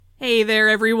Hey there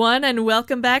everyone and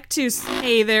welcome back to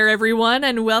Hey there everyone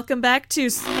and welcome back to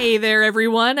Hey there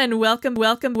everyone and welcome.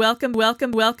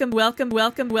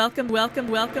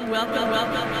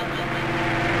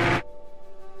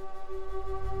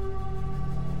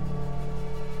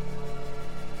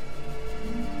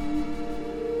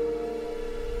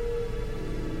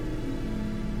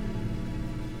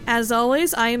 As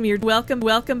always, I am your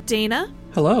welcome Dana.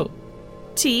 Hello.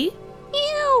 T.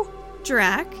 Ew.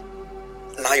 Drac.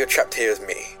 Now you're trapped here with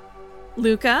me.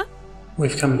 Luca.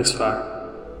 We've come this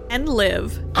far. And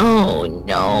Liv. Oh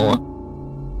no.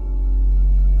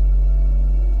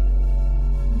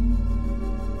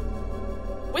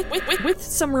 With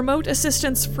some remote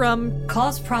assistance from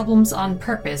Cause Problems on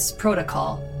Purpose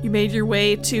protocol. You made your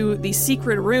way to the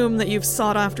secret room that you've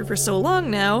sought after for so long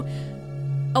now,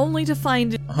 only to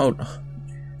find... Hold on.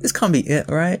 This can't be it,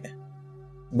 right?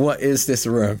 What is this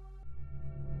room?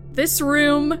 This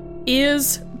room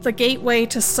is the gateway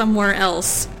to somewhere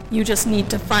else. You just need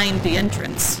to find the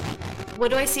entrance. What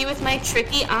do I see with my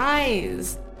tricky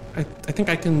eyes? I think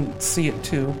I can see it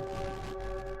too.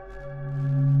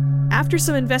 After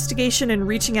some investigation and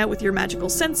reaching out with your magical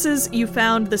senses, you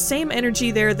found the same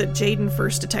energy there that Jaden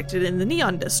first detected in the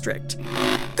Neon District.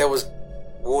 There was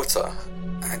water.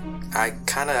 I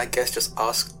guess, just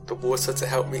asked the water to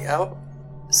help me out.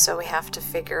 So we have to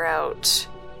figure out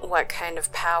what kind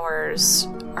of powers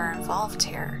are involved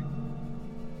here.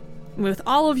 With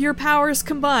all of your powers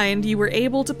combined, you were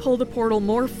able to pull the portal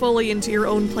more fully into your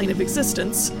own plane of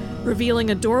existence,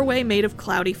 revealing a doorway made of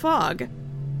cloudy fog.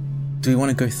 Do we want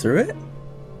to go through it?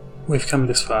 We've come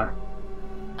this far.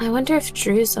 I wonder if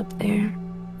Drew's up there.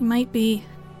 He might be.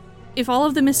 If all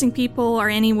of the missing people are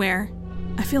anywhere,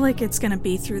 I feel like it's gonna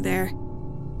be through there.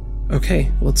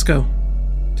 Okay, let's go.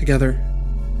 Together.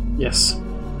 Yes.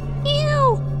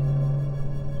 Ew!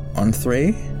 On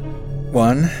 3.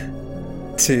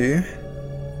 1, 2,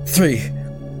 3.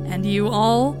 And you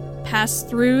all pass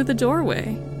through the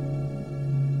doorway.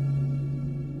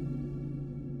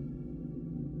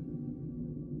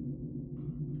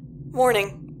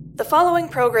 Warning. The following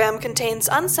program contains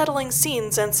unsettling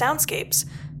scenes and soundscapes,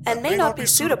 and may not be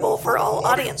suitable for all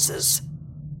audiences.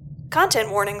 Content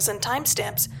warnings and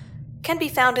timestamps can be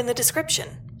found in the description.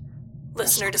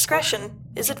 Listener discretion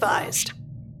is advised.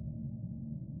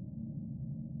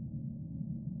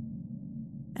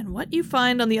 And what you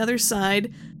find on the other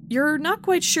side, you're not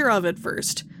quite sure of at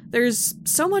first. There's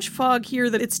so much fog here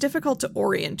that it's difficult to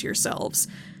orient yourselves,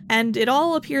 and it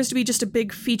all appears to be just a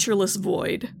big featureless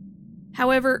void.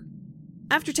 However,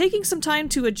 after taking some time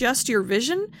to adjust your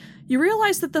vision, you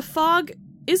realize that the fog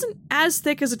isn't as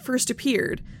thick as it first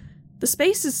appeared. The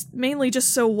space is mainly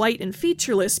just so white and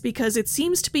featureless because it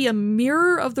seems to be a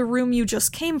mirror of the room you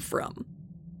just came from.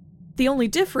 The only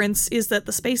difference is that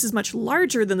the space is much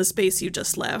larger than the space you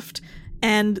just left,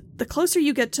 and the closer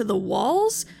you get to the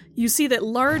walls, you see that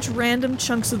large random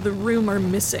chunks of the room are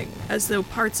missing, as though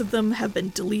parts of them have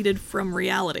been deleted from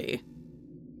reality.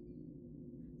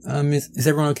 Is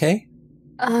everyone okay?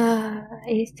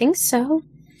 I think so.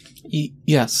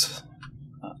 Yes.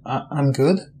 I'm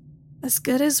good. As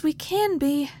good as we can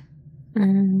be.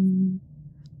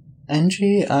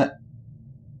 Angie,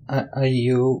 are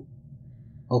you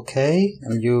okay?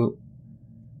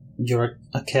 You're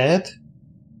a cat?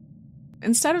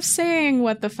 Instead of saying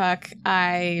what the fuck,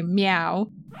 I meow.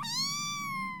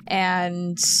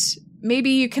 And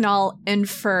maybe you can all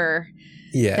infer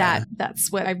that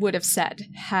that's what I would have said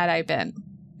had I been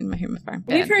in my human form.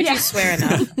 We've heard you swear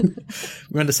enough.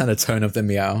 We understand the tone of the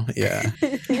meow, yeah.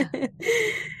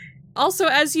 Also,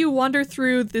 as you wander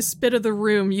through this bit of the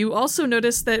room, you also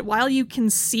notice that while you can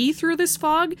see through this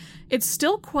fog, it's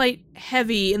still quite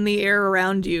heavy in the air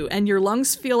around you, and your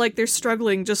lungs feel like they're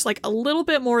struggling just like a little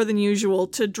bit more than usual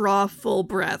to draw full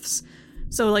breaths.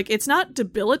 So, like, it's not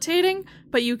debilitating,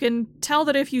 but you can tell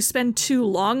that if you spend too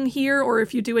long here, or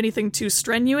if you do anything too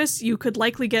strenuous, you could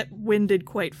likely get winded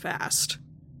quite fast.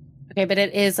 Okay, but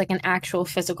it is like an actual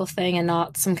physical thing and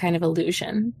not some kind of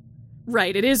illusion.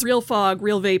 Right, it is real fog,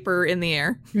 real vapor in the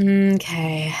air.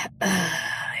 Okay.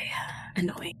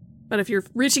 Annoying. But if you're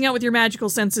reaching out with your magical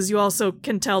senses, you also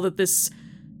can tell that this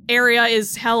area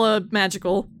is hella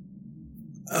magical.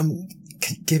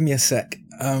 Give me a sec.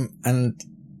 And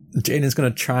Jaden's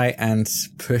gonna try and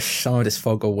push some of this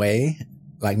fog away,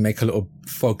 like make a little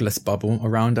fogless bubble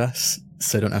around us,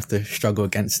 so I don't have to struggle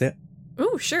against it.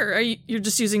 Ooh, sure. You're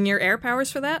just using your air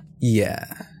powers for that?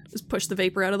 Yeah. Just push the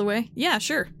vapor out of the way? Yeah,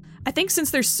 sure. I think since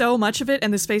there's so much of it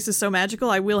and the space is so magical,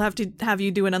 I will have to have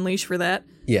you do an unleash for that.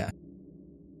 Yeah.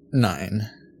 9.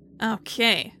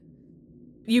 Okay.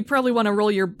 You probably want to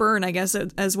roll your burn, I guess,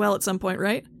 as well at some point,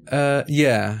 right?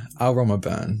 Yeah, I'll roll my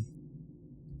burn.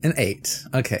 An 8.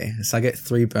 Okay, so I get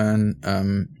 3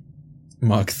 burn,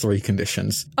 Mark 3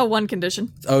 conditions. Oh, 1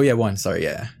 condition. Oh, yeah, 1, sorry,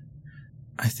 yeah.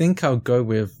 I think I'll go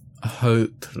with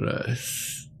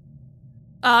hopeless.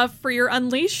 For your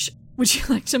unleash, would you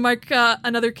like to mark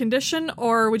another condition,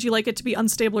 or would you like it to be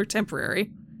unstable or temporary?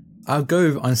 I'll go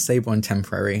with unstable and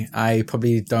temporary. I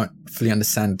probably don't fully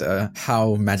understand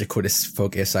how magical this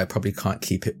fog is, so I probably can't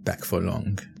keep it back for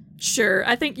long. Sure,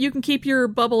 I think you can keep your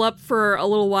bubble up for a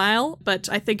little while, but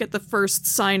I think at the first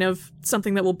sign of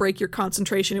something that will break your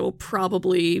concentration, it will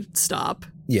probably stop.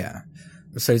 Yeah.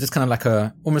 So it's just kind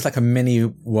of almost like a mini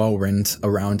whirlwind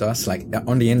around us. Like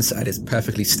on the inside, it's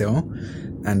perfectly still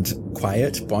and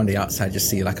quiet, but on the outside, you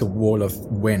see like a wall of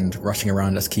wind rushing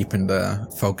around us, keeping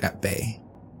the fog at bay.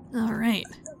 All right.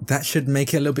 That should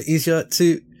make it a little bit easier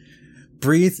to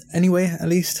breathe anyway, at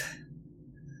least.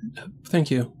 Thank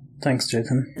you. Thanks,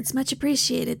 Jayden. It's much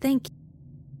appreciated. Thank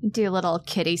you. Do a little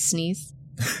kitty sneeze.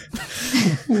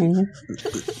 Just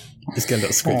get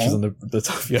little scratches on the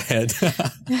top of your head.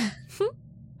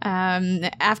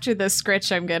 After the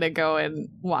scritch, I'm gonna go and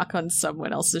walk on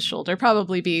someone else's shoulder.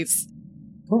 Probably Bees.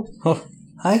 Oh,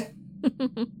 hi.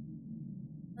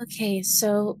 Okay,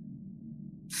 so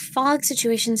fog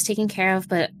situation's taken care of,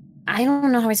 but I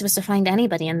don't know how we're supposed to find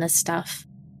anybody in this stuff.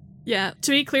 Yeah,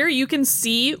 to be clear, you can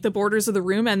see the borders of the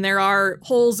room, and there are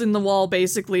holes in the wall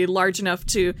basically large enough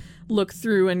to look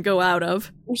through and go out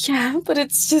of. Yeah, but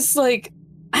it's just like,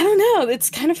 I don't know, it's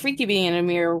kind of freaky being in a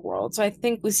mirror world, so I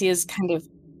think Lucia's kind of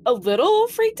a little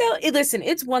freaked out. Listen,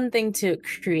 it's one thing to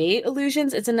create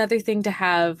illusions, it's another thing to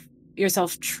have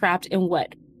yourself trapped in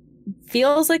what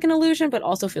feels like an illusion, but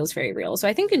also feels very real. So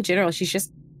I think in general, she's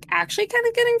just actually kind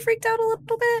of getting freaked out a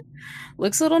little bit.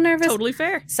 Looks a little nervous. Totally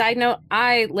fair. Side note,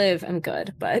 I am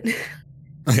good, but...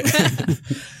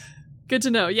 Good to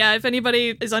know. Yeah, if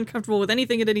anybody is uncomfortable with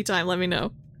anything at any time, let me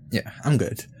know. Yeah, I'm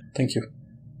good. Thank you.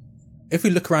 If we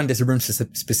look around this room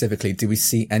specifically, do we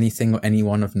see anything or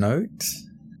anyone of note?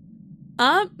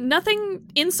 Nothing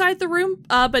inside the room,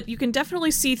 but you can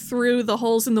definitely see through the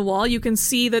holes in the wall. You can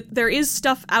see that there is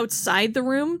stuff outside the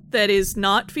room that is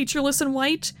not featureless and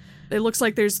white. It looks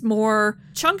like there's more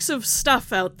chunks of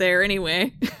stuff out there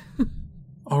anyway.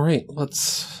 All right,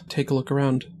 let's take a look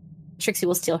around. Trixie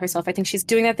will steel herself. I think she's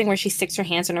doing that thing where she sticks her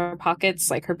hands in her pockets,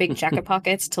 like her big jacket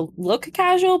pockets, to look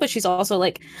casual, but she's also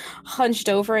like hunched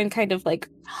over and kind of like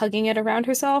hugging it around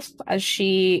herself as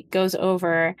she goes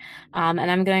over. And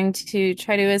I'm going to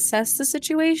try to assess the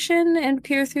situation and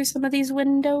peer through some of these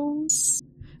windows.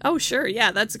 Oh, sure.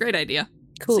 Yeah, that's a great idea.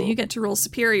 Cool. So you get to roll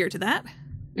superior to that.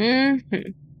 Mm-hmm.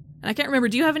 And I can't remember,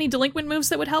 do you have any delinquent moves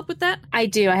that would help with that? I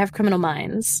do. I have Criminal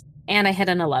Minds. And I hit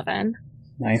an 11.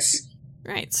 Nice.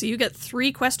 Right, so you get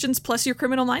 3 questions plus your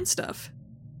Criminal Mind stuff.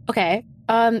 Okay.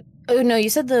 Oh no,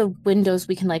 you said the windows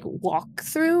we can like walk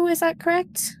through, is that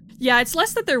correct? Yeah, it's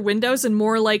less that they're windows and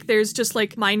more like there's just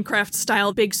like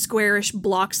Minecraft-style big squarish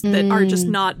blocks that are just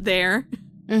not there.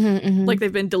 Like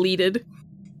they've been deleted.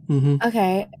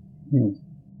 Okay.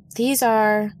 These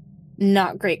are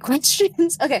not great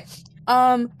questions. Okay.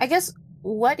 I guess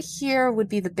what here would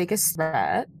be the biggest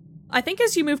threat? I think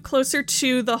as you move closer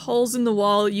to the holes in the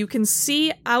wall, you can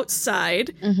see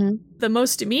outside. The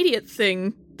most immediate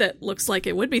thing that looks like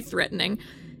it would be threatening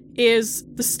is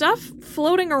the stuff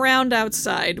floating around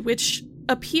outside, which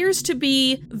appears to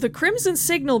be the Crimson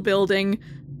Signal building,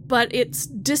 but it's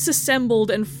disassembled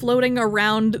and floating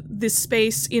around this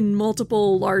space in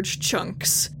multiple large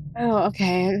chunks. Oh,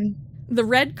 okay. The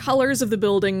red colors of the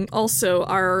building also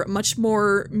are much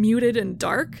more muted and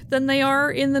dark than they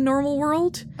are in the normal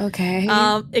world. Okay.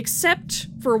 Except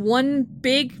for one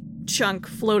big chunk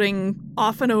floating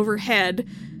off and overhead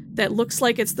that looks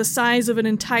like it's the size of an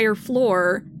entire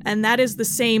floor, and that is the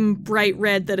same bright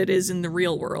red that it is in the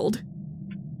real world.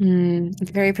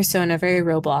 Very Persona, very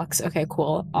Roblox. Okay,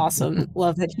 cool. Awesome.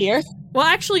 Love it here. Well,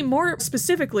 actually, more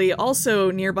specifically,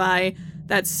 also nearby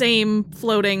that same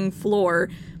floating floor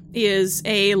is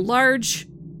a large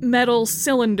metal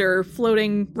cylinder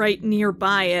floating right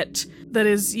nearby it that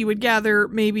is, you would gather,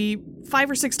 maybe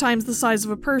 5 or 6 times the size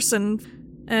of a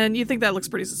person, and you think that looks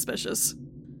pretty suspicious.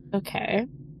 Okay.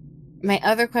 My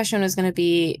other question was going to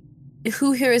be,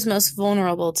 who here is most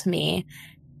vulnerable to me?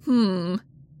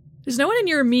 There's no one in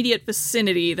your immediate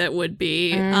vicinity that would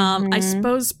be. I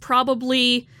suppose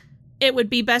probably it would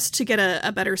be best to get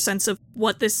a better sense of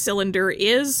what this cylinder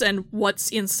is and what's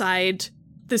inside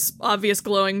this obvious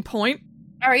glowing point.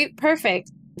 All right,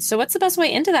 perfect. So what's the best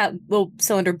way into that little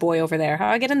cylinder boy over there? How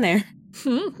do I get in there?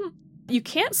 You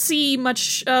can't see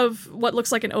much of what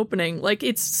looks like an opening. Like,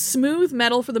 it's smooth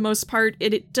metal for the most part.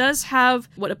 It does have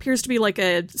what appears to be like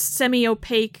a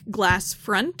semi-opaque glass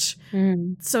front.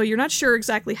 So you're not sure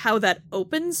exactly how that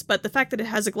opens, but the fact that it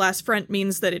has a glass front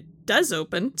means that it does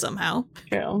open somehow.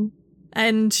 True.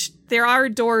 And there are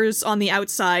doors on the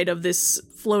outside of this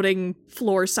floating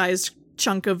floor-sized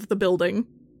chunk of the building.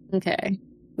 Okay.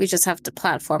 We just have to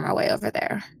platform our way over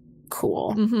there.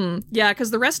 Cool. Yeah,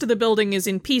 because the rest of the building is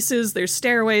in pieces. There's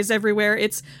stairways everywhere.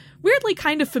 It's weirdly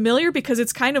kind of familiar because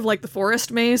it's kind of like the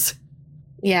forest maze.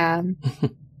 Yeah.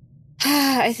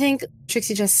 I think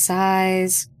Trixie just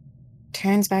sighs,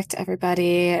 turns back to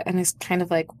everybody, and is kind of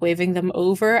like waving them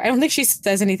over. I don't think she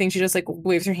says anything. She just like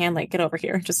waves her hand like, get over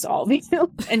here, just all of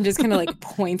you, and just kind of like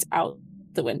points out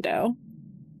the window.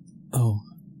 Oh.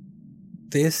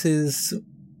 This is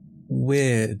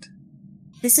weird.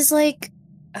 This is like,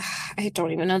 I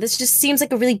don't even know. This just seems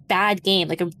like a really bad game,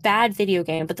 like a bad video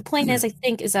game. But the point is, I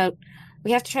think, is that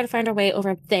we have to try to find our way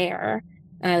over there.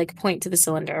 And I like point to the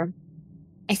cylinder.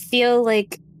 I feel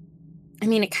like, I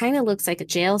mean, it kind of looks like a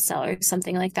jail cell or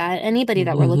something like that. Anybody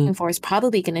that we're looking for is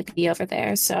probably going to be over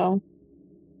there. So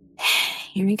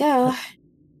here we go.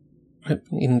 I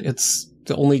mean, it's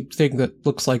the only thing that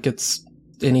looks like it's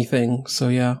anything. So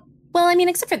yeah. Well, I mean,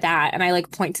 except for that, and I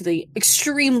like point to the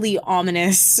extremely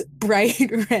ominous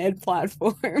bright red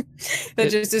platform that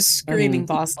just is screaming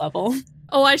boss level.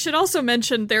 Oh, I should also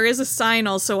mention there is a sign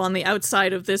also on the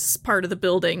outside of this part of the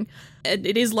building. And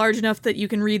it is large enough that you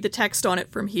can read the text on it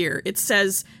from here. It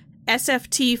says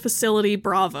SFT Facility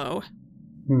Bravo.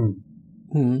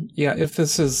 Yeah, if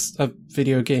this is a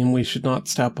video game, we should not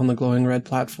step on the glowing red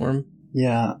platform.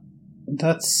 Yeah,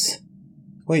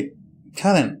 Wait,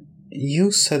 Callum,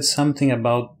 you said something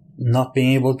about not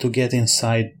being able to get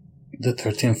inside the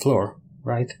 13th floor,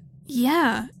 right?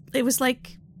 Yeah, it was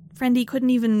like Friendy couldn't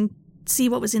even see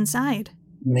what was inside.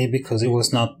 Maybe because it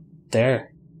was not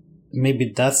there.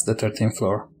 Maybe that's the 13th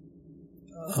floor.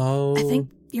 Oh. I think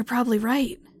you're probably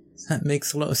right. That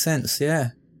makes a lot of sense,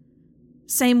 yeah.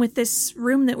 Same with this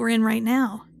room that we're in right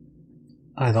now.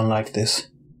 I don't like this.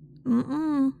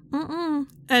 You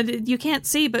can't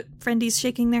see, but Friendy's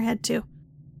shaking their head too.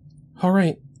 All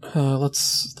right,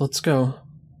 let's go.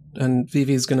 And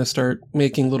Vivi's gonna start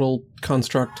making little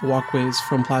construct walkways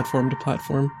from platform to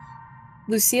platform.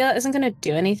 Lucia isn't going to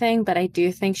do anything, but I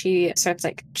do think she starts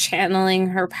like channeling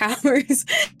her powers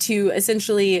to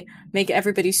essentially make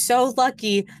everybody so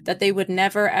lucky that they would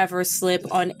never ever slip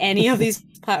on any of these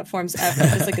platforms ever.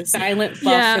 Just like a silent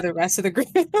buff for the rest of the group.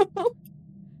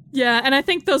 Yeah, and I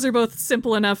think those are both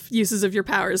simple enough uses of your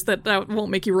powers that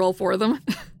won't make you roll for them.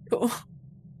 Cool.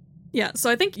 Yeah, so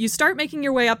I think you start making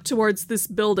your way up towards this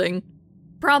building.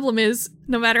 Problem is,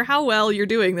 no matter how well you're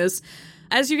doing this,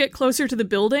 as you get closer to the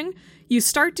building, you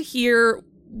start to hear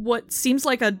what seems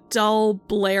like a dull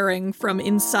blaring from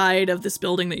inside of this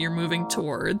building that you're moving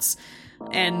towards.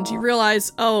 And you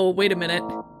realize, oh, wait a minute.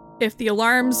 If the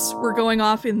alarms were going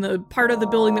off in the part of the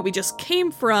building that we just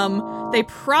came from, they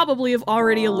probably have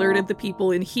already alerted the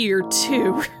people in here,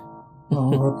 too. Oh,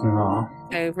 no.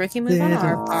 Okay, Ricky, move on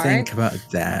our part. Think about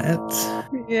that.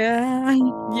 Yeah.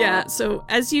 Yeah, so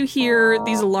as you hear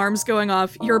these alarms going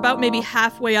off, you're about maybe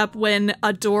halfway up when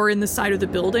a door in the side of the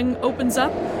building opens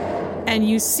up, and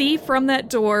you see from that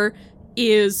door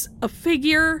is a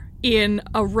figure in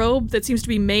a robe that seems to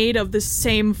be made of the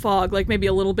same fog, like maybe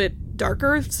a little bit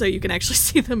darker, so you can actually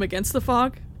see them against the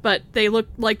fog. But they look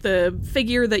like the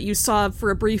figure that you saw for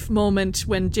a brief moment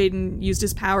when Jaden used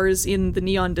his powers in the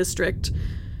Neon District.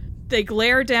 They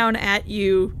glare down at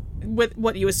you with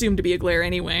what you assume to be a glare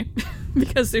anyway,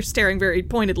 because they're staring very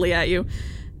pointedly at you.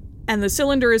 And the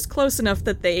cylinder is close enough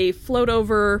that they float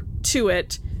over to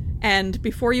it, and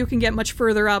before you can get much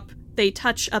further up, they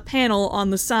touch a panel on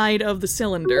the side of the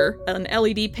cylinder. An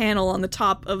LED panel on the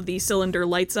top of the cylinder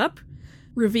lights up,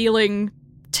 revealing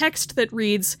text that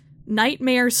reads,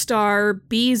 Nightmare Star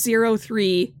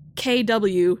B03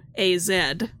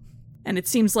 KWAZ. And it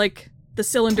seems like the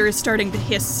cylinder is starting to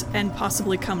hiss and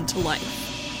possibly come to life.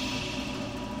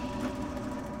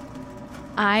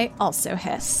 I also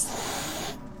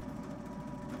hiss.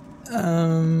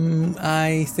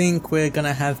 I think we're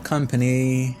gonna have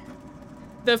company.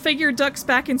 The figure ducks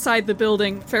back inside the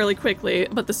building fairly quickly,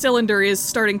 but the cylinder is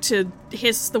starting to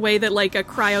hiss the way that, like, a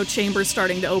cryo chamber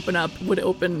starting to open up would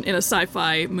open in a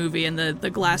sci-fi movie, and the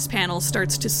glass panel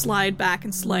starts to slide back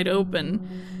and slide open.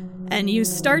 And you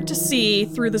start to see,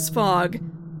 through this fog,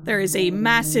 there is a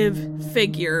massive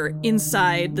figure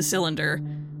inside the cylinder.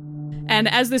 And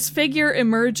as this figure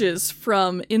emerges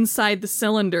from inside the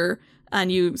cylinder,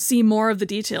 and you see more of the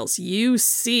details, you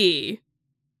see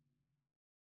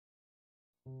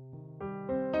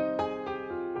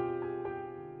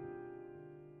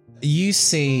you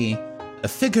see a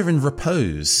figure in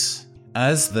repose.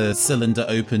 As the cylinder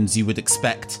opens, you would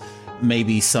expect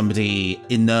maybe somebody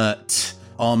inert,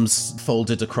 arms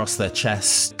folded across their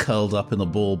chest, curled up in a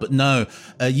ball. But no,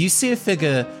 you see a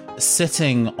figure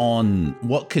sitting on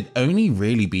what could only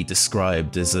really be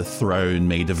described as a throne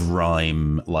made of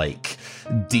rime, like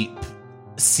deep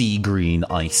sea green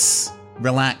ice.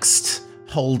 Relaxed,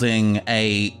 holding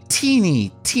a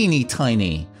teeny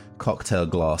tiny cocktail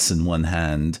glass in one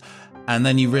hand. And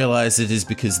then you realize it is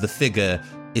because the figure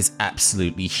is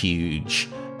absolutely huge.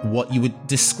 What you would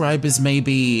describe as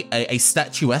maybe a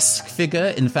statuesque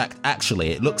figure. In fact, actually,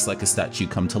 it looks like a statue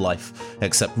come to life,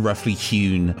 except roughly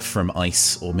hewn from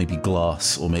ice or maybe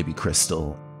glass or maybe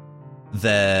crystal.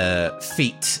 Their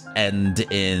feet end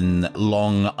in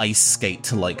long ice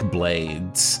skate-like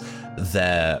blades.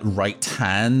 Their right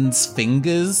hand's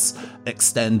fingers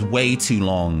extend way too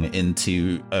long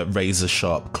into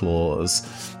razor-sharp claws,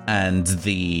 and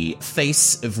the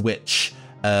face of which,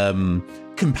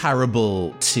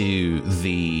 comparable to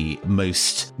the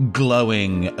most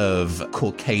glowing of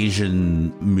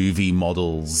Caucasian movie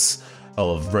models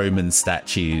of Roman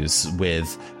statues,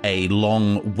 with a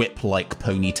long whip-like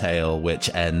ponytail which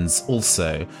ends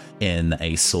also in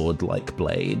a sword-like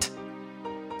blade.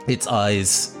 Its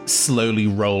eyes slowly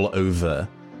roll over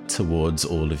towards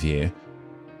all of you.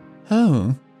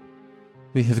 Oh,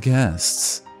 we have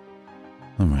guests.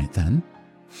 All right then.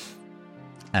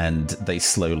 And they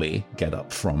slowly get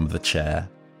up from the chair.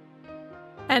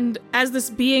 And as this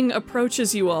being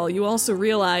approaches you all, you also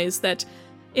realize that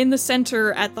in the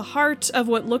center, at the heart of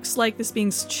what looks like this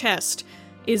being's chest,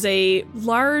 is a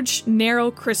large,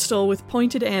 narrow crystal with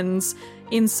pointed ends,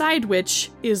 inside which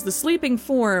is the sleeping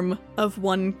form of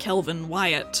one Kelvin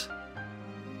Wyatt.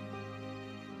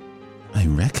 I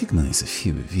recognize a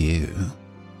few of you.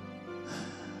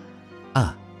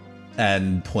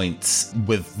 And points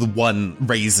with the one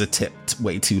razor-tipped,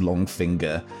 way too long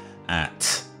finger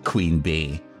at Queen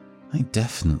Bee. I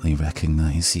definitely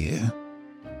recognize you.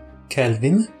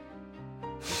 Kelvin?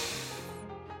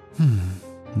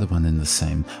 The one in the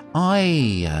same.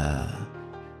 I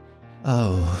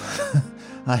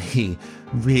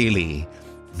really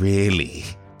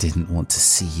didn't want to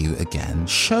see you again.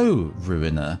 Show,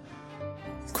 Ruiner.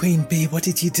 Queen Bee, what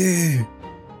did you do?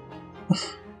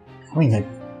 I mean,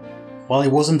 well,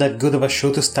 it wasn't that good of a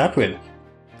show to start with.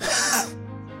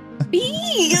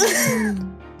 Bee!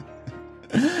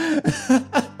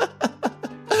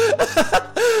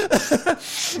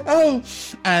 Oh,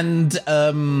 and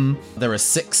there are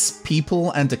 6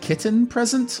 people and a kitten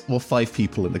present, or 5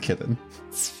 people and a kitten?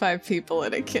 It's 5 people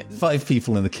and a kitten. 5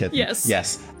 people and a kitten. Yes.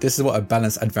 This is what a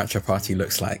balanced adventure party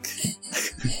looks like.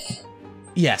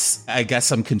 Yes, I guess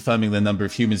I'm confirming the number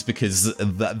of humans because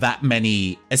that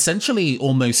many, essentially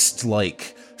almost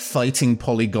like fighting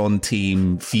polygon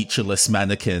team featureless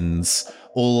mannequins,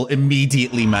 all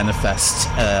immediately manifest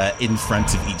in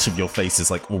front of each of your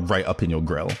faces, like right up in your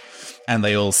grill. And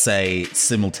they all say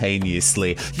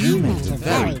simultaneously, "You made a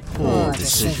very poor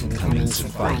decision coming to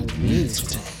find me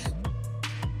today."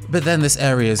 But then this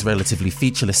area is relatively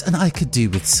featureless, and I could do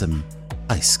with some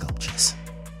ice sculptures.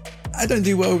 I don't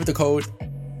do well with the cold.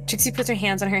 Trixie puts her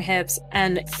hands on her hips,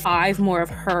 and 5 more of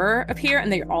her appear,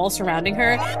 and they're all surrounding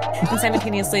her. And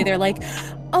simultaneously, they're like,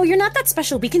 "Oh, you're not that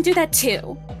special. We can do that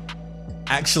too."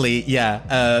 Actually, yeah.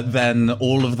 Then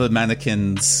all of the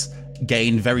mannequins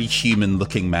gain very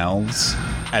human-looking mouths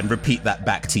and repeat that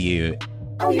back to you.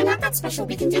 "Oh, you're not that special.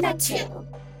 We can do that too."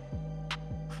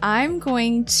 I'm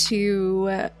going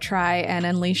to try and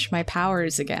unleash my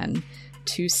powers again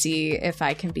to see if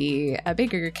I can be a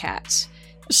bigger cat.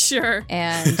 Sure.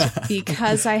 And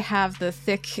because I have the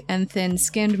thick and thin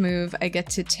skinned move, I get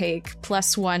to take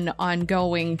 +1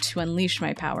 ongoing to unleash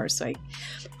my powers. So I'm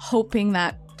hoping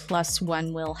that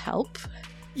 +1 will help.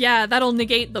 Yeah, that'll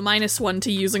negate the -1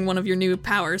 to using one of your new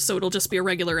powers, so it'll just be a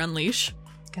regular unleash.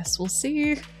 Guess we'll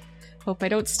see. Hope I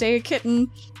don't stay a kitten.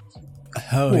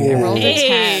 Oh, yeah. I rolled a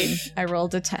 10. I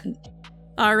rolled a 10.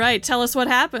 All right, tell us what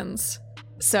happens.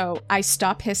 So I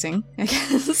stop hissing, I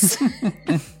guess.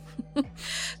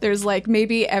 There's like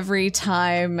maybe every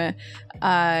time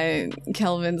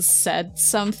Kelvin said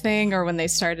something or when they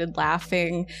started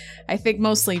laughing, I think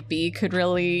mostly Bee could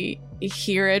really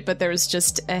hear it, but there was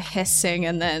just a hissing,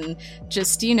 and then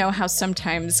just, you know how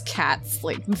sometimes cats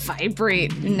like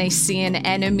vibrate when they see an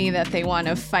enemy that they want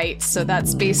to fight, so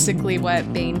that's basically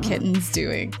what Bane Kitten's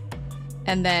doing.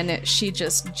 And then she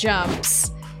just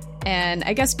jumps, and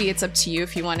I guess Bee, it's up to you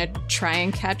if you want to try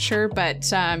and catch her,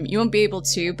 but you won't be able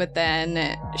to, but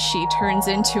then she turns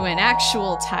into an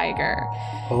actual tiger.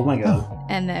 Oh my god.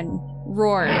 And then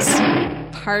roars.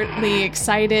 partly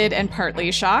excited and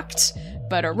partly shocked,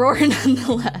 but a roar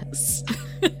nonetheless.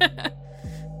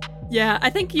 Yeah, I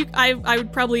think I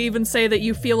would probably even say that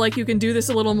you feel like you can do this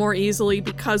a little more easily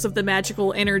because of the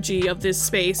magical energy of this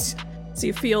space. So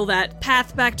you feel that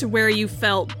path back to where you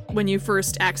felt when you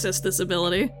first accessed this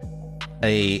ability.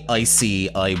 A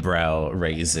icy eyebrow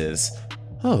raises.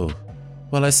 Oh,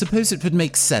 well, I suppose it would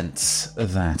make sense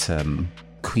that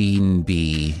Queen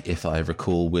Bee, if I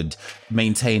recall, would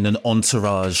maintain an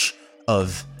entourage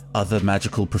of other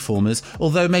magical performers,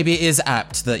 although maybe it is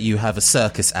apt that you have a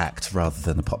circus act rather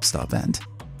than a pop star band.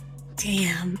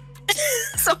 Damn.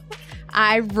 So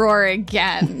I roar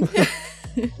again.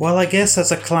 Well, I guess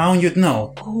as a clown you'd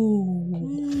know.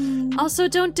 Also,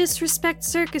 don't disrespect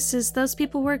circuses. Those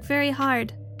people work very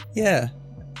hard. Yeah.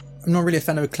 I'm not really a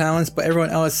fan of clowns, but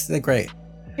everyone else, they're great.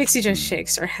 Pixie just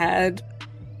shakes her head.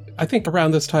 I think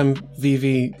around this time,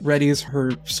 Vivi readies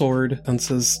her sword and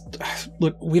says,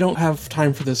 look, we don't have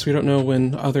time for this. We don't know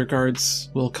when other guards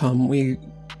will come.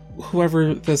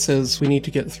 Whoever this is, we need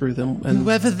to get through them. And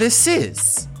whoever this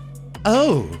is?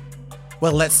 Oh,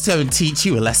 well, let's go and teach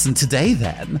you a lesson today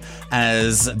then,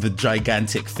 as the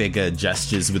gigantic figure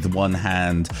gestures with one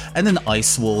hand and an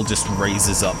ice wall just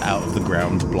raises up out of the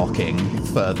ground, blocking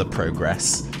further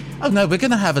progress. Oh no, we're going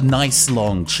to have a nice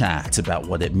long chat about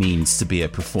what it means to be a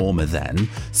performer then,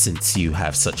 since you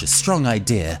have such a strong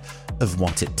idea of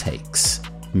what it takes,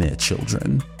 mere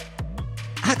children.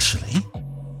 Actually,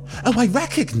 I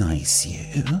recognize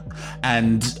you.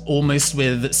 And almost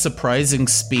with surprising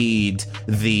speed,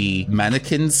 the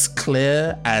mannequins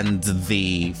clear and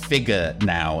the figure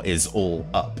now is all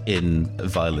up in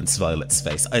Violet's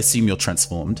face. I assume you're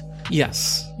transformed?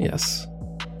 Yes.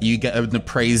 You get an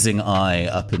appraising eye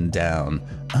up and down.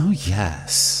 Oh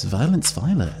yes,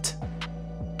 Violet.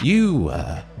 You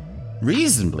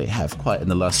reasonably have quite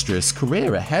an illustrious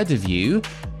career ahead of you,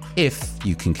 if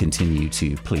you can continue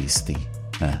to please the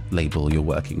label you're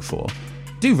working for.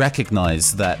 Do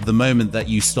recognize that the moment that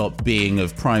you stop being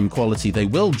of prime quality, they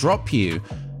will drop you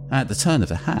at the turn of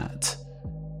a hat.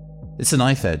 It's a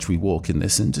knife edge we walk in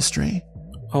this industry.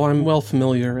 Oh, I'm well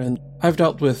familiar, and I've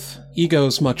dealt with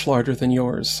egos much larger than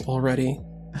yours already.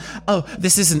 Oh,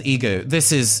 this isn't ego.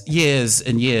 This is years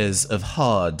and years of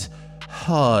hard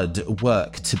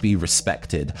work to be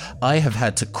respected. I have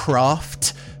had to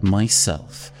craft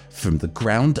myself from the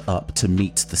ground up to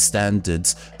meet the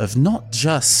standards of not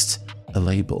just a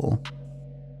label,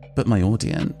 but my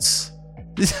audience.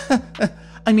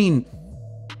 I mean,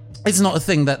 it's not a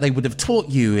thing that they would have taught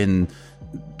you in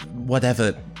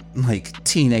whatever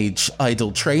teenage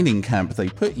idol training camp they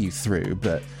put you through,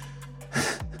 but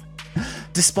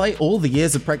despite all the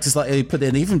years of practice that I put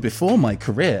in even before my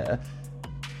career,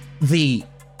 the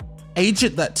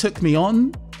agent that took me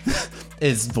on,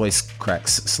 his voice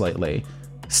cracks slightly,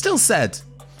 still said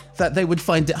that they would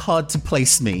find it hard to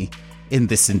place me in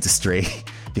this industry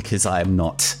because I am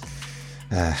not,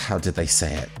 how did they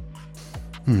say it?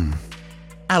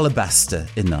 Alabaster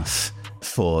enough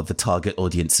for the target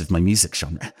audience of my music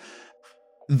genre.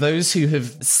 Those who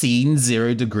have seen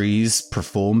 0 Degrees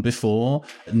perform before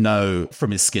know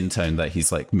from his skin tone that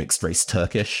he's mixed race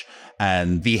Turkish,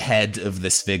 and the head of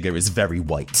this figure is very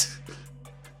white.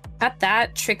 At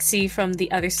that, Trixie from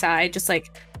the other side just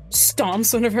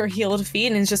stomps one of her heeled feet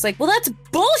and is just well, that's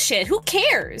bullshit. Who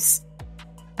cares?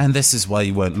 And this is why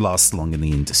you won't last long in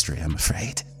the industry, I'm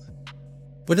afraid.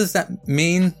 What does that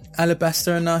mean,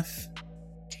 alabaster enough?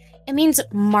 It means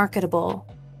marketable,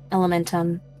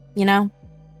 Elementum, you know?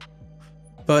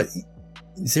 But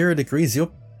 0 Degrees,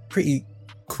 you're pretty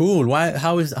cool.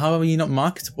 How are you not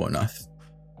marketable enough?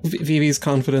 Vivi's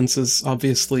confidence is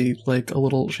obviously a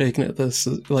little shaken at this.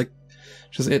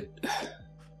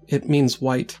 It means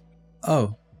white.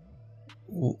 Oh.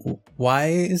 Why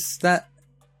is that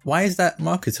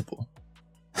marketable?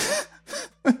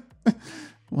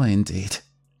 Why indeed.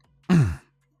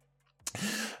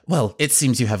 Well, it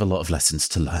seems you have a lot of lessons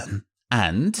to learn.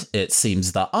 And it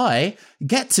seems that I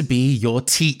get to be your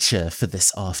teacher for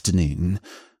this afternoon.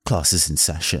 Class is in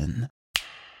session.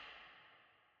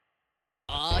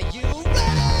 Are you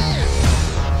ready?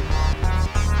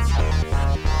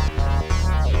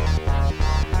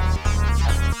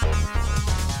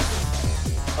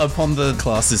 Upon the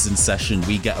classes in session,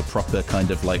 we get a proper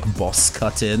kind of boss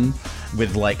cut in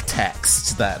with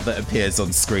text that appears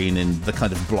on screen in the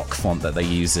kind of block font that they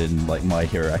use in My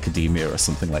Hero Academia or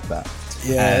something like that.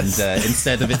 Yes. And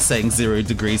instead of it saying 0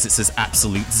 Degrees, it says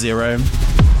absolute 0,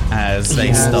 as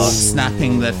they start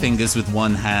snapping their fingers with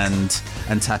one hand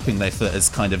and tapping their foot as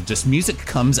kind of just music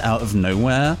comes out of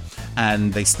nowhere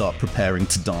and they start preparing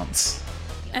to dance.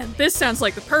 And this sounds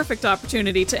like the perfect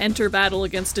opportunity to enter battle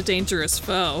against a dangerous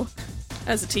foe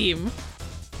as a team.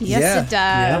 Yes, it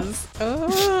does.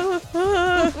 Yep.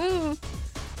 Oh.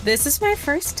 This is my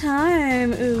first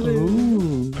time.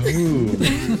 Ooh.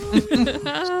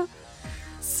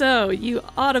 So you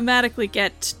automatically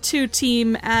get 2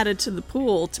 team added to the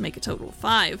pool to make a total of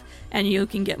 5, and you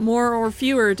can get more or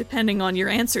fewer depending on your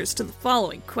answers to the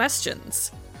following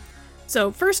questions.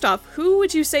 So first off, who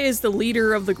would you say is the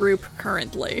leader of the group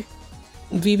currently?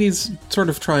 Vivi's sort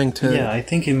of trying to... Yeah, I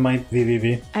think it might be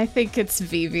Vivi. I think it's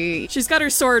Vivi. She's got her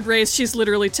sword raised, she's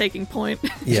literally taking point.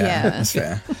 Yeah, that's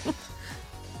fair.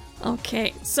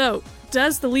 Okay, so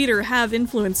does the leader have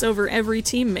influence over every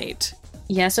teammate?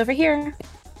 Yes, over here.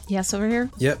 Yes, over here.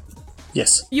 Yep.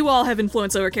 Yes. You all have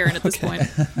influence over Karen at this point.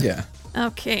 Yeah.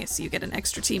 Okay, so you get an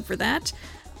extra team for that.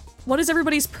 What is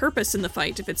everybody's purpose in the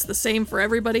fight? If it's the same for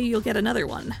everybody, you'll get another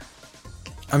one.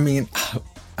 I mean,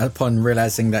 upon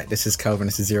realizing that this is Kelvin,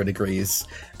 this is 0 degrees,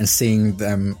 and seeing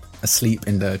them asleep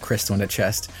in the crystal in their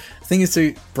chest, the thing is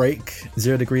to break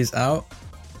 0 degrees out,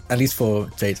 at least for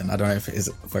Jaden. I don't know if it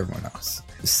is for everyone else.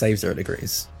 Save 0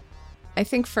 degrees. I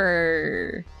think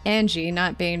for Angie,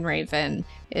 not Bane Raven,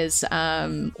 is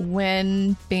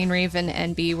when Bane Raven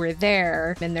and B were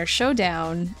there in their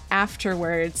showdown,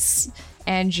 afterwards,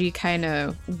 Angie kind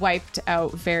of wiped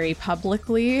out very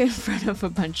publicly in front of a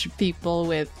bunch of people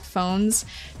with phones,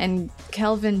 and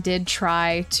Kelvin did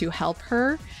try to help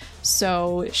her.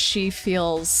 So she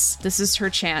feels this is her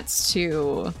chance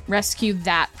to rescue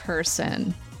that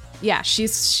person. Yeah,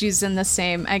 she's in the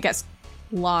same, I guess,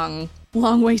 long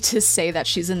way to say that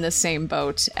she's in the same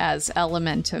boat as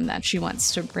Elementum, that she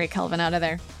wants to break Kelvin out of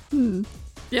there.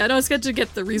 Yeah, no, it's good to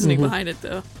get the reasoning behind it,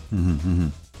 though.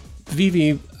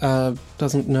 Vivi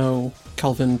doesn't know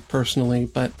Kelvin personally,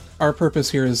 but our purpose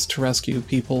here is to rescue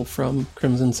people from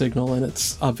Crimson Signal, and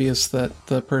it's obvious that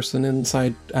the person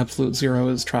inside Absolute Zero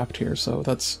is trapped here, so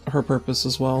that's her purpose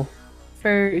as well.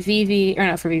 For Vivi, or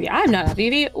not for Vivi, I'm not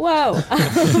Vivi, whoa!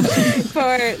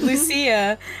 For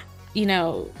Lucia, you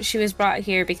know, she was brought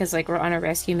here because, like, we're on a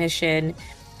rescue mission,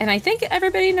 and I think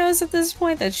everybody knows at this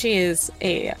point that she is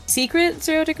a secret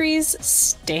 0 degrees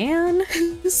stan.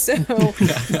 So,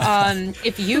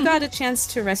 if you got a chance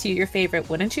to rescue your favorite,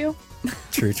 wouldn't you?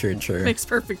 True. Makes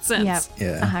perfect sense.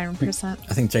 Yep. Yeah. 100%.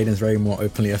 I think Jaden's very more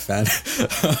openly a fan.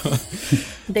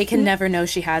 They can never know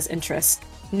she has interest.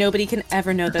 Nobody can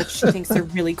ever know that she thinks they're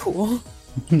really cool.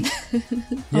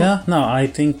 Yeah, no, I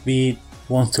think we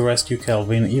want to rescue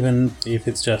Kelvin, even if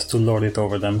it's just to lord it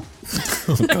over them.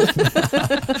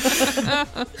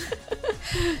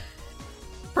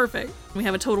 Perfect. We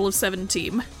have a total of 7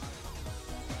 team.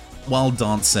 While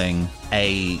dancing,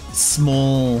 a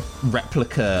small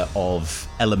replica of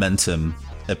Elementum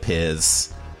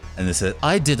appears, and they said,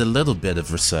 I did a little bit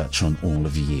of research on all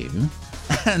of you,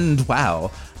 and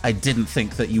wow, I didn't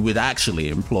think that you would actually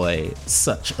employ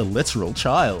such a literal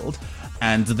child.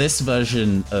 And this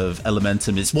version of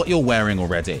Elementum is what you're wearing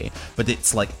already, but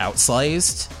it's like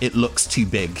outsized. It looks too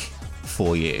big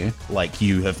for you, like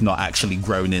you have not actually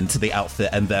grown into the outfit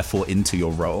and therefore into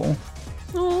your role.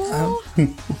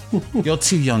 You're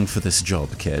too young for this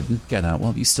job, kid. Get out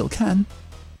while you still can.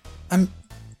 I'm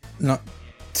not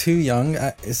too young.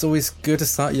 It's always good to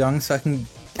start young so I can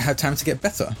have time to get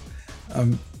better.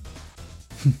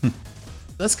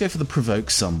 Let's go for the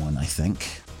provoke someone, I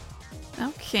think.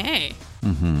 Okay.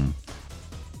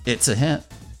 It's a hit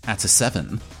at a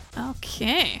 7.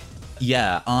 Okay.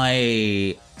 Yeah,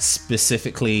 I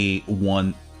specifically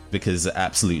want, because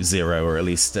Absolute Zero, or at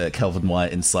least Kelvin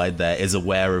Wyatt inside there, is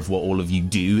aware of what all of you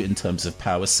do in terms of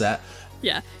power set.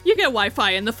 Yeah, you get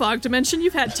Wi-Fi in the fog dimension.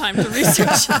 You've had time to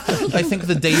research. I think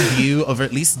the debut of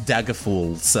at least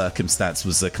Daggerfall circumstance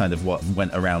was a kind of what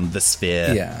went around the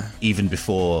sphere, even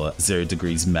before 0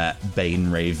 degrees met Bane,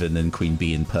 Raven, and Queen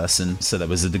Bee in person. So there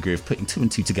was a degree of putting 2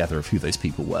 and 2 together of who those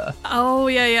people were. Oh,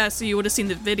 yeah. So you would have seen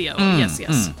the video.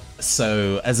 Yes.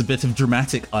 So, as a bit of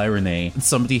dramatic irony,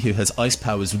 somebody who has ice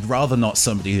powers would rather not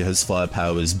somebody who has fire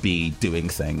powers be doing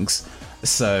things.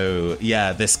 So,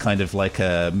 yeah, this kind of like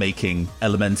making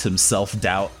Elementum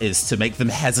self-doubt is to make them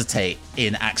hesitate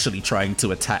in actually trying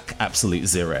to attack Absolute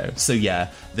Zero. So, yeah,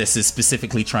 this is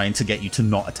specifically trying to get you to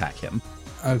not attack him.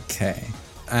 Okay.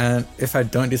 And if I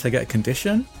don't do this, I get a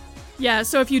condition? Yeah,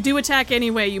 so if you do attack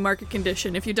anyway, you mark a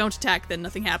condition. If you don't attack, then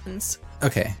nothing happens.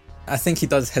 Okay. I think he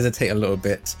does hesitate a little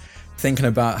bit, thinking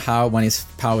about how when his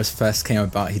powers first came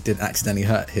about, he did accidentally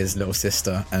hurt his little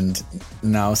sister, and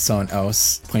now someone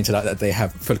else pointed out that they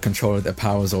have full control of their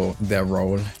powers or their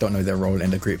role, don't know their role in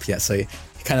the group yet, so he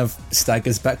kind of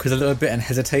staggers backwards a little bit and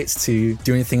hesitates to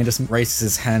do anything and just raises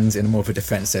his hands in more of a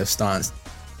defensive stance.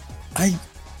 I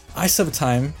I still have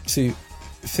time to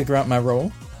figure out my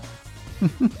role.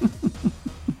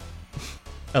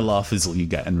 A laugh is all you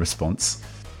get in response.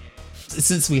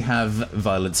 Since we have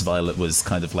Violet's Violet was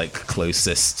kind of like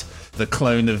closest, the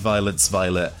clone of Violet's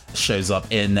Violet shows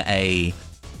up in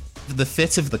the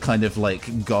fit of the kind of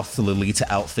like goth Lolita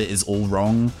outfit is all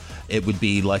wrong. It would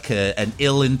be like an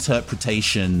ill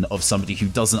interpretation of somebody who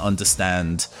doesn't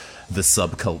understand the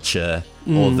subculture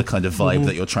or the kind of vibe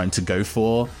that you're trying to go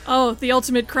for. Oh, the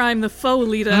ultimate crime, the faux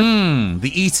Lita.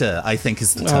 The Eater, I think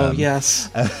is the term. Oh, yes.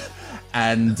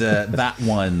 And that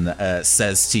one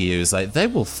says to you, is like, they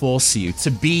will force you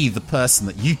to be the person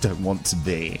that you don't want to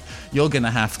be. You're going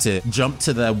to have to jump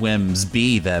to their whims,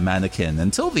 be their mannequin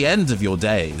until the end of your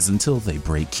days, until they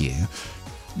break you.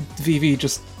 Vivi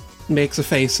just makes a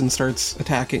face and starts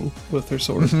attacking with her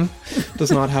sword.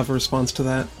 Does not have a response to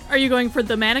that. Are you going for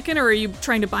the mannequin, or are you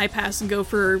trying to bypass and go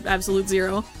for absolute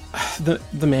zero? The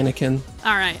mannequin.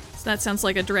 All right, so that sounds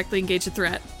like a directly engaged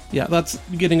threat. Yeah, that's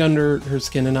getting under her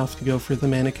skin enough to go for the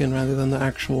mannequin rather than the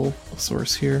actual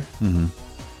source here.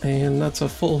 And that's a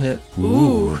full hit.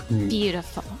 Ooh.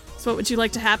 Beautiful. So what would you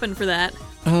like to happen for that?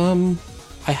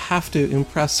 I have to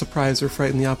impress, surprise, or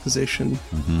frighten the opposition,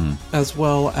 as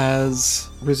well as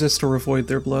resist or avoid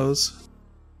their blows.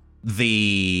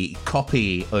 The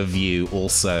copy of you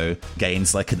also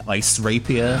gains like an ice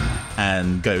rapier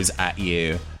and goes at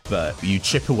you, but you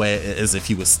chip away at it as if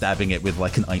you were stabbing it with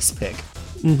like an ice pick.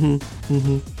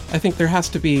 I think there has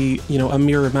to be, a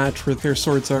mirror match where their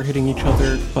swords are hitting each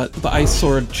other, but the ice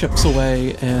sword chips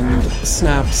away and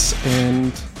snaps,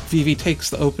 and Vivi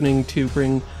takes the opening to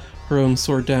bring her own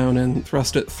sword down and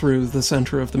thrust it through the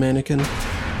center of the mannequin.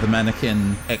 The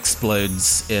mannequin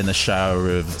explodes in a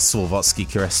shower of Swarovski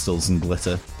crystals and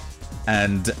glitter.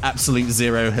 And Absolute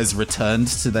Zero has returned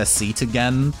to their seat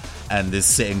again and is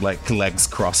sitting like legs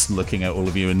crossed looking at all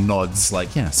of you and nods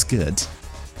like, yes, good.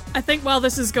 I think while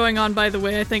this is going on, by the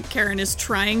way, I think Karen is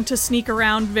trying to sneak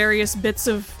around various bits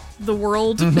of the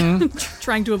world,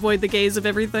 trying to avoid the gaze of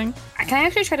everything. Can I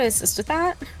actually try to assist with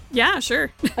that? Yeah,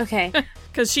 sure. Okay.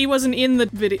 Because she wasn't in the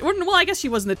video. Well, I guess she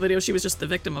was in the video. She was just the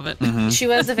victim of it. She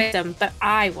was the victim, but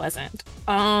I wasn't.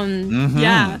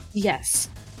 Yeah. Yes.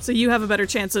 So you have a better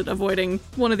chance at avoiding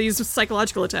one of these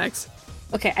psychological attacks.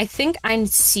 Okay, I think I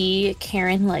see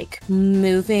Karen, like,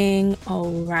 moving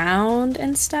around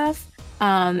and stuff.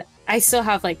 I still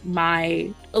have, like, my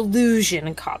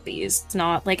illusion copies,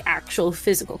 not, like, actual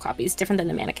physical copies, different than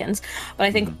the mannequins. But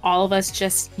I think all of us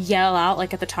just yell out,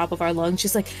 like, at the top of our lungs,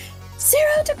 just like, 0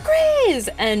 degrees!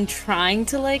 And trying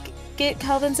to, like, get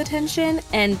Kelvin's attention.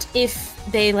 And if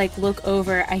they, like, look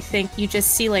over, I think you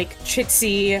just see, like,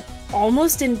 Trixie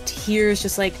almost in tears,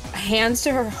 just, like, hands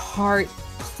to her heart,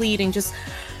 pleading, just...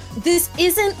 This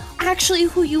isn't actually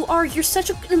who you are. You're such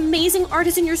an amazing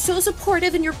artist, and you're so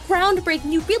supportive, and you're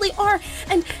groundbreaking. You really are.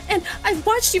 And I've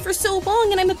watched you for so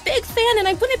long, and I'm a big fan, and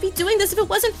I wouldn't be doing this if it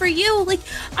wasn't for you. Like,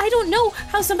 I don't know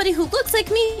how somebody who looks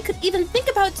like me could even think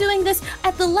about doing this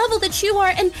at the level that you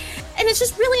are. And it's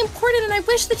just really important, and I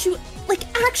wish that you, like,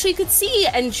 actually could see.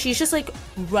 And she's just, like,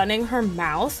 running her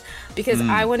mouth because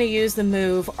I want to use the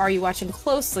move, Are You Watching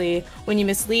Closely? When you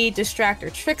mislead, distract, or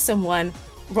trick someone,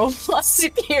 roll plus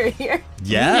superior.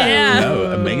 Yeah.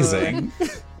 No, amazing.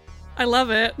 I love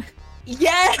it.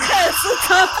 Yes!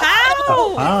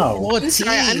 Kapow!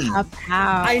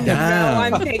 I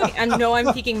know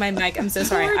I'm peeking my mic. I'm so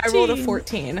sorry. 14. I rolled a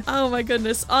 14. Oh my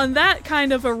goodness. On that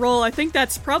kind of a roll, I think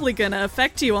that's probably going to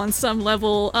affect you on some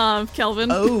level,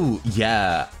 Kelvin. Oh,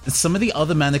 yeah. Some of the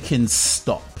other mannequins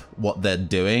stop what they're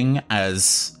doing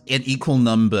as an equal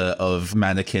number of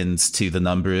mannequins to the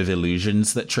number of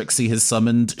illusions that Trixie has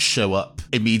summoned show up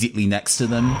immediately next to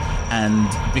them. And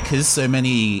because so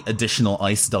many additional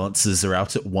ice dancers are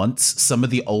out at once, some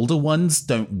of the older ones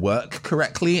don't work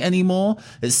correctly anymore.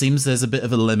 It seems there's a bit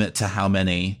of a limit to how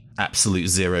many Absolute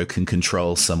Zero can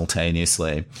control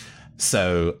simultaneously.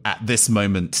 So at this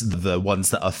moment, the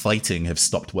ones that are fighting have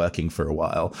stopped working for a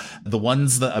while. The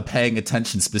ones that are paying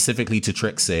attention specifically to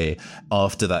Trixie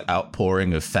after that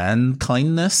outpouring of fan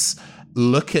kindness,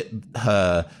 look at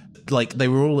her like they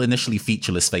were all initially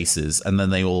featureless faces, and then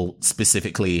they all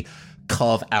specifically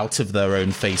carve out of their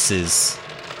own faces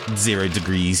 0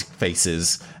 degrees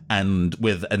faces, and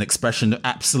with an expression of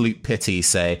absolute pity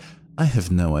say, I have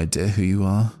no idea who you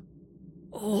are.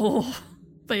 Oh...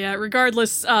 But yeah,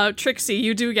 regardless, Trixie,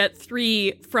 you do get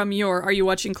 3 from your Are You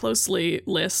Watching Closely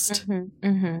list.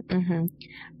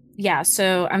 Yeah,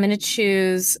 so I'm going to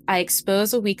choose I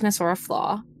expose a weakness or a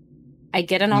flaw. I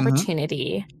get an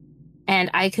opportunity. And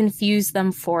I confuse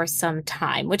them for some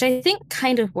time, which I think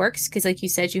kind of works because, like you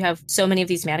said, you have so many of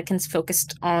these mannequins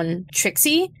focused on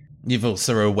Trixie. You've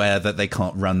also are aware that they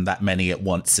can't run that many at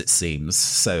once, it seems.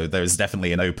 So there's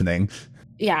definitely an opening.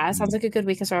 Yeah, it sounds like a good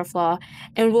weakness or a flaw.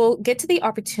 And we'll get to the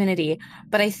opportunity.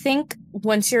 But I think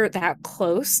once you're that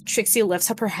close, Trixie lifts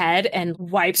up her head and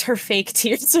wipes her fake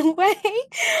tears away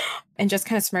and just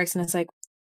kind of smirks and is like,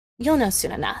 you'll know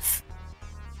soon enough.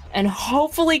 And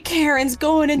hopefully Karen's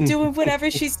going and doing whatever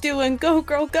she's doing. Go,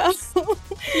 girl, go.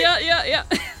 Yeah.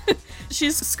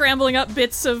 She's scrambling up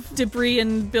bits of debris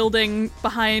and building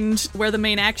behind where the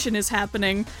main action is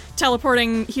happening,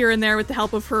 teleporting here and there with the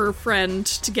help of her friend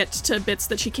to get to bits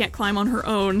that she can't climb on her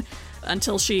own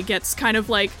until she gets kind of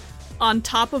like on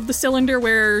top of the cylinder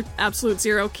where Absolute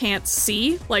Zero can't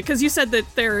see. Like, because you said that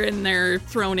they're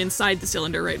thrown inside the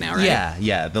cylinder right now, right?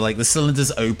 Yeah. The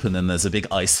cylinder's open and there's a big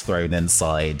ice throne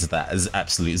inside that is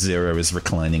Absolute Zero is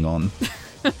reclining on.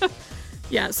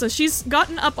 Yeah, so she's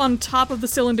gotten up on top of the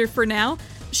cylinder for now.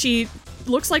 She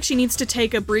looks like she needs to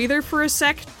take a breather for a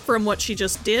sec from what she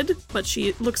just did, but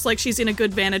she looks like she's in a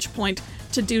good vantage point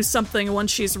to do something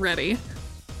once she's ready.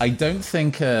 I don't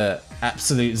think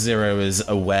Absolute Zero is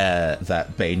aware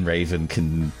that Bane Raven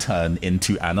can turn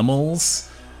into animals.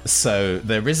 So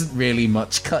there isn't really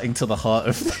much cutting to the heart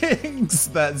of things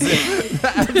that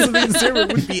Absolute Zero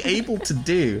would be able to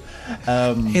do.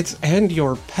 And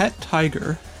your pet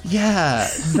tiger. Yeah,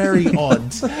 very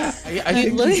odd.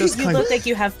 You look like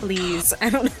you have fleas.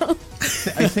 I don't know.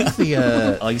 I think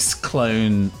the ice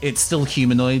clone, it's still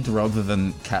humanoid rather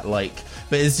than cat-like,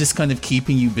 but it's just kind of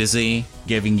keeping you busy,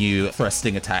 giving you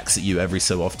thrusting attacks at you every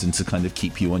so often to kind of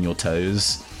keep you on your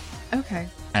toes. Okay.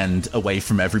 And away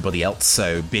from everybody else,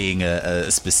 so being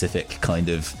a specific kind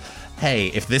of, hey,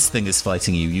 if this thing is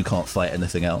fighting you, you can't fight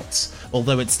anything else.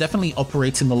 Although it's definitely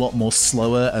operating a lot more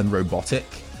slower and robotic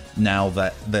now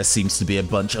that there seems to be a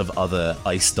bunch of other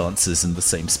ice dancers in the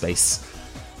same space.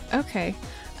 Okay.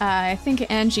 I think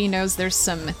Angie knows there's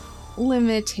some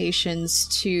limitations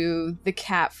to the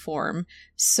cat form,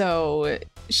 so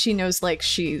she knows like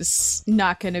she's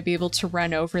not going to be able to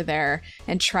run over there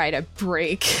and try to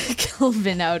break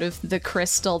Kelvin out of the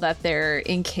crystal that they're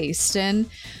encased in.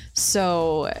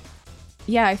 So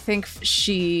yeah, I think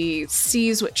she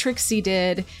sees what Trixie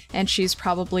did, and she's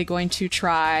probably going to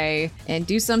try and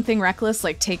do something reckless,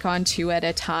 like take on two at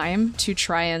a time to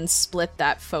try and split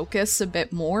that focus a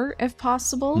bit more, if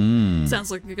possible.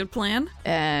 Sounds like a good plan.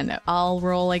 And I'll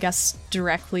roll, I guess,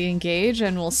 directly engage,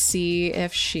 and we'll see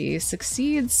if she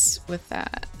succeeds with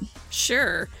that.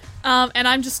 Sure. And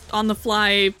I'm just on the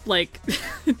fly, like,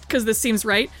 because this seems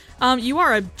right. You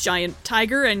are a giant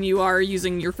tiger, and you are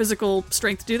using your physical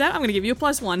strength to do that. I'm going to give you a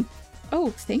 +1.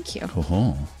 Oh, thank you.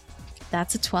 Oh.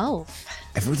 That's a 12.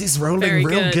 Everybody's rolling Very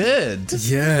real good.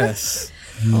 Yes.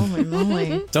 Holy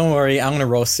moly. Don't worry, I'm gonna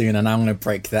roll soon and I'm gonna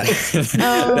break that.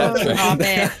 Oh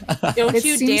man. Don't It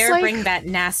you seems dare like- bring that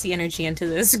nasty energy into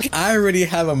this. I already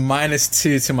have a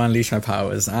 -2 to my unleash my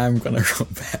powers. I'm gonna roll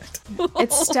bad.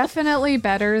 It's definitely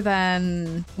better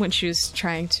than when she was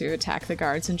trying to attack the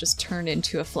guards and just turn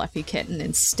into a fluffy kitten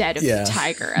instead of Yeah. the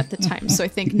tiger at the time. So I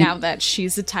think now that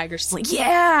she's a tiger, she's like,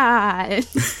 yeah!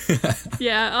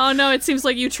 Yeah, oh no, it seems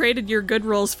like you traded your good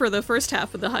rolls for the first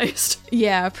half of the heist.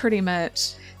 Yeah, pretty much.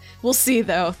 We'll see,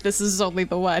 though. This is only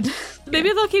the one. Maybe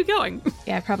they'll keep going.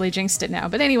 Yeah, I probably jinxed it now.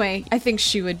 But anyway, I think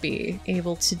she would be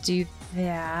able to do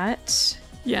that.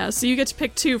 Yeah, so you get to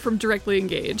pick 2 from directly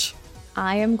engage.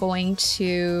 I am going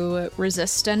to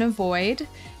resist and avoid,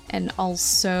 and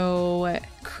also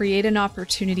create an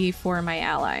opportunity for my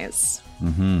allies.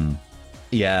 Mm-hmm.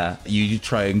 Yeah, you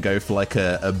try and go for like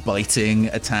a biting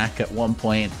attack at one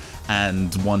point,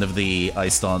 and one of the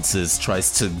ice dancers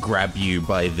tries to grab you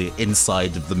by the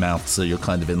inside of the mouth, so you're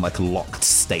kind of in like a locked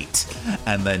state,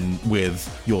 and then with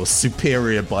your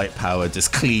superior bite power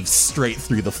just cleaves straight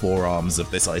through the forearms of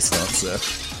this ice dancer.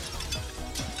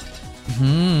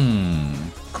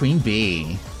 Queen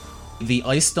Bee. The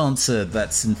ice dancer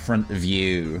that's in front of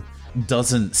you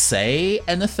doesn't say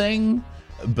anything,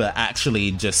 but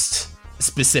actually just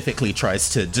specifically tries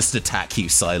to just attack you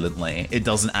silently. It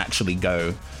doesn't actually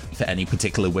go for any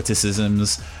particular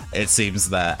witticisms. It seems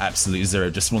that Absolute Zero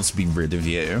just wants to be rid of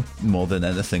you more than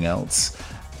anything else.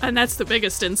 And that's the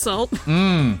biggest insult.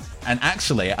 And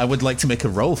actually, I would like to make a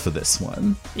roll for this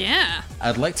one. Yeah.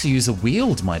 I'd like to use a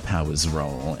wield my powers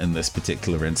roll in this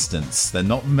particular instance. They're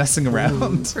not messing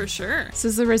around. For sure. This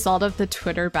is the result of the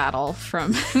Twitter battle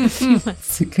from a few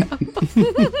months ago.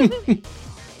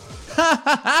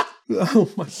 Oh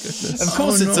my goodness. Of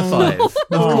course it's a 5. Of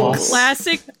course.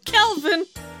 Classic Kelvin.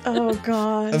 Oh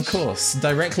god. Of course.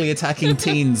 Directly attacking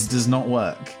teens does not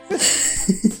work.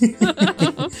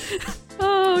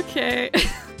 Okay.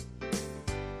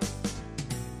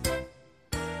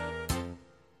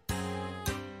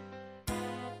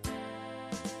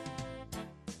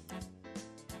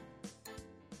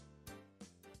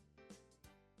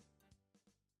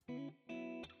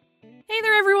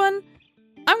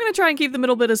 gonna try and keep the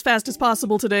middle bit as fast as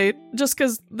possible today, just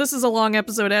because this is a long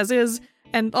episode as is,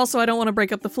 and also I don't want to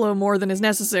break up the flow more than is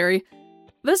necessary.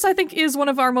 This, I think, is one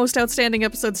of our most outstanding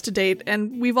episodes to date,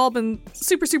 and we've all been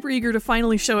super, super eager to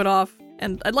finally show it off,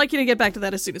 and I'd like you to get back to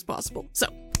that as soon as possible. So,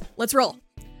 let's roll.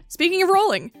 Speaking of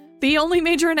rolling, the only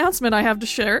major announcement I have to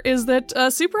share is that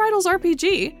Super Idols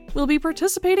RPG will be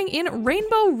participating in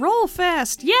Rainbow Roll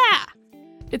Fest. Yeah!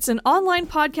 It's an online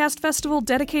podcast festival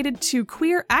dedicated to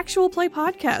queer actual play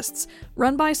podcasts,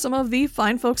 run by some of the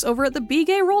fine folks over at the Be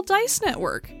Gay Roll Dice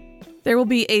Network. There will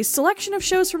be a selection of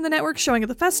shows from the network showing at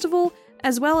the festival,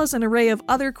 as well as an array of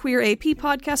other queer AP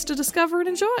podcasts to discover and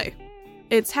enjoy.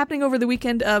 It's happening over the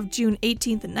weekend of June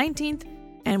 18th and 19th,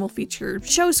 and will feature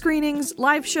show screenings,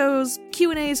 live shows,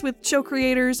 Q&As with show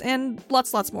creators, and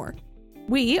lots more.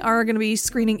 We are going to be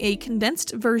screening a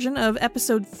condensed version of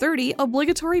episode 30,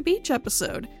 Obligatory Beach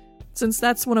Episode. Since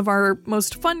that's one of our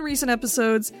most fun recent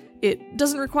episodes, it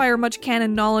doesn't require much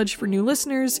canon knowledge for new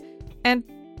listeners, and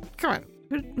come on,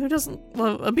 who doesn't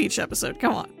love a beach episode?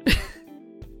 Come on.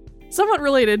 Somewhat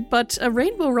related, but a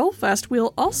Rainbow Roll Fest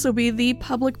will also be the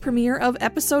public premiere of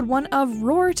episode 1 of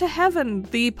Roar to Heaven,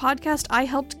 the podcast I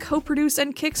helped co-produce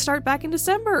and kickstart back in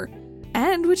December,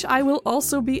 and which I will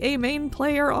also be a main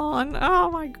player on. Oh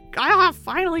my god,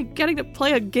 finally getting to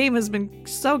play a game has been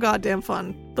so goddamn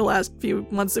fun the last few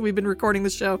months that we've been recording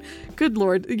this show. Good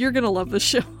lord, you're gonna love this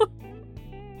show.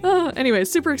 Anyway,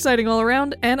 super exciting all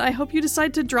around, and I hope you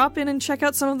decide to drop in and check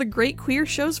out some of the great queer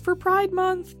shows for Pride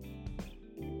Month.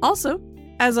 Also,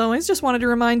 as always, just wanted to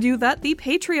remind you that the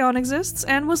Patreon exists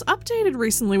and was updated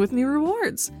recently with new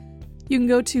rewards. You can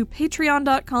go to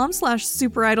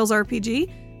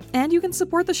patreon.com/superidolsrpg, and you can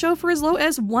support the show for as low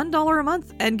as $1 a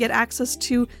month and get access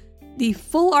to the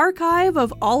full archive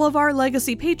of all of our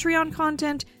legacy Patreon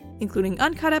content, including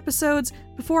uncut episodes,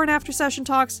 before and after session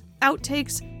talks,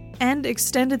 outtakes, and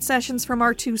extended sessions from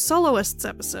our 2 soloists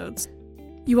episodes.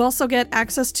 You also get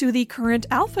access to the current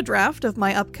alpha draft of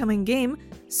my upcoming game,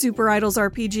 Super Idols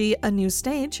RPG: A New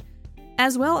Stage,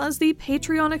 as well as the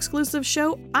Patreon-exclusive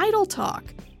show Idol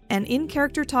Talk, an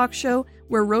in-character talk show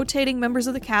where rotating members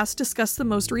of the cast discuss the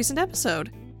most recent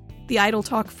episode. The Idol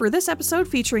Talk for this episode,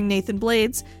 featuring Nathan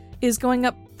Blades, is going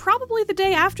up probably the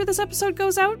day after this episode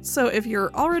goes out, so if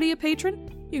you're already a patron,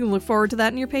 you can look forward to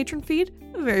that in your patron feed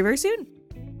very, very soon.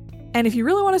 And if you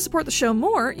really want to support the show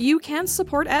more, you can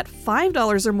support at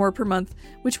 $5 or more per month,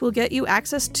 which will get you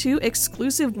access to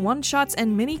exclusive one-shots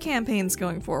and mini-campaigns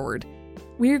going forward.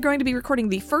 We are going to be recording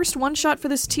the first one-shot for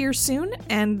this tier soon,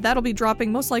 and that'll be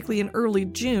dropping most likely in early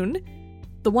June.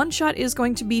 The one-shot is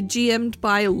going to be GM'd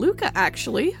by Luca,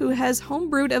 actually, who has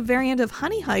homebrewed a variant of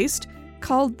Honey Heist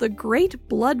called The Great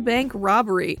Blood Bank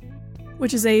Robbery,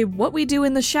 which is a What We Do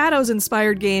in the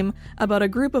Shadows-inspired game about a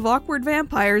group of awkward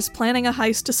vampires planning a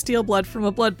heist to steal blood from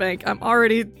a blood bank. I'm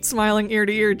already smiling ear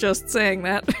to ear just saying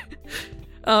that.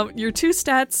 Your 2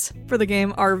 stats for the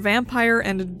game are Vampire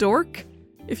and Dork.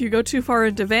 If you go too far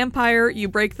into Vampire, you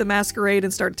break the masquerade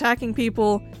and start attacking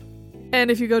people.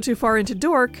 And if you go too far into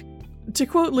Dork, to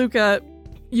quote Luca,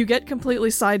 you get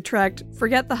completely sidetracked,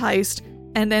 forget the heist,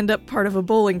 and end up part of a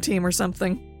bowling team or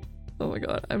something. Oh my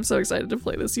god, I'm so excited to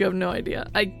play this, you have no idea.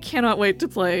 I cannot wait to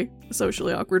play a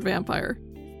socially awkward vampire.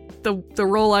 The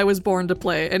role I was born to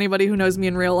play. Anybody who knows me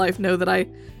in real life know that I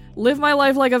live my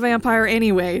life like a vampire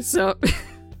anyway, so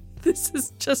this is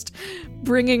just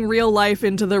bringing real life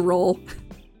into the role.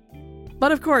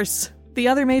 But of course, the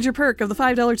other major perk of the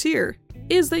 $5 tier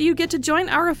is that you get to join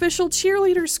our official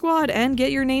cheerleader squad and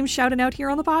get your name shouted out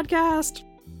here on the podcast.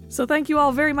 So thank you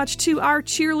all very much to our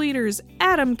cheerleaders,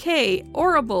 Adam K.,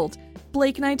 Orabald,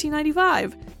 Blake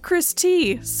 1995, Chris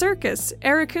T., Circus,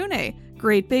 Ericune,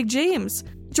 Great Big James,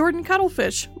 Jordan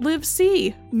Cuttlefish, Liv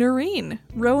C., Noreen,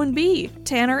 Rowan B.,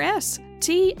 Tanner S.,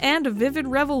 T., and Vivid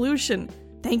Revolution.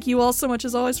 Thank you all so much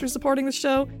as always for supporting the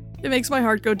show. It makes my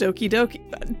heart go doki doki.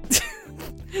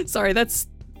 Sorry, that's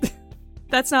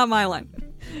not my line.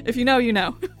 If you know, you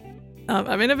know.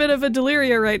 I'm in a bit of a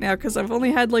deliria right now because I've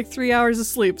only had like 3 hours of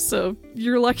sleep, so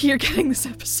you're lucky you're getting this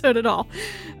episode at all.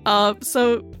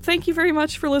 So thank you very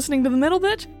much for listening to the middle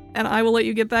bit, and I will let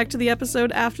you get back to the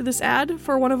episode after this ad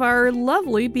for one of our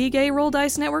lovely Be Gay Roll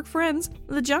Dice Network friends,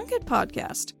 the Junket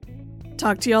Podcast.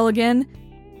 Talk to y'all again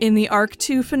in the Arc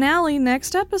 2 finale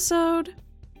next episode.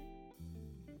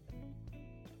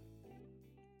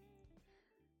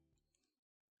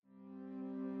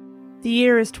 The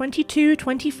year is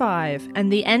 2225,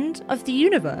 and the end of the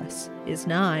universe is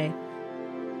nigh.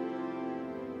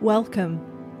 Welcome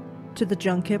to the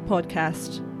Junket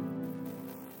Podcast.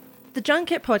 The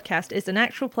Junket Podcast is an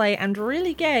actual play and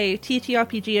really gay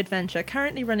TTRPG adventure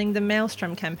currently running the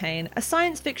Maelstrom campaign, a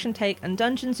science fiction take on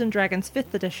Dungeons & Dragons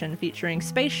 5th edition featuring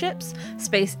spaceships,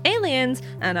 space aliens,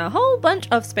 and a whole bunch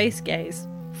of space gays.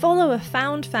 Follow a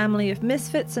found family of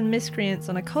misfits and miscreants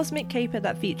on a cosmic caper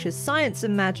that features science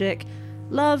and magic,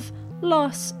 love,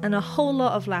 loss, and a whole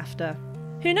lot of laughter.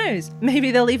 Who knows,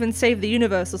 maybe they'll even save the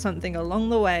universe or something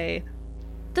along the way.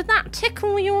 Did that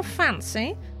tickle your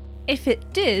fancy? If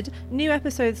it did, new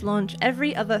episodes launch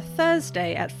every other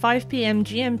Thursday at 5 p.m.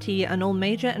 GMT on all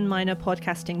major and minor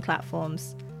podcasting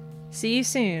platforms. See you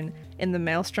soon in the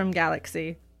Maelstrom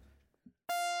Galaxy.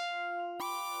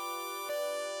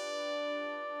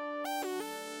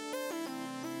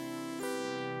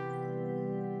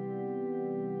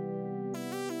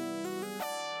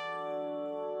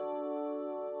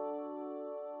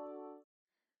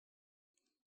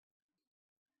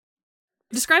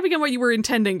 Describe again what you were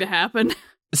intending to happen.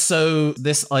 So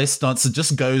this ice dancer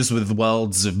just goes with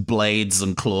worlds of blades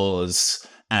and claws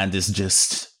and is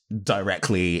just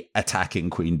directly attacking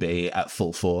Queen Bee at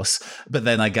full force. But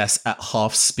then I guess at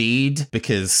half speed,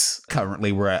 because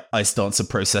currently we're at ice dancer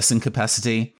processing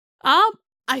capacity.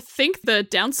 I think the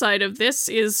downside of this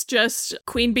is just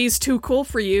Queen Bee's too cool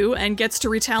for you and gets to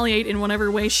retaliate in whatever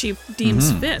way she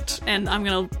deems fit. And I'm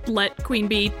going to let Queen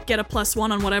Bee get a +1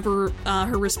 on whatever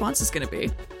her response is going to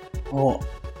be. Oh,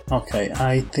 okay.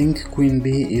 I think Queen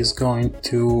Bee is going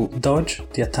to dodge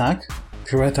the attack,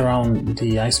 pirouette around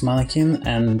the ice mannequin,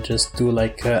 and just do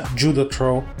like a judo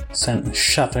throw,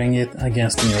 shattering it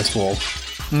against the nearest wall.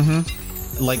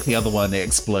 Like the other one, it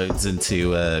explodes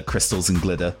into crystals and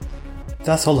glitter.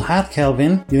 That's all hat,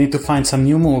 Kelvin. You need to find some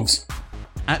new moves.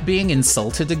 At being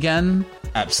insulted again,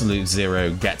 Absolute Zero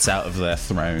gets out of their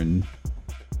throne.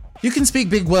 You can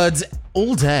speak big words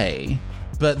all day,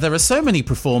 but there are so many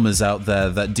performers out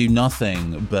there that do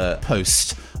nothing but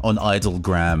post on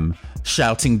Idlegram,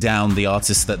 shouting down the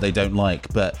artists that they don't like,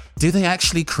 but do they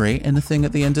actually create anything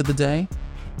at the end of the day?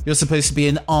 You're supposed to be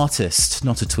an artist,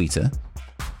 not a tweeter.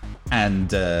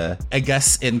 And I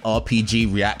guess in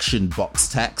RPG reaction box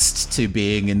text to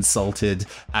being insulted,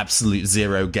 Absolute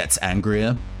Zero gets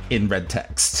angrier in red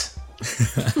text.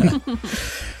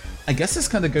 I guess this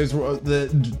kind of goes... The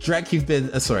Drek, you've been...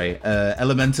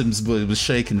 Elementum's was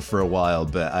shaken for a while,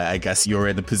 but I guess you're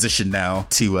in a position now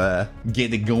to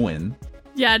get it going.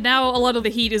 Yeah, now a lot of the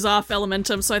heat is off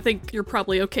Elementum, so I think you're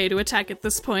probably okay to attack at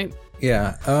this point.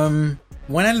 Yeah,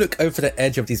 when I look over the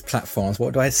edge of these platforms,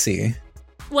 what do I see?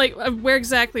 Like, where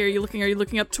exactly are you looking? Are you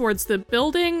looking up towards the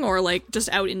building, or, like, just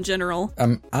out in general?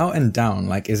 Out and down.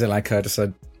 Like, is it like just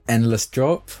an endless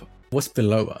drop? What's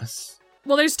below us?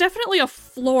 Well, there's definitely a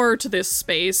floor to this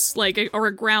space, like, or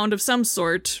a ground of some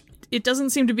sort. It doesn't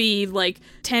seem to be, like,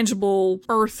 tangible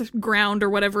earth, ground, or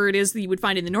whatever it is that you would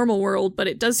find in the normal world, but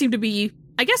it does seem to be...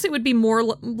 I guess it would be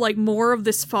more of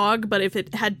this fog, but if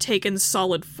it had taken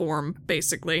solid form,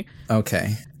 basically.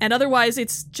 Okay. And otherwise,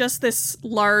 it's just this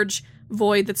large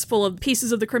void that's full of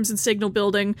pieces of the Crimson Signal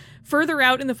building. Further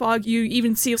out in the fog, you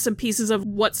even see some pieces of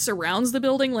what surrounds the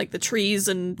building, like the trees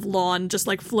and lawn just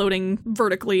like floating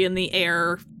vertically in the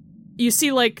air. You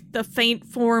see like the faint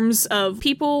forms of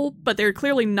people, but they're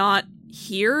clearly not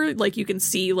here. Like you can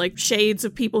see like shades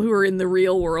of people who are in the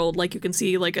real world. Like you can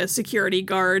see like a security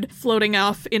guard floating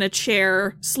off in a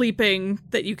chair, sleeping,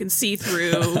 that you can see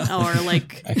through, or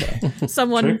like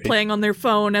someone playing on their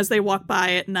phone as they walk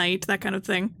by at night, that kind of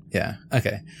thing. Yeah,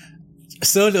 okay.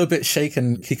 Still a little bit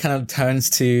shaken, he kind of turns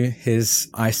to his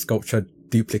ice sculpture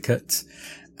duplicate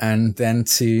and then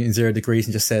to 0 degrees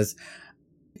and just says,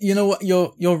 you know what,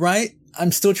 you're right.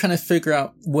 I'm still trying to figure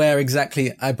out where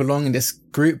exactly I belong in this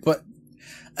group, but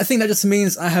I think that just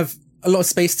means I have a lot of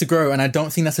space to grow, and I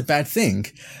don't think that's a bad thing.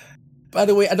 By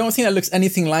the way, I don't think that looks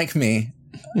anything like me.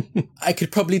 I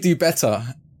could probably do better.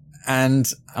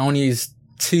 And I want to use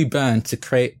 2 burn to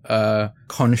create a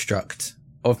construct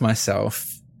of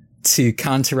myself to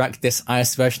counteract this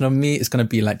ice version of me. It's going to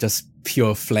be like just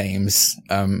pure flames,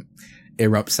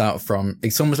 erupts out from,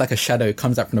 it's almost like a shadow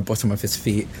comes out from the bottom of his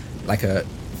feet, like a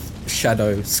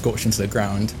shadow scorched into the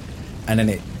ground, and then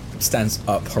it stands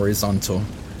up horizontal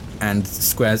and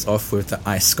squares off with the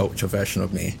ice sculpture version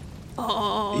of me.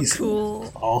 Oh,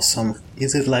 cool. Awesome.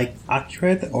 Is it like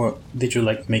accurate, or did you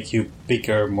like make you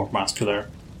bigger, more muscular?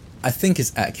 I think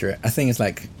it's accurate. I think it's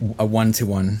like a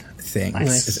 1-to-1 thing.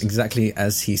 Nice. It's exactly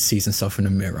as he sees himself in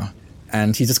a mirror.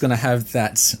 And he's just going to have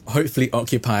that hopefully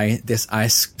occupy this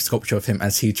ice sculpture of him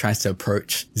as he tries to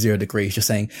approach 0 degrees, just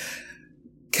saying,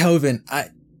 Kelvin, I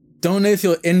don't know if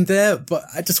you're in there, but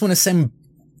I just want to say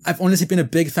I've honestly been a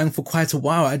big fan for quite a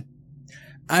while.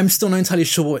 I'm still not entirely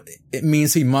sure what it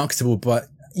means to be marketable, but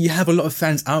you have a lot of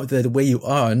fans out there the way you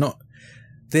are, not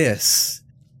this.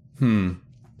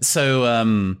 So,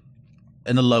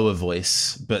 in a lower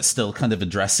voice, but still kind of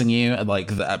addressing you,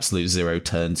 like the Absolute Zero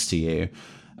turns to you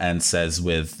and says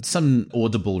with some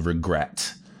audible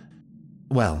regret,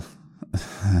 well,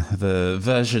 the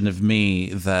version of me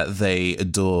that they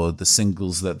adore, the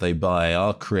singles that they buy,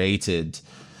 are created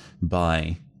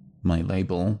by my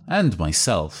label and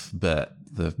myself, but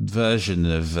the version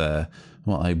of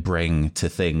what I bring to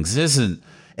things isn't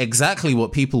exactly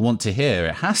what people want to hear.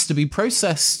 It has to be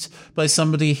processed by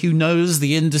somebody who knows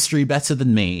the industry better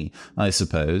than me, I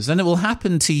suppose. And it will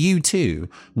happen to you too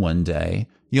one day.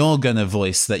 You're gonna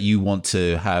voice that you want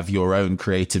to have your own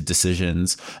creative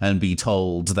decisions and be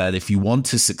told that if you want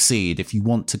to succeed, if you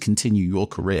want to continue your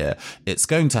career, it's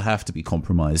going to have to be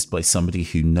compromised by somebody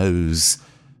who knows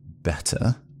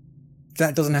better.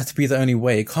 That doesn't have to be the only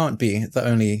way. It can't be the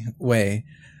only way.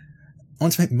 I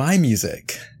want to make my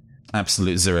music.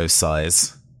 Absolute Zero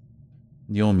sighs.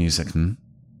 Your music,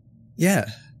 Yeah.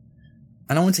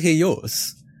 And I want to hear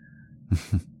yours.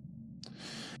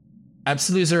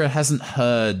 Absolute Zero hasn't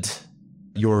heard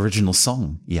your original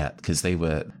song yet, because they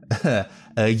were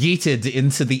yeeted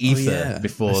into the ether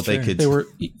before they could...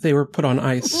 They were put on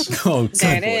ice. Oh,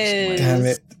 there it is. Damn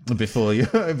it. Before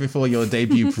your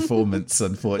debut performance,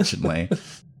 unfortunately.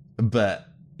 But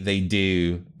they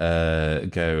do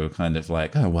go kind of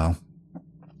like, oh, well,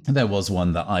 there was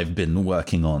one that I've been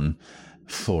working on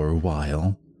for a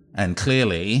while. And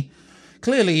clearly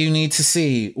you need to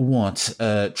see what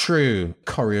true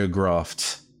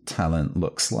choreographed talent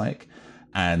looks like.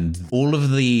 And all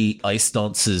of the ice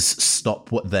dancers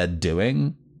stop what they're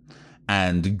doing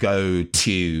and go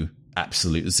to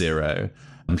Absolute Zero,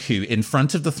 who in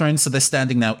front of the throne, so they're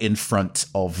standing now in front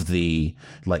of the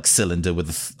cylinder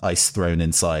with ice thrown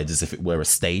inside as if it were a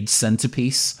stage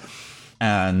centerpiece.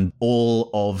 And all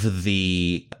of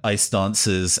the ice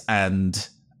dancers and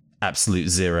Absolute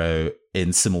Zero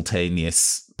in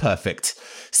simultaneous perfect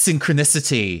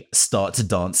synchronicity start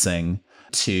dancing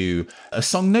to a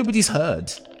song nobody's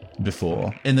heard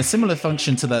before. In a similar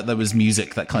function to that, there was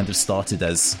music that kind of started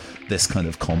as this kind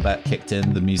of combat kicked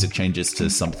in. The music changes to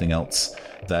something else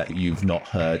that you've not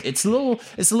heard. It's a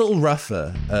little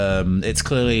rougher. It's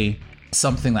clearly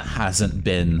something that hasn't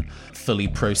been fully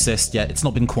processed yet. It's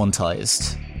not been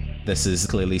quantized. This is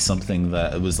clearly something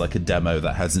that was like a demo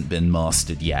that hasn't been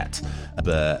mastered yet,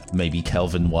 but maybe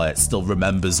Kelvin Wyatt still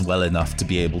remembers well enough to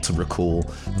be able to recall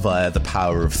via the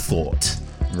power of thought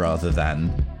rather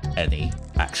than any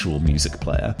actual music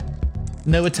player.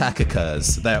 No attack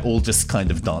occurs. They're all just kind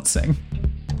of dancing.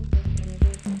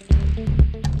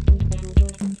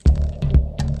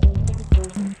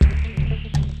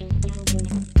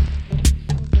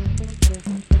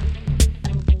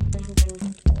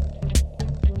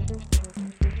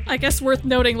 I guess worth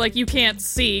noting, you can't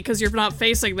see because you're not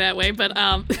facing that way, but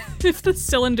if the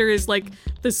cylinder is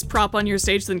this prop on your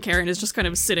stage, then Karen is just kind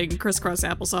of sitting crisscross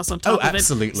applesauce on top of it.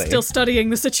 Still studying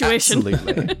the situation.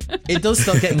 Absolutely. It does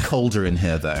start getting colder in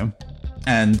here, though.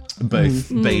 And both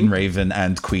Bane Raven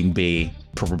and Queen Bee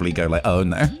probably go oh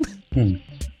no.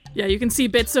 Yeah, you can see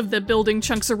bits of the building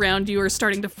chunks around you are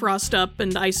starting to frost up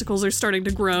and icicles are starting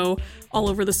to grow all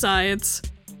over the sides.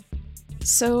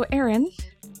 So, Aaron.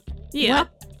 Yeah?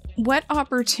 What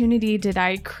opportunity did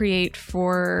I create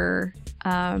for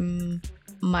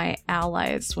my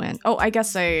allies when... Oh, I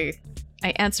guess I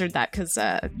answered that because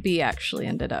B actually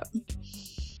ended up.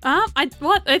 I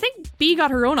think B got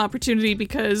her own opportunity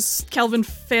because Kelvin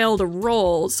failed a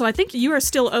roll, so I think you are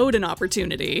still owed an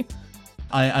opportunity.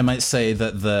 I might say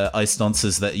that the ice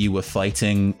dancers that you were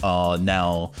fighting are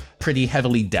now pretty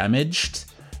heavily damaged,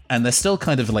 and they're still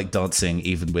kind of dancing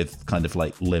even with kind of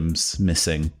limbs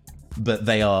missing. But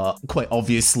they are quite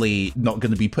obviously not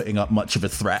going to be putting up much of a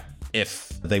threat if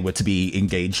they were to be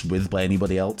engaged with by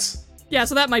anybody else. Yeah,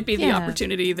 so that might be the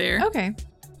opportunity there. Okay.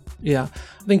 Yeah,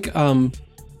 I think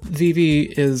Vivi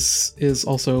is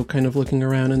also kind of looking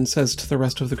around and says to the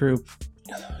rest of the group,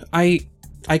 I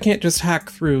can't just hack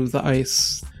through the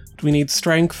ice. We need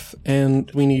strength and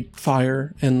we need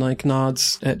fire, and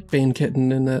nods at Bane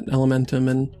Kitten and at Elementum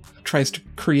and tries to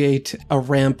create a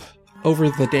ramp over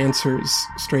the dancers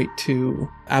straight to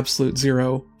Absolute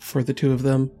Zero for the two of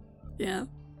them. Yeah.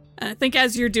 I think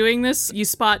as you're doing this, you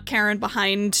spot Karen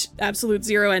behind Absolute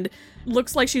Zero and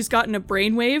looks like she's gotten a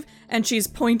brainwave and she's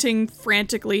pointing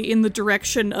frantically in the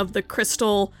direction of the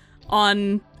crystal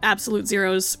on Absolute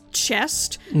Zero's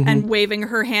chest and waving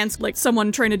her hands like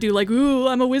someone trying to do ooh,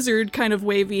 I'm a wizard kind of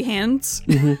wavy hands.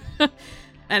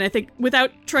 And I think without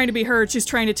trying to be heard, she's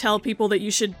trying to tell people that you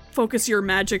should focus your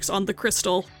magics on the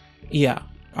crystal. Yeah.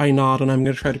 I nod, and I'm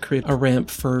going to try to create a ramp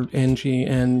for Angie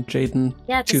and Jaden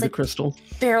to the crystal.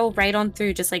 Barrel right on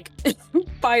through, just like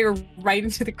fire right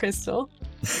into the crystal.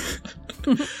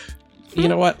 You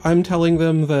know what? I'm telling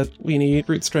them that we need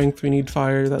root strength, we need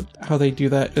fire, that how they do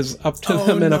that is up to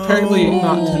them, and apparently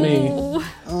not to me.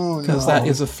 Because that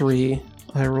is a 3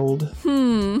 I rolled.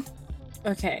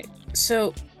 Okay,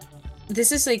 so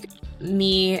this is like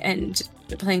me and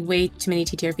playing way too many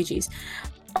TTRPGs.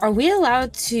 Are we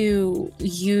allowed to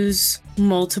use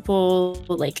multiple,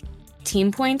 like,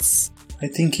 team points? I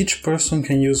think each person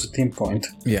can use a team point.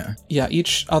 Yeah. Yeah,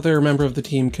 each other member of the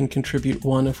team can contribute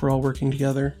 1 if we're all working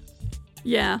together.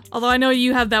 Yeah, although I know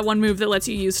you have that one move that lets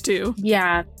you use 2.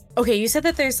 Yeah. Okay, you said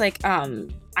that there's, like,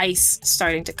 ice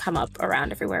starting to come up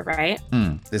around everywhere, right?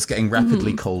 It's getting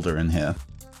rapidly colder in here.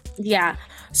 Yeah.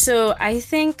 So I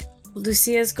think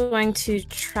Lucia's going to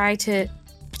try to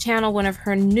channel one of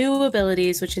her new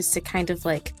abilities, which is to kind of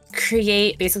like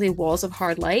create basically walls of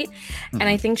hard light. And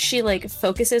I think she like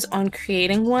focuses on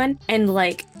creating one and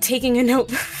like taking a note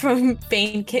from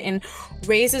Bane Kitten,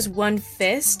 raises one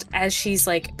fist as she's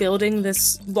like building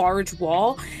this large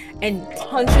wall and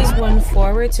punches one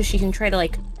forward so she can try to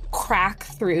like crack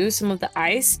through some of the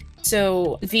ice.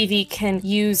 So Vivi can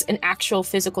use an actual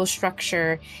physical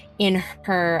structure in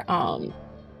her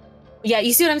yeah,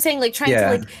 you see what I'm saying? Like trying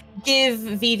to like give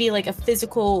Vivi like a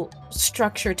physical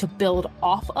structure to build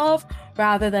off of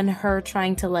rather than her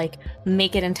trying to like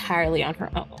make it entirely on her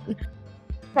own.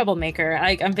 Troublemaker.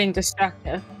 I'm being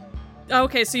destructive.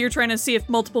 Okay, so you're trying to see if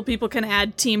multiple people can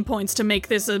add team points to make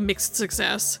this a mixed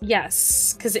success.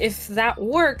 Yes, because if that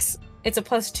works, it's a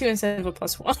 +2 instead of a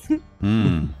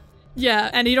 +1. Yeah,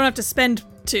 and you don't have to spend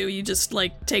 2. You just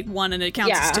like take 1 and it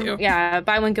counts as 2. Yeah,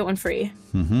 buy one, get one free.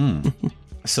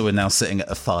 So we're now sitting at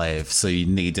a 5, so you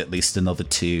need at least another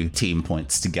 2 team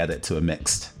points to get it to a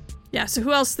mixed. Yeah, so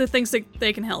who else thinks that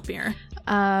they can help here?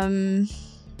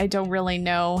 I don't really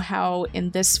know how in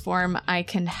this form I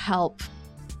can help,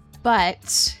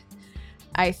 but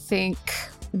I think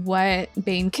what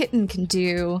Bane Kitten can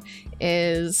do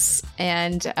is,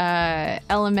 and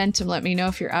Elementum, let me know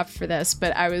if you're up for this,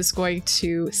 but I was going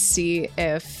to see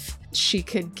if she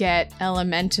could get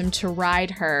Elementum to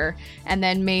ride her, and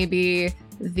then maybe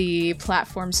the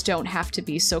platforms don't have to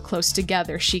be so close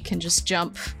together. She can just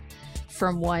jump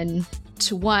from 1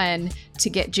 to 1 to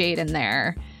get Jaden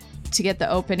there, to get the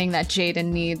opening that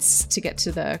Jaden needs to get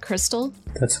to the crystal.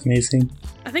 That's amazing.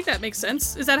 I think that makes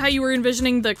sense. Is that how you were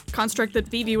envisioning the construct that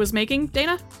Vivi was making,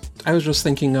 Dana? I was just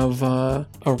thinking of a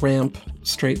ramp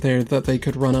straight there that they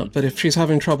could run up, but if she's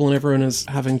having trouble and everyone is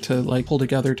having to like pull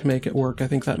together to make it work, I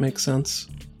think that makes sense.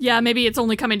 Yeah, maybe it's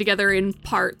only coming together in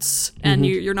parts, and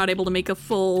you're not able to make a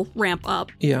full ramp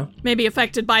up. Yeah. Maybe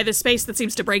affected by the space that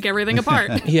seems to break everything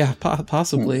apart. Yeah,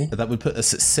 possibly. That would put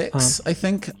us at 6, I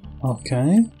think.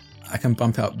 Okay. I can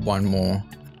bump out 1 more.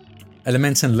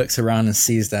 Elementum looks around and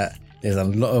sees that there's a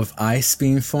lot of ice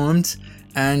being formed,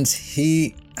 and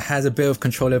he has a bit of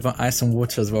control over ice and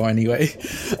water as well anyway.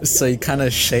 So he kind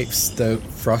of shapes the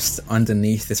frost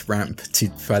underneath this ramp to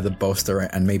further bolster it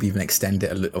and maybe even extend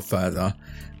it a little further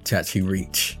to actually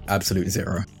reach absolute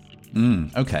 0.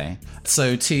 Okay.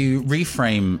 So to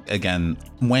reframe again,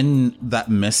 when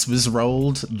that miss was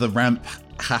rolled, the ramp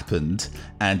happened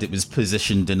and it was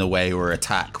positioned in a way where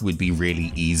attack would be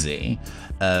really easy.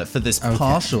 For this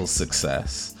partial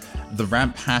success, the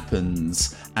ramp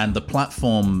happens and the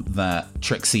platform that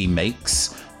Trixie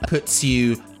makes puts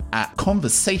you at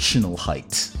conversational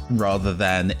height rather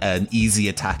than an easy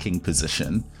attacking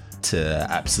position to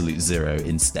absolute 0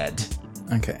 instead.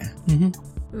 Okay.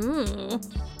 Ooh.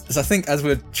 So I think as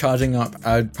we're charging up,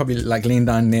 I'd probably like lean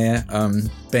down near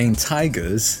Bane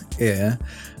Tiger's ear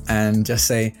and just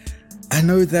say, I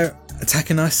know they're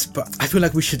attacking us, but I feel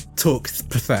like we should talk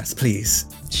first, please.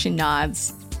 She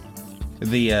nods.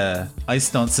 The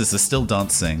ice dancers are still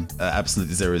dancing.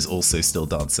 Absolute 0 is also still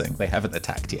dancing. They haven't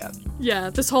attacked yet. Yeah,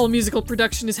 this whole musical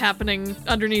production is happening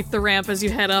underneath the ramp as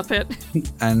you head up it.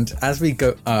 And as we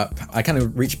go up, I kind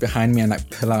of reach behind me and like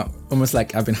pull out, almost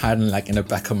like I've been hiding like in the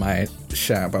back of my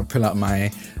shirt, but I pull out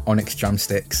my Onyx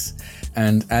drumsticks.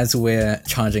 And as we're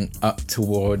charging up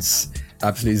towards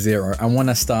absolute 0, I want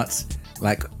to start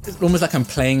like, it's almost like I'm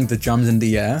playing the drums in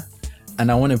the air. And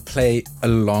I want to play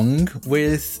along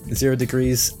with 0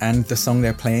 Degrees and the song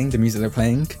they're playing, the music they're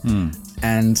playing.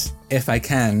 And if I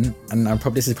can, and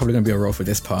this is probably going to be a roll for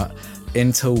this part,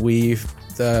 interweave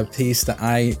the piece that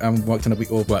I worked on, that we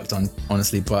all worked on,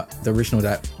 honestly, but the original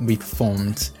that we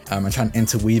performed, and try and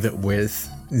interweave it with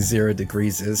 0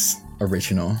 Degrees'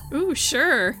 original. Ooh,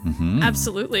 sure.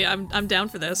 Absolutely. I'm down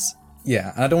for this.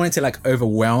 Yeah, and I don't want it to like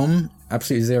overwhelm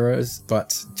Absolute Zeros,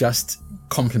 but just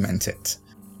complement it.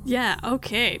 Yeah,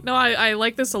 okay. No, I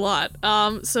like this a lot.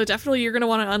 So definitely you're going to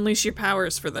want to unleash your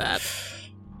powers for that.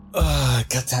 Oh,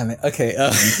 God damn it. Okay.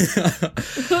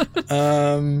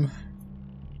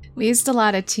 We used a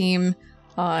lot of team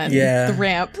on the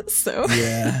ramp, so.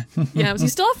 Yeah. Yeah, you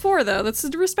still have 4, though. That's a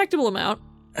respectable amount.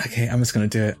 Okay, I'm just going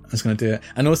to do it.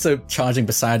 And also charging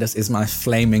beside us is my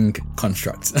flaming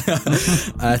construct.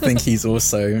 I think he's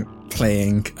also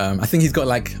playing, I think he's got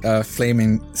like a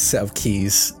flaming set of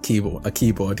keys, a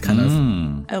keyboard kind of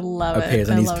I love appears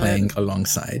it. and he's playing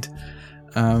alongside.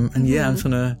 And yeah, I'm just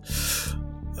going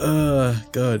to,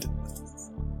 God.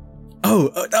 Oh,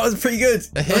 that was pretty good.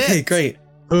 Okay, great.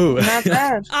 Ooh. Not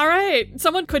bad. All right.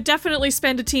 Someone could definitely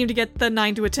spend a team to get the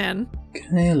 9 to a 10.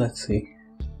 Okay, let's see.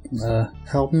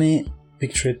 Help me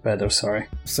picture it better, sorry.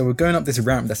 So we're going up this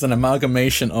ramp that's an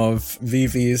amalgamation of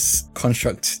Vivi's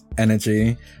construct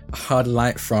energy, hard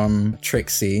light from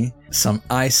Trixie, some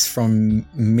ice from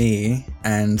me,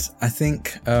 and I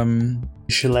think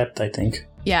she leapt, I think.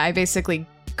 Yeah, I basically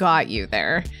got you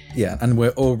there. Yeah, and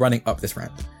we're all running up this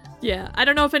ramp. Yeah, I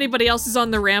don't know if anybody else is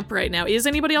on the ramp right now. Is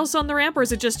anybody else on the ramp, or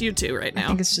is it just you two right now? I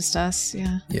think it's just us,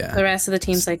 yeah. Yeah. The rest of the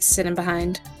team's like sitting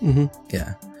behind.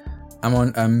 Yeah. I'm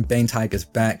on Bane Tiger's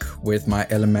back with my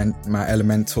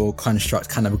elemental construct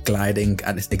kind of gliding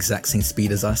at the exact same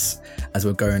speed as us as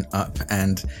we're going up,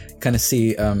 and kind of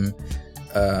see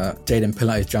Jaden pull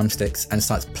out his drumsticks and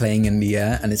starts playing in the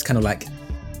air, and it's kind of like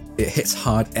it hits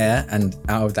hard air, and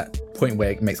out of that point where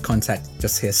it makes contact,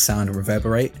 just hear sound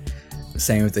reverberate.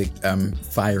 Same with the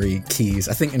fiery keys.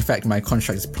 I think, in fact, my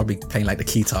construct is probably playing like the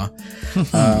guitar.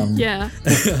 Yeah.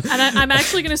 And I'm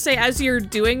actually going to say, as you're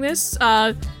doing this,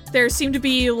 there seem to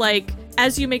be, like,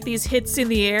 as you make these hits in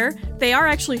the air, they are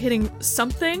actually hitting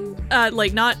something,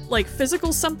 like, not, like,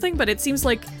 physical something, but it seems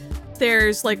like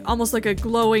there's, like, almost like a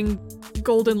glowing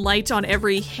golden light on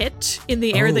every hit in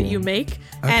the air that you make.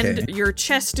 Okay. And your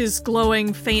chest is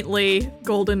glowing faintly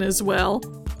golden as well.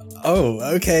 Oh,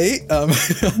 okay.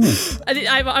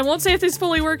 I won't say if this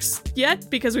fully works yet,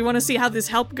 because we want to see how this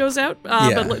help goes out.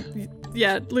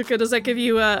 Yeah. But Luca, does that give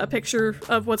you a picture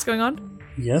of what's going on?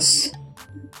 Yes.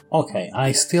 Okay,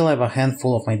 I still have a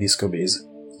handful of my disco bees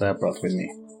that I brought with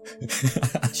me.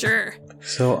 Sure.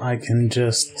 So I can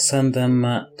just send them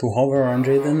to hover around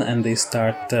Jaden, and they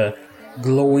start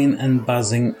glowing and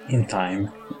buzzing in time,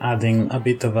 adding a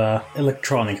bit of a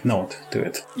electronic note to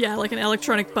it. Yeah, like an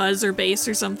electronic buzz or bass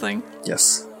or something.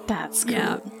 Yes. That's cool.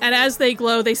 Yeah. And as they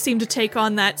glow, they seem to take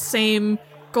on that same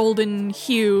golden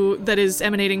hue that is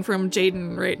emanating from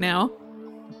Jaden right now.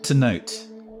 To note,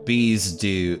 bees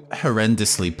do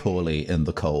horrendously poorly in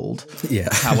the cold. Yeah.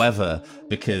 However,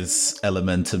 because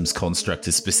Elementum's construct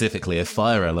is specifically a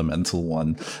fire elemental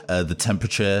one, the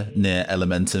temperature near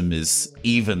Elementum is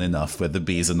even enough where the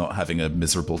bees are not having a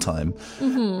miserable time.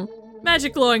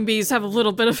 Magic glowing bees have a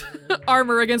little bit of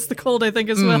armor against the cold, I think,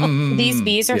 as well. These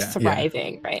bees are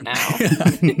thriving right now.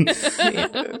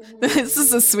 This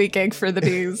is a sweet gig for the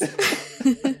bees.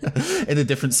 In a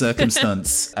different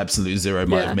circumstance, Absolute Zero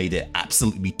might have made it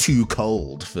absolutely too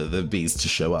cold for the bees to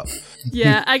show up.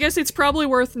 Yeah, I guess it's probably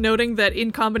worth noting that in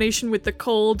combination with the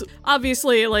cold,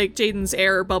 obviously, like, Jaden's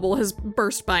air bubble has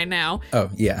burst by now.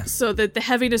 Oh, yeah. So that the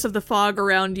heaviness of the fog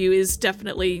around you is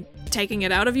definitely taking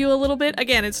it out of you a little bit.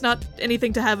 Again, it's not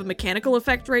anything to have a mechanical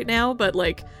effect right now, but,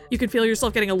 like, you can feel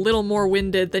yourself getting a little more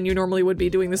winded than you normally would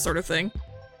be doing this sort of thing.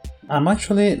 I'm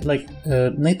actually,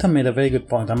 Nathan made a very good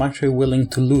point. I'm actually willing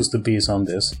to lose the bees on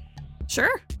this.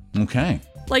 Sure. Okay.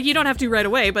 Like, you don't have to right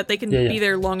away, but they can be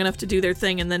there long enough to do their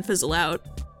thing and then fizzle out.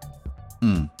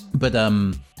 But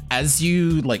as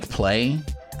you, play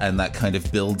and that kind of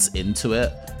builds into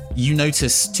it, you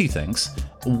notice two things.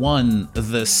 One,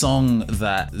 the song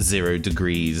that 0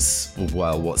 Degrees,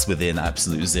 well, what's within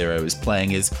Absolute Zero is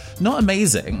playing is not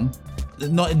amazing.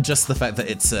 Not in just the fact that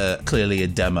it's clearly a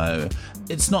demo.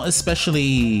 It's not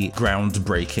especially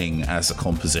groundbreaking as a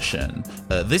composition.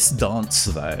 This dance,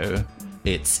 though,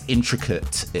 it's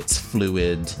intricate, it's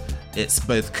fluid, it's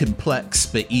both complex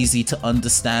but easy to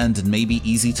understand and maybe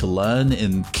easy to learn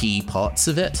in key parts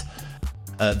of it.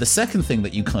 The second thing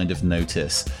that you kind of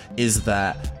notice is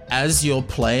that as you're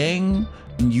playing,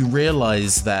 you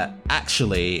realize that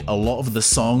actually a lot of the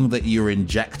song that you're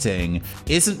injecting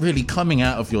isn't really coming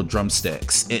out of your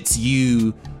drumsticks. It's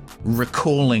you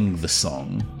recalling the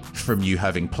song from you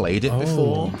having played it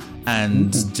before,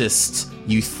 and just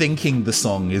you thinking the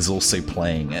song is also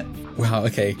playing it. Wow,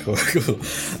 okay, cool.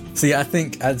 So yeah, I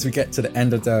think as we get to the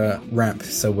end of the ramp,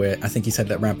 I think he said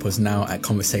that ramp was now at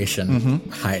conversation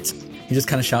height. He just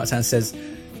kind of shouts out and says,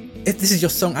 if this is your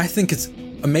song, I think it's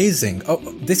amazing. Oh,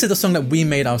 this is a song that we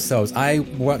made ourselves. I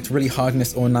worked really hard on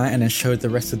this all night and then showed the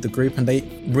rest of the group, and they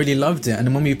really loved it. And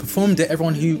then when we performed it,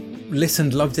 everyone who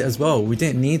listened loved it as well. We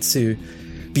didn't need to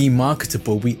be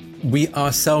marketable. We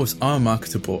ourselves are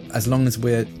marketable as long as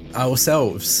we're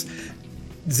ourselves.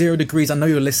 0 Degrees, I know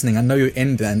you're listening. I know you're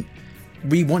in there. And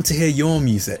we want to hear your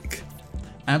music.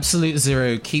 Absolute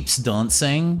Zero keeps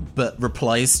dancing, but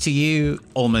replies to you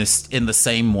almost in the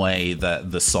same way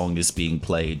that the song is being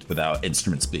played without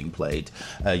instruments being played.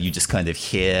 You just kind of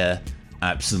hear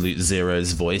Absolute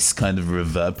Zero's voice kind of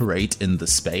reverberate in the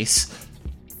space.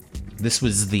 This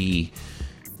was the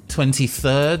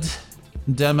 23rd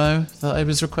demo that I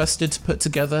was requested to put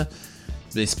together.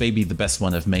 This may be the best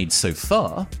one I've made so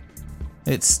far.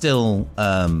 It's still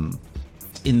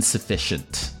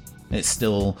insufficient. It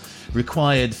still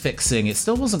required fixing. It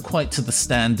still wasn't quite to the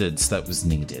standards that was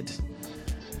needed.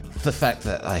 The fact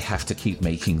that I have to keep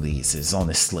making these is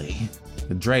honestly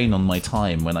a drain on my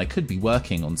time when I could be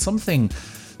working on something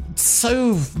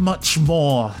so much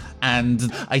more. And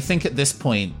I think at this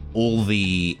point, all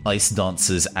the ice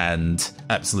dancers and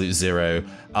Absolute Zero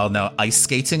are now ice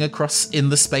skating across in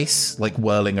the space, like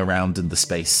whirling around in the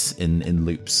space in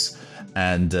loops.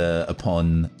 And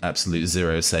upon Absolute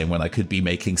Zero saying when I could be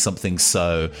making something,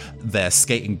 so they're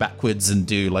skating backwards and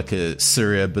do like a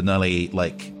Surya Bonelli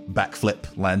like backflip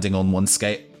landing on one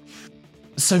skate.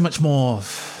 So much more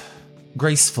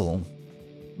graceful,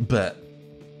 but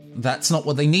that's not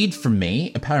what they need from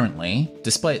me, apparently,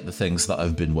 despite the things that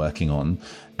I've been working on.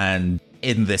 And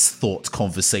in this thought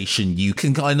conversation, you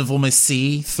can kind of almost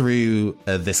see through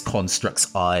this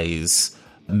construct's eyes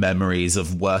memories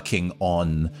of working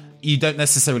on. You don't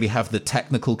necessarily have the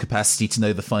technical capacity to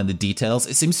know the finer details.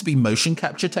 It seems to be motion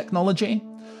capture technology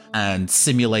and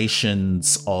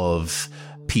simulations of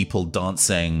people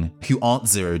dancing who aren't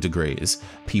 0 Degrees,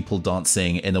 people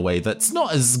dancing in a way that's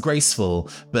not as graceful,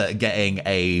 but getting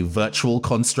a virtual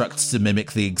construct to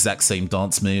mimic the exact same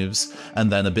dance moves,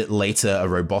 and then a bit later a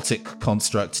robotic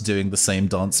construct doing the same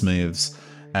dance moves.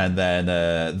 And then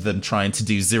them trying to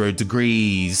do 0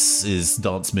 Degrees'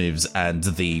 dance moves, and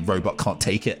the robot can't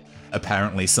take it.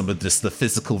 Apparently, some of just the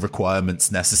physical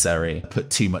requirements necessary put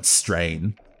too much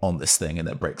strain on this thing, and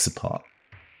it breaks apart.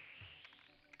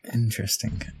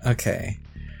 Interesting. Okay.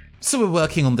 So we're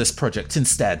working on this project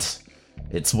instead.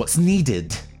 It's what's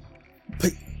needed.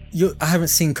 But I haven't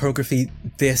seen choreography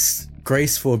this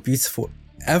graceful, beautiful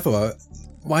ever.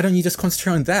 Why don't you just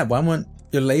concentrate on that? Why won't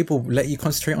your label let you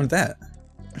concentrate on that?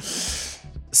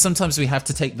 Sometimes we have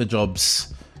to take the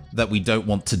jobs that we don't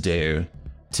want to do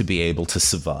to be able to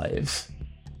survive.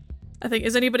 I think,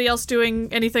 is anybody else doing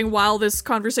anything while this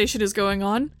conversation is going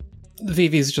on?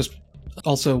 Vivi's just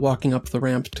also walking up the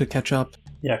ramp to catch up.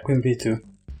 Yeah, Queen Bee too.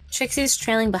 Trixie's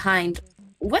trailing behind.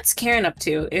 What's Karen up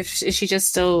to? Is she just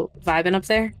still vibing up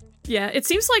there? Yeah, it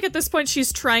seems like at this point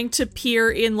she's trying to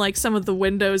peer in like some of the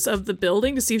windows of the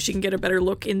building to see if she can get a better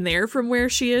look in there from where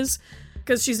she is.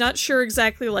 Because she's not sure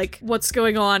exactly like what's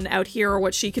going on out here or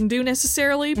what she can do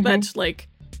necessarily, but like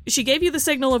she gave you the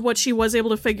signal of what she was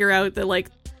able to figure out, that like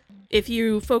if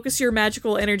you focus your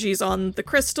magical energies on the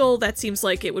crystal, that seems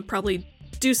like it would probably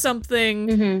do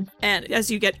something. And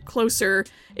as you get closer,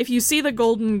 if you see the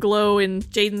golden glow in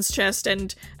Jaden's chest,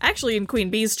 and actually in Queen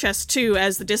Bee's chest too,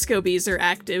 as the disco bees are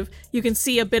active, you can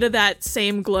see a bit of that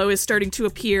same glow is starting to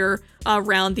appear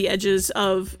around the edges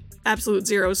of Absolute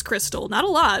Zero's crystal. Not a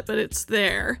lot, but it's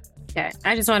there. Okay,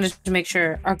 I just wanted to make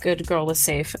sure our good girl was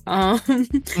safe. Our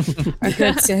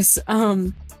good sis.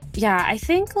 Yeah, I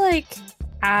think like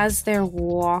as they're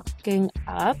walking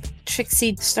up,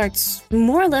 Trixie starts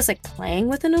more or less like playing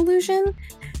with an illusion,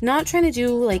 not trying to do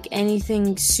like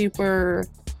anything super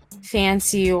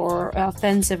fancy or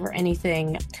offensive or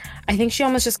anything. I think she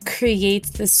almost just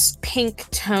creates this pink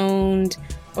toned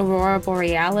Aurora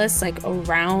Borealis like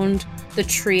around the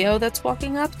trio that's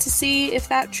walking up to see if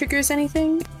that triggers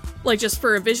anything. Like just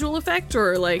for a visual effect,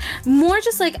 or like more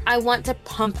just like I want to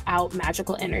pump out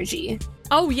magical energy.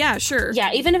 Oh yeah, sure.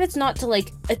 Yeah, even if it's not to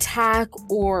like attack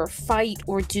or fight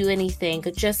or do anything,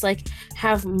 but just like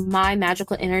have my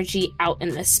magical energy out in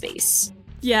this space.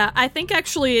 Yeah, I think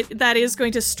actually that is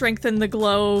going to strengthen the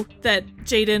glow that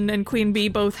Jaden and Queen Bee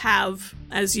both have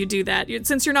as you do that.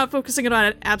 Since you're not focusing it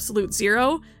on Absolute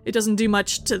Zero, it doesn't do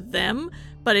much to them,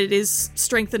 but it is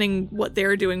strengthening what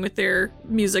they're doing with their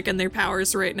music and their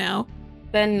powers right now.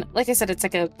 Then, like I said, it's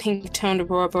like a pink-toned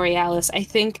Aurora Borealis. I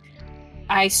think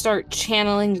I start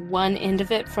channeling one end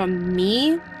of it from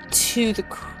me to the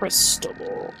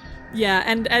crystal. Yeah,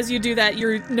 and as you do that,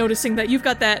 you're noticing that you've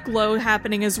got that glow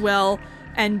happening as well,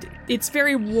 and it's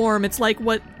very warm. It's like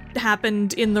what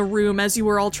happened in the room as you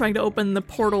were all trying to open the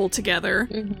portal together.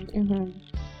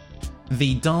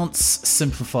 The dance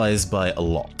simplifies by a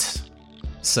lot.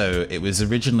 So it was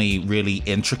originally really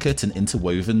intricate and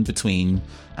interwoven between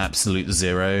Absolute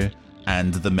Zero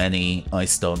and the many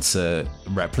Ice Dancer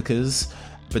replicas,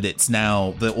 but it's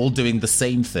now, they're all doing the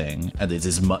same thing, and it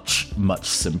is much, much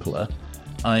simpler.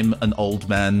 I'm an old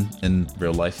man in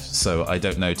real life, so I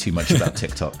don't know too much about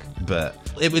TikTok, but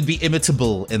it would be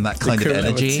imitable in that kind of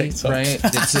energy, right?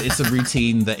 It's a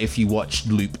routine that if you watch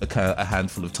loop a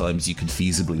handful of times, you could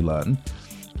feasibly learn.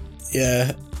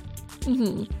 Yeah.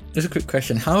 Just a quick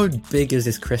question. How big is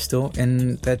this crystal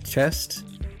in their chest?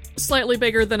 Slightly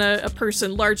bigger than a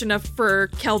person, large enough for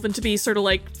Kelvin to be sort of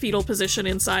like fetal position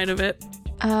inside of it.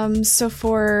 So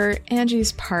for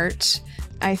Angie's part,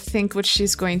 I think what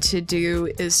she's going to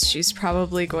do is she's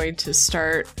probably going to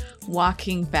start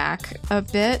walking back a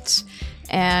bit,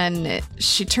 and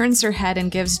she turns her head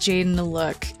and gives Jaden a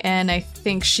look, and I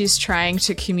think she's trying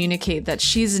to communicate that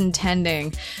she's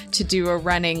intending to do a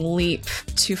running leap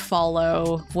to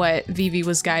follow what Vivi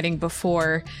was guiding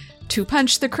before, to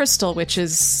punch the crystal, which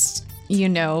is, you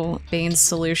know, Bane's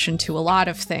solution to a lot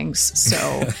of things.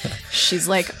 So she's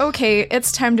like, okay,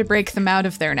 it's time to break them out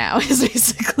of there now, is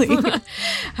basically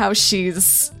how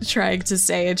she's trying to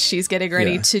say it. She's getting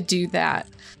ready to do that.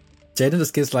 Jaden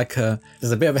just gives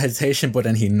there's a bit of a hesitation, but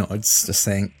then he nods, just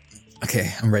saying,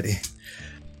 okay, I'm ready.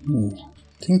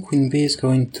 I think Queen Bee is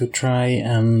going to try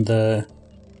and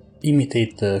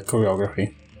imitate the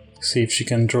choreography. See if she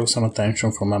can draw some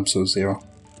attention from Absolute Zero.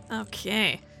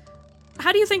 Okay.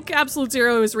 How do you think Absolute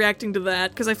Zero is reacting to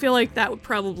that? Because I feel like that would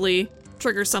probably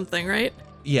trigger something, right?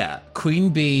 Yeah, Queen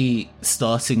Bee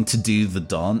starting to do the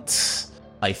dance.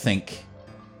 I think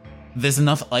there's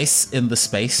enough ice in the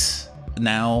space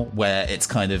now where it's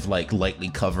kind of like lightly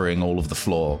covering all of the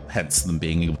floor, hence them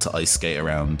being able to ice skate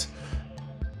around.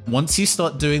 Once you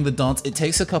start doing the dance, it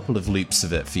takes a couple of loops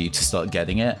of it for you to start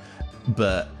getting it,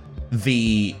 but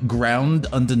the ground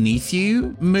underneath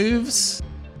you moves.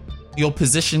 Your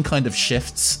position kind of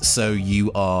shifts, so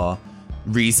you are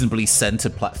reasonably center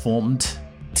platformed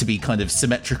to be kind of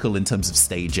symmetrical in terms of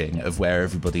staging of where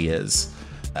everybody is.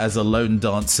 As a lone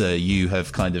dancer, you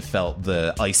have kind of felt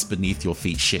the ice beneath your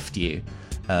feet shift you.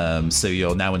 So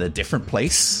you're now in a different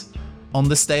place on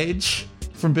the stage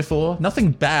from before.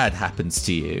 Nothing bad happens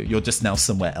to you. You're just now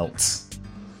somewhere else.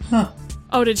 Huh.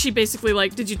 Oh, did she basically,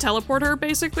 did you teleport her,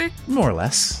 basically? More or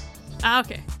less. Ah,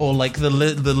 okay. Or like the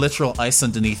literal ice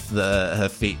underneath her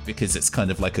feet, because it's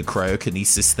kind of like a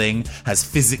cryokinesis thing, has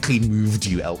physically moved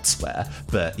you elsewhere.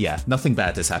 But yeah, nothing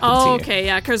bad has happened to you. Oh, okay,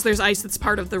 yeah, because there's ice that's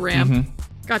part of the ramp.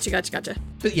 Gotcha.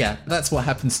 But yeah, that's what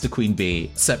happens to Queen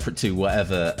Bee, separate to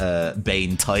whatever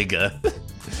Bane Tiger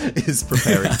is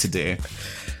preparing to do.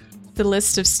 The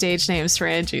list of stage names for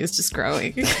Angie is just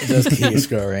growing. It does keep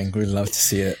growing. We'd love to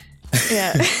see it.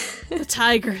 Yeah. The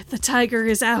tiger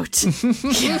is out.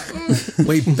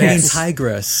 Wait, Bane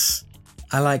Tigress.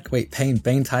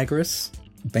 Bane Tigress?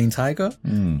 Bane Tiger?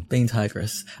 Bane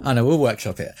Tigress. I know, we'll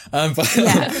workshop it. I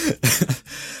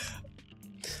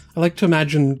like to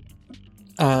imagine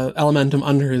Elementum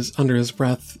under his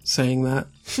breath saying that.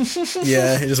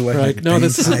 Yeah, he just went like, no,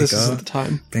 this isn't the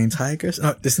time. Bane Tigress?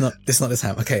 No, this is not the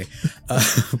time. Okay.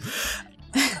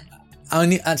 I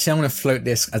want to float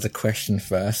this as a question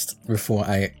first before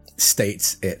I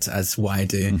state it as what I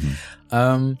do.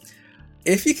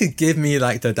 If you could give me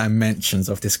the dimensions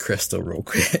of this crystal real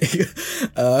quick,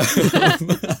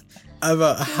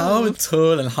 about how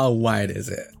tall and how wide is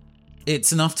it?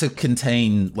 It's enough to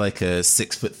contain like a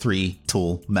 6'3"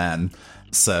 tall man,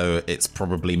 so it's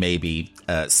probably maybe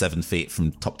 7 feet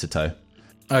from top to toe.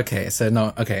 Okay, so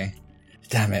no, okay.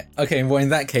 Damn it. Okay, well in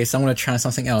that case, I'm going to try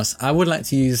something else. I would like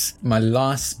to use my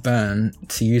last burn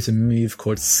to use a move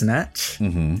called Snatch.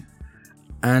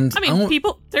 And I mean,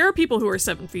 there are people who are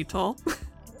 7 feet tall.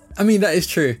 I mean, that is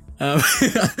true.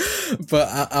 But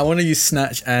I want to use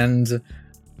Snatch, and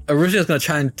originally I was going to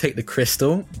try and take the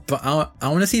crystal, but I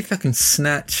want to see if I can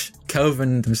snatch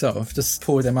Kelvin himself, just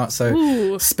pull them out.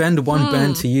 So spend one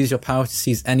burn to use your power to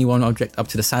seize any one object up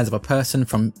to the size of a person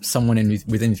from someone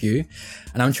within view.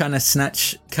 And I'm trying to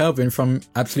snatch Kelvin from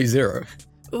Absolute Zero.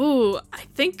 Ooh, I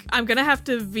think I'm going to have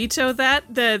to veto that.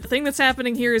 The thing that's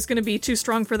happening here is going to be too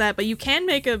strong for that, but you can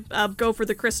make a go for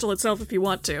the crystal itself if you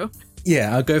want to.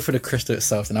 Yeah, I'll go for the crystal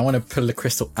itself, and I want to pull the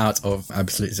crystal out of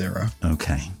Absolute Zero.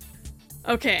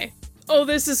 Okay. Oh,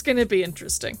 this is going to be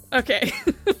interesting. Okay.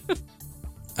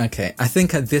 Okay, I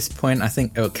think at this point,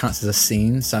 it counts as a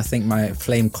scene, so I think my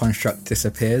flame construct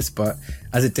disappears, but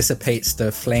as it dissipates,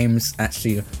 the flames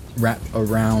actually wrap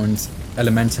around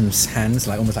Elementum's hands,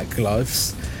 almost like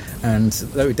gloves, And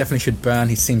though it definitely should burn,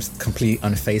 he seems completely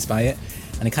unfazed by it.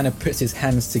 And he kind of puts his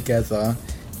hands together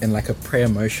in like a prayer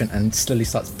motion and slowly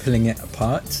starts pulling it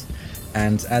apart.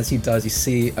 And as he does, you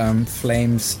see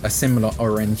flames, a similar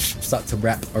orange, start to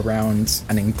wrap around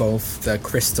and engulf the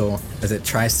crystal as it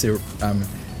tries to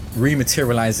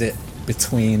rematerialize it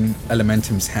between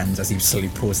Elementum's hands as he slowly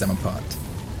pulls them apart.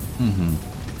 Mm-hmm.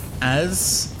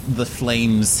 As the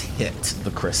flames hit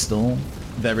the crystal,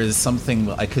 there is something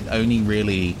that I could only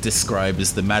really describe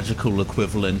as the magical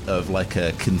equivalent of like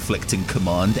a conflicting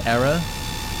command error.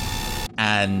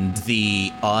 And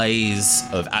the eyes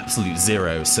of Absolute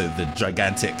Zero, so the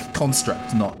gigantic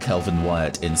construct, not Kelvin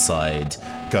Wyatt inside,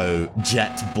 go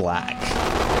jet black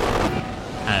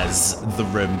as the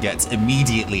room gets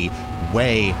immediately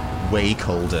way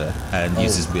colder and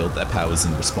users wield their powers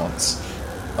in response.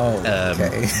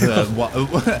 Okay.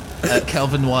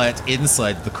 Kelvin Wyatt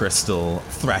inside the crystal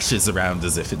thrashes around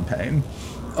as if in pain.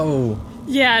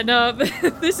 Yeah, no,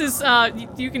 this is,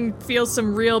 you can feel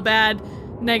some real bad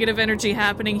negative energy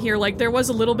happening here. Like, there was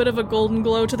a little bit of a golden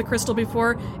glow to the crystal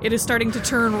before. It is starting to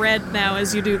turn red now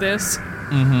as you do this.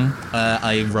 Mm-hmm.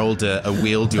 I rolled a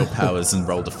wield your powers and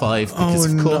rolled a 5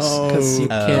 because, of course, because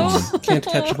you can't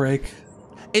catch a break.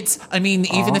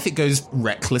 Even if it goes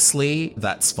recklessly,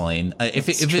 that's fine. If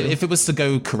it was to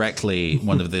go correctly,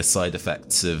 one of the side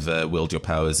effects of wield your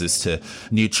powers is to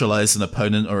neutralize an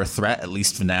opponent or a threat, at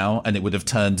least for now, and it would have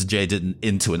turned Jaden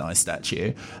into an ice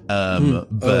statue. So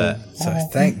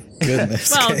thank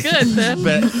goodness. Well, good then.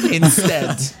 But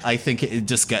instead, I think it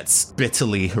just gets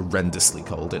bitterly, horrendously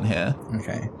cold in here.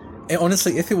 Okay.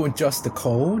 Honestly, if it were just the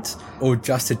cold or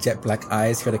just the jet black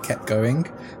eyes, he could have kept going.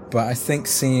 But I think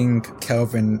seeing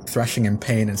Kelvin thrashing in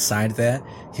pain inside there,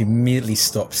 he immediately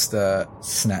stops the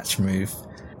snatch move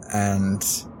and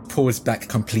pulls back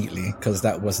completely because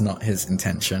that was not his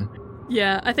intention.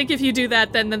 Yeah, I think if you do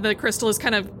that, then the crystal is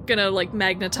kind of gonna, like,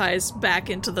 magnetize back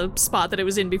into the spot that it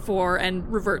was in before and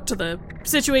revert to the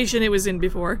situation it was in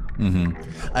before. Mm-hmm.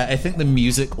 I think the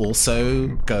music also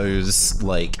goes,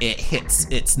 like,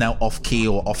 it's now off-key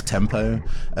or off-tempo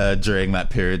during that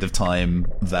period of time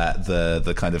that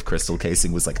the kind of crystal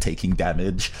casing was, like, taking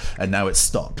damage, and now it's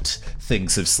stopped.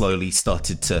 Things have slowly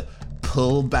started to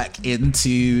pull back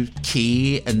into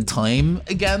key and time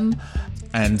again.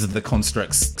 And the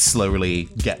constructs slowly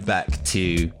get back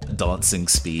to dancing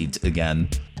speed again.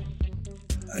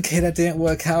 Okay, that didn't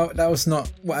work out. That was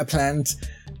not what I planned.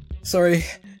 Sorry.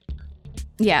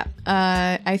 Yeah,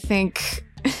 I think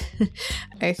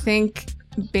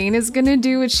Bane is gonna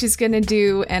do what she's gonna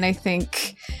do, and I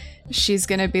think she's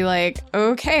gonna be like,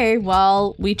 okay,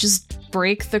 well, we just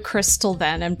break the crystal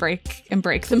then and break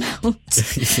them out.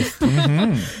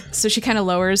 Mm-hmm. So she kind of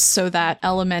lowers so that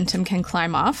Elementum can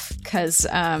climb off, because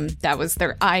that was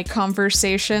their eye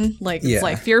conversation. Like, it's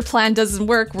like, if your plan doesn't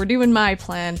work, we're doing my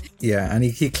plan. Yeah, and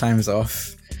he climbs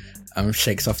off,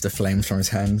 shakes off the flames from his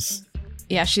hands.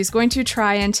 Yeah, she's going to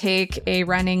try and take a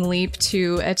running leap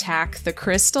to attack the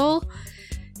crystal,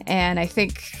 and I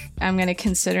think I'm going to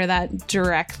consider that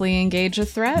directly engage a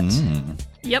threat.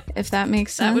 Yep. If that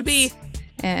makes sense. That would be.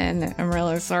 And I'm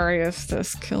really sorry if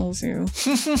this kills you.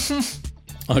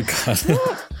 Oh, God.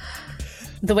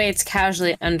 The way it's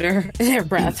casually under their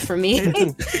breath for me.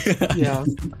 Yeah.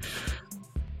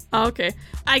 Okay.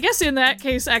 I guess in that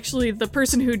case, actually, the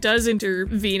person who does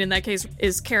intervene in that case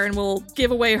is Karen will give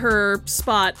away her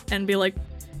spot and be like,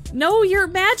 no, you're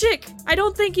magic. I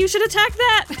don't think you should attack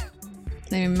that.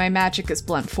 I mean, my magic is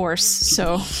blunt force,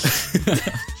 so...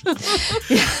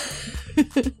 yeah.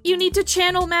 You need to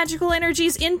channel magical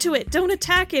energies into it. Don't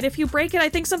attack it. If you break it, I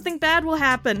think something bad will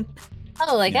happen.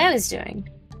 Oh, like I was doing.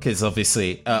 Because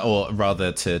obviously, or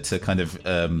rather to kind of,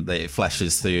 it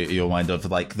flashes through your mind of,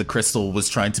 like, the crystal was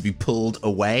trying to be pulled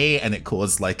away and it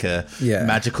caused, like, a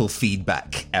magical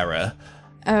feedback error.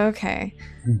 Okay.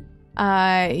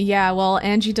 Yeah, well,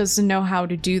 Angie doesn't know how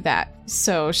to do that.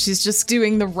 So she's just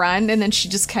doing the run and then she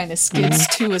just kind of skids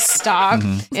to a stop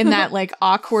in that, like,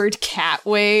 awkward cat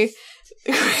way.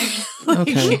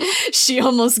 She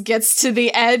almost gets to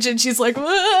the edge and she's like,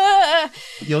 "Wah!"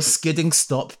 Your skidding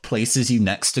stop places you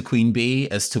next to Queen Bee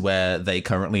as to where they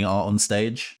currently are on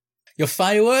stage. Your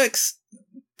fireworks?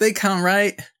 They count,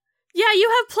 right? Yeah, you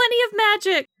have plenty of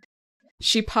magic.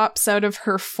 She pops out of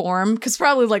her form, because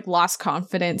probably, like, lost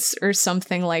confidence or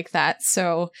something like that.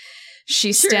 So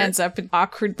she stands up and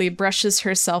awkwardly brushes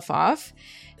herself off,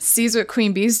 sees what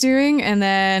Queen Bee's doing, and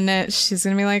then she's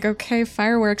gonna be like, okay,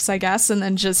 fireworks, I guess, and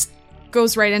then just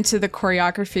goes right into the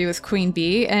choreography with Queen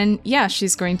Bee. And yeah,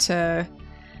 she's going to,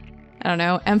 I don't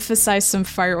know, emphasize some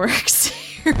fireworks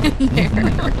here and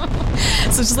there.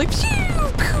 So she's like,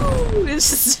 pew, pew, woo! It's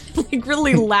just like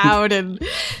really loud and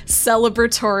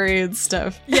celebratory and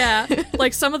stuff. Yeah,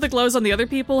 like some of the glows on the other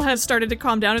people have started to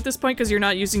calm down at this point because you're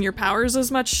not using your powers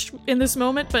as much in this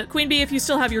moment. But Queen Bee, if you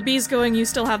still have your bees going, you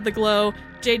still have the glow.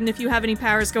 Jaden, if you have any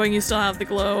powers going, you still have the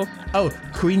glow. Oh,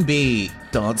 Queen Bee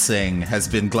dancing has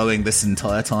been glowing this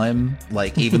entire time.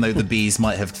 Like, even though the bees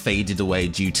might have faded away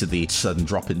due to the sudden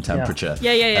drop in temperature.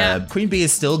 Yeah. Queen Bee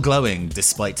is still glowing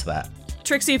despite that.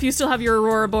 Trixie, if you still have your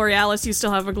Aurora Borealis, you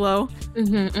still have a glow.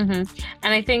 And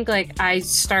I think, like, I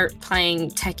start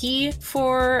playing techie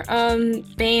for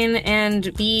Bane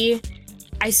and Bee.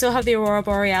 I still have the Aurora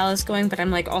Borealis going, but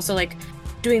I'm, like, also, like,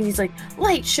 doing these, like,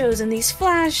 light shows and these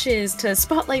flashes to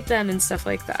spotlight them and stuff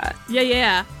like that.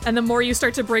 Yeah. And the more you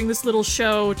start to bring this little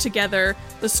show together,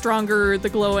 the stronger the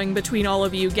glowing between all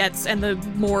of you gets, and the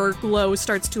more glow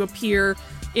starts to appear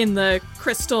in the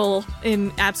crystal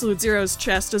in Absolute Zero's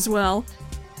chest as well.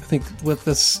 I think with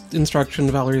this instruction,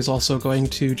 Valerie is also going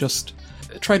to just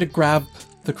try to grab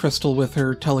the crystal with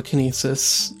her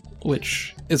telekinesis,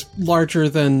 which is larger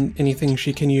than anything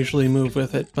she can usually move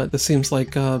with it, but this seems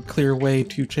like a clear way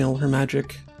to channel her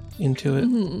magic into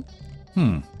it.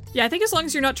 Yeah, I think as long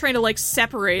as you're not trying to, like,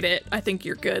 separate it, I think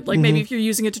you're good. Like, maybe if you're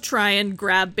using it to try and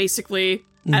grab, basically,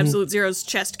 Absolute Zero's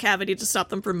chest cavity to stop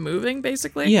them from moving,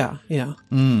 basically. Yeah.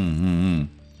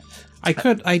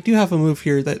 I do have a move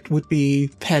here that would be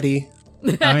petty.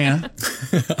 Oh, yeah.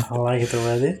 I like it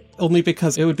already. Only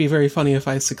because it would be very funny if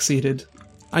I succeeded.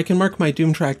 I can mark my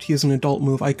doom track to use an adult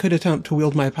move. I could attempt to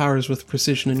wield my powers with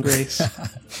precision and grace.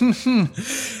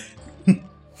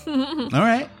 All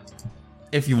right.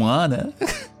 If you wanna.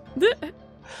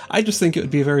 I just think it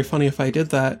would be very funny if I did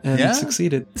that and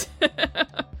succeeded.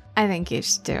 I think you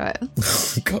should do it.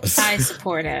 Oh, God. I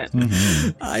support it.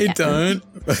 I don't.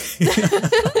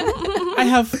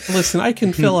 I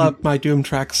can fill up my doom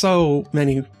track so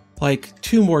many, like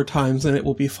 2 more times and it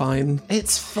will be fine.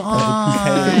 It's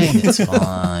fine. It's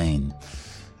fine.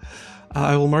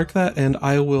 I will mark that and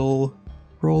I will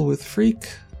roll with Freak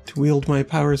to wield my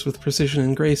powers with precision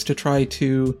and grace to try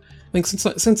to... I think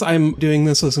since I'm doing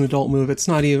this as an adult move, it's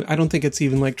not even... I don't think it's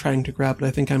even like trying to grab it.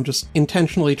 I think I'm just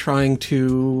intentionally trying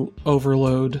to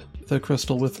overload the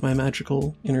crystal with my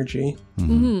magical energy.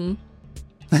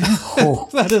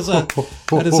 That is a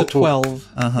 12.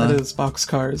 That is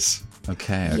boxcars.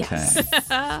 Okay. Yes.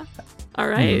 All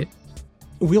right.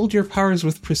 Wield your powers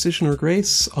with precision or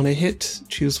grace. On a hit,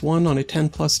 choose 1. On a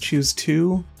 10+, choose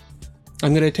 2.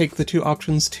 I'm going to take the 2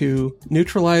 options to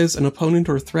neutralize an opponent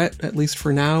or threat, at least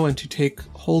for now, and to take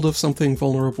hold of something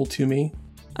vulnerable to me.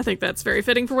 I think that's very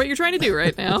fitting for what you're trying to do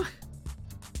right now.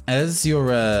 As your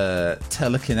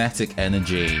telekinetic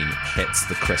energy hits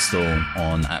the crystal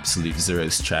on Absolute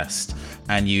Zero's chest,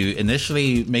 and you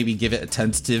initially maybe give it a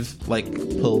tentative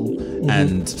pull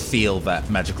and feel that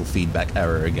magical feedback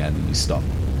error again, and you stop.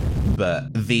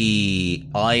 But the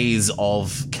eyes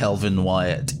of Kelvin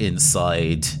Wyatt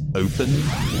inside open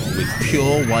with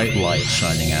pure white light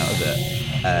shining out of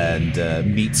it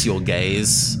and meets your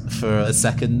gaze for a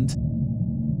second.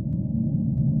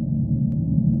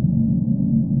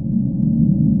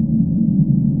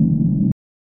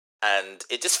 And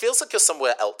it just feels like you're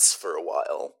somewhere else for a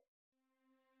while.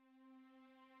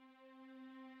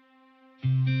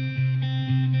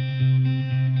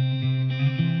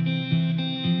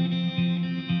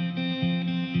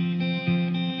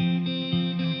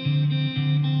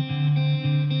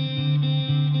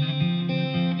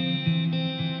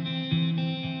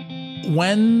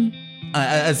 When,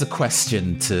 as a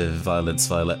question to Violence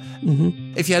Violet,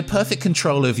 if you had perfect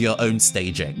control of your own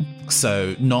staging,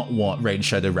 so not what Rain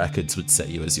Shadow Records would set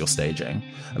you as your staging,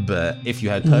 but if you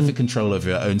had perfect control of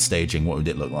your own staging, what would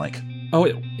it look like? Oh,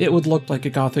 it would look like a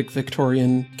Gothic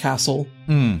Victorian castle.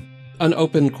 An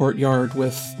open courtyard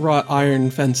with wrought iron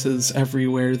fences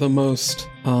everywhere, the most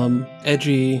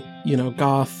edgy,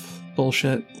 goth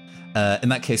bullshit. In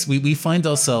that case, we find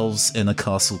ourselves in a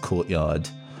castle courtyard.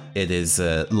 It is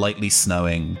lightly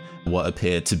snowing what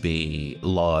appear to be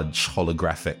large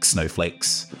holographic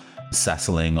snowflakes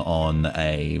settling on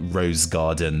a rose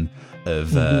garden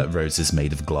of roses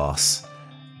made of glass.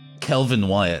 Kelvin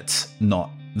Wyatt,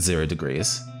 not 0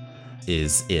 degrees,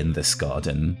 is in this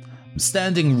garden,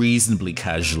 standing reasonably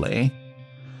casually,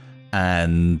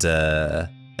 and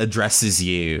addresses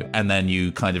you, and then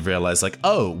you kind of realize,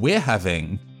 we're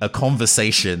having a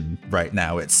conversation right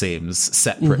now, it seems,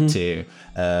 separate to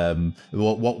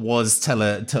what was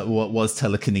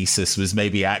telekinesis was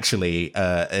maybe actually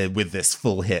with this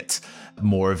full hit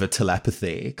more of a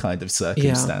telepathy kind of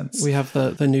circumstance. Yeah, we have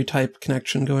the new type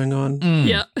connection going on.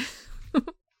 Yeah.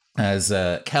 As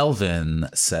Kelvin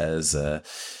says,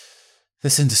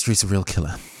 this industry's a real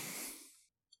killer.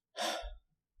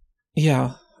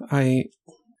 Yeah, I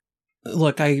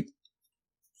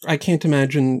can't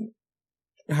imagine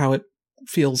how it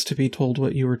feels to be told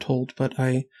what you were told, but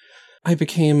I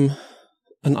became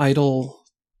an idol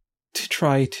to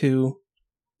try to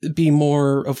be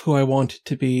more of who I wanted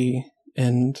to be,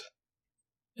 and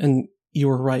you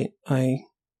were right. I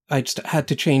just had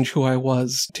to change who I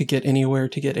was to get anywhere,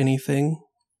 to get anything.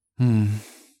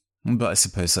 But I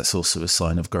suppose that's also a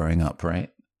sign of growing up, right?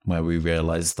 Where we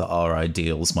realize that our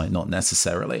ideals might not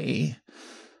necessarily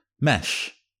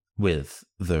mesh with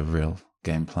the real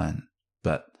game plan.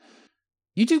 But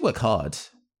you do work hard,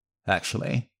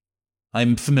 actually.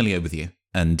 I'm familiar with you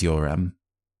and your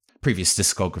previous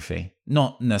discography.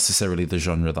 Not necessarily the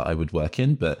genre that I would work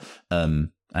in, but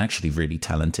actually really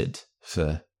talented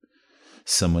for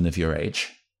someone of your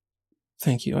age.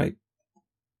 Thank you.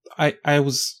 I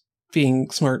was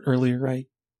being smart earlier.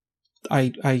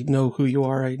 I know who you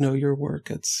are. I know your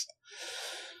work.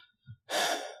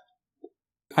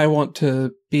 I want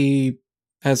to be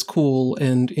as cool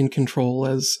and in control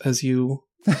as you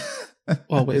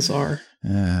always are.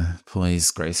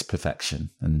 Poise, grace,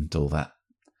 perfection, and all that.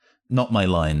 Not my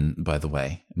line, by the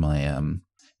way. My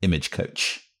image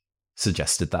coach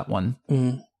suggested that one.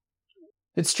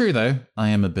 It's true, though. I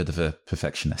am a bit of a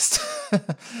perfectionist.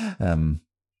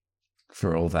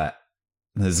 For all that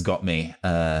has got me.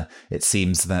 It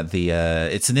seems that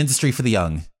it's an industry for the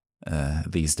young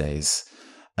these days.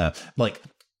 Like,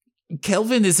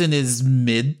 Kelvin is in his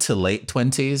mid to late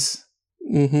 20s.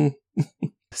 Mm-hmm.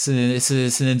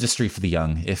 It's an industry for the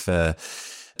young. If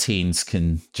teens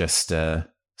can just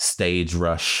stage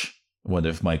rush one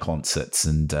of my concerts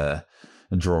and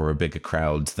draw a bigger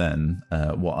crowd than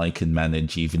what I can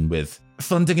manage, even with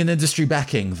funding and industry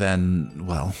backing, then,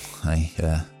 well,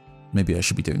 maybe I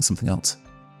should be doing something else.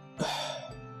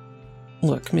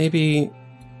 Look, maybe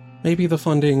the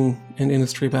funding and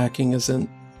industry backing isn't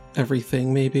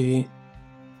everything. Maybe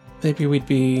we'd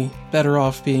be better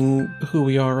off being who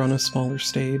we are on a smaller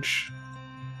stage.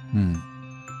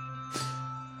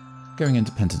 Going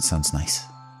independent sounds nice.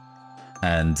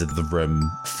 And the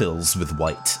room fills with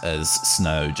white as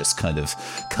snow just kind of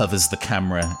covers the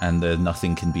camera and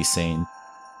nothing can be seen.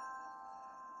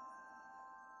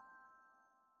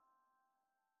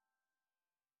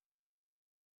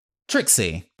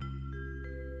 Trixie,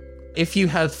 if you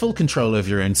had full control of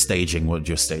your own staging, what would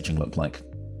your staging look like?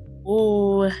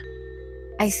 Oh,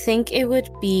 I think it would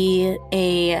be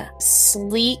a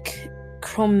sleek,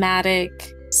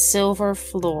 chromatic, silver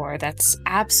floor that's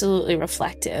absolutely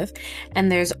reflective.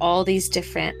 And there's all these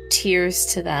different tiers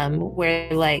to them where,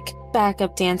 like,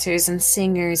 backup dancers and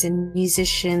singers and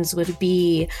musicians would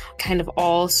be kind of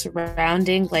all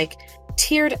surrounding, like,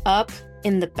 tiered up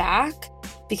in the back.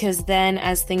 Because then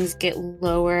as things get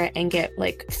lower and get,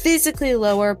 like, physically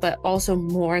lower, but also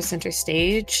more center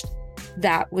stage,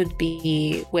 that would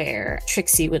be where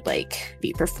Trixie would, like,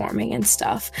 be performing and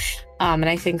stuff. And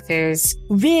I think there's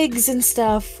rigs and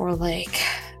stuff for, like,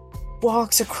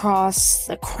 walks across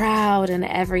the crowd and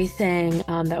everything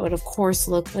that would, of course,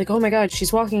 look like, oh my god,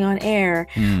 she's walking on air.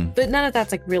 But none of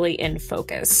that's, like, really in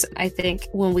focus. I think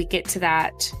when we get to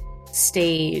that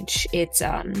stage, it's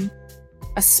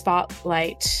a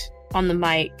spotlight on the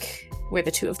mic where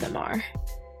the two of them are.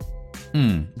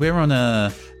 We're on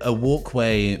a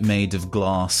walkway made of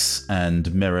glass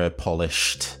and mirror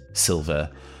polished silver.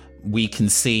 We can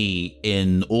see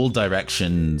in all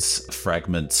directions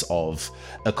fragments of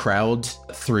a crowd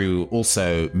through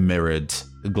also mirrored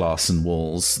glass and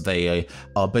walls. They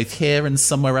are both here and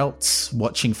somewhere else,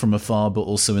 watching from afar, but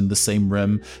also in the same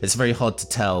room. It's very hard to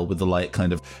tell with the light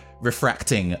kind of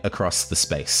refracting across the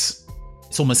space.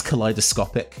 It's almost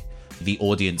kaleidoscopic. The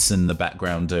audience in the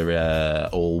background are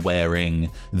all wearing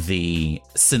the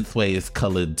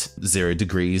synthwave-coloured 0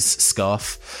 degrees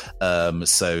scarf.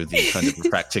 So the kind of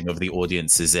refracting of the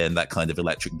audience is in that kind of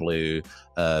electric blue,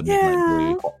 midnight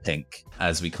blue, hot pink,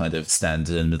 as we kind of stand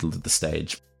in the middle of the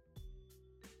stage.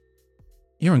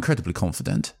 You're incredibly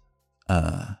confident.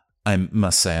 I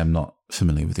must say I'm not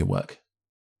familiar with your work.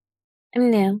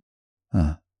 No.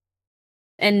 Huh.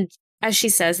 And as she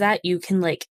says that, you can,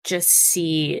 like, just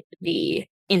see the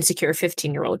insecure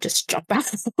 15-year-old just jump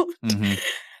out.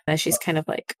 As she's kind of,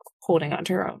 like, holding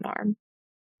onto her own arm.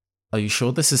 Are you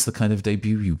sure this is the kind of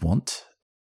debut you want?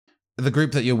 The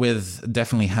group that you're with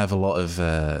definitely have a lot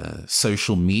of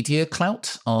social media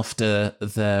clout after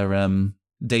their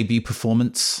debut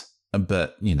performance.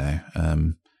 But, you know,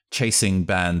 chasing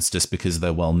bands just because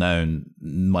they're well known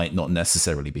might not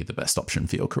necessarily be the best option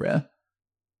for your career.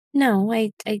 No,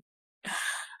 it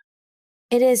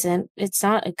isn't. It's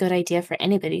not a good idea for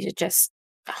anybody to just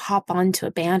hop onto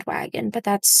a bandwagon, but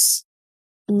that's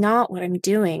not what I'm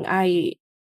doing. I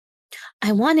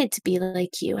wanted to be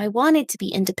like you. I wanted to be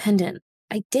independent.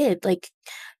 I did, like,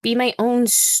 be my own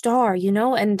star,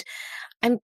 and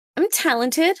I'm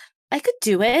talented. I could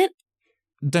do it.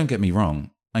 Don't get me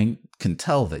wrong. I can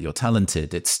tell that you're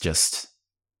talented. It's just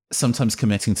sometimes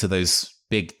committing to those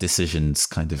big decisions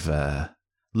kind of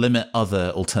limit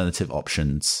other alternative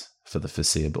options for the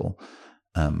foreseeable.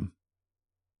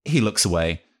 He looks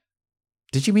away.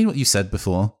 Did you mean what you said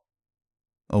before?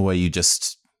 Or were you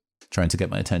just trying to get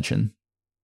my attention?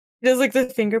 He does like the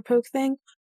finger poke thing.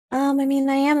 I mean,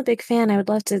 I am a big fan. I would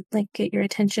love to get your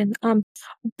attention.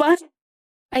 But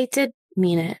I did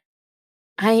mean it.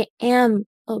 I am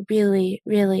a really,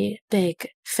 really big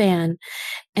fan.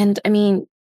 And I mean,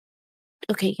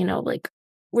 okay,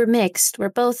 we're mixed. We're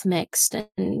both mixed.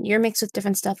 And you're mixed with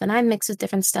different stuff, and I'm mixed with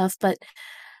different stuff. But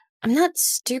I'm not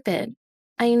stupid.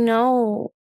 I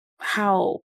know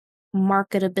how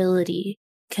marketability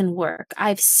can work.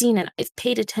 I've seen it. I've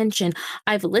paid attention.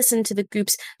 I've listened to the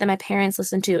groups that my parents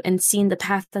listened to and seen the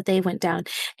path that they went down.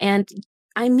 And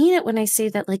I mean it when I say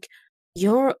that,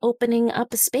 you're opening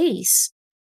up a space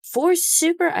for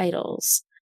super idols.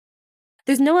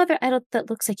 There's no other idol that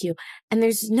looks like you, and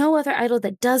there's no other idol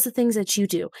that does the things that you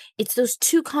do. It's those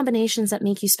two combinations that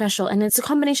make you special, and it's a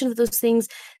combination of those things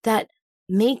that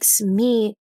makes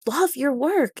me love your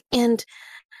work. And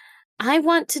I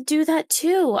want to do that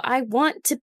too. I want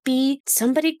to be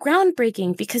somebody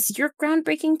groundbreaking because you're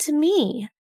groundbreaking to me.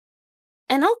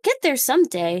 And I'll get there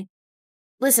someday.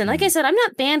 Listen, like I said, I'm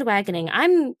not bandwagoning.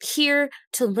 I'm here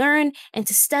to learn and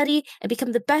to study and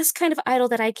become the best kind of idol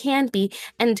that I can be.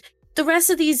 And the rest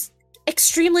of these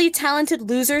extremely talented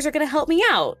losers are going to help me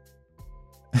out.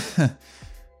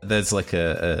 There's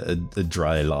a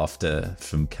dry laughter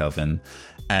from Kelvin.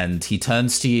 And he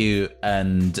turns to you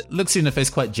and looks you in the face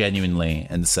quite genuinely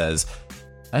and says,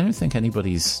 I don't think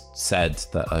anybody's said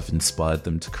that I've inspired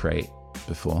them to create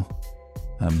before.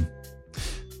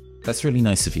 That's really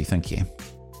nice of you, thank you.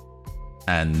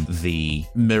 And the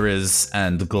mirrors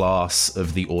and glass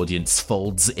of the audience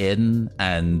folds in,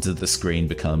 and the screen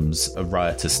becomes a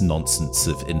riotous nonsense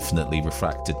of infinitely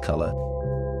refracted colour.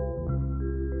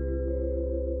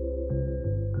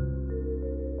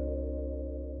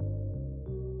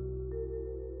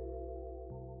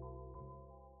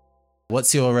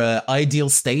 What's your ideal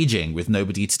staging with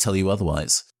nobody to tell you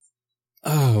otherwise?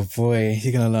 Oh boy,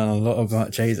 you're going to learn a lot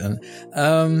about Jaden.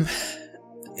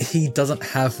 He doesn't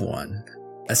have one,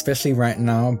 especially right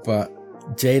now, but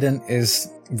Jaden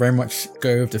is very much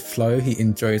go with the flow. He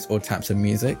enjoys all types of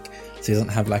music, so he doesn't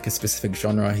have a specific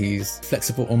genre. He's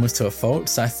flexible almost to a fault.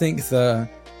 So I think the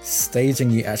staging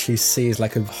you actually see is a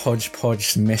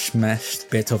hodgepodge, mishmashed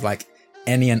bit of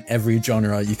any and every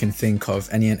genre you can think of,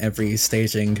 any and every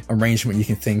staging arrangement you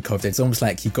can think of. It's almost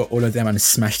like you got all of them and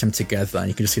smashed them together, and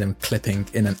you can just see them clipping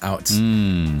in and out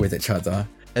with each other.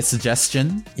 A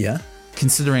suggestion? Yeah?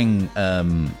 Considering,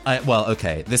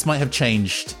 this might have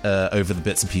changed over the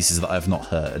bits and pieces that I've not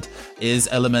heard. Is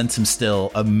Elementum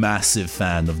still a massive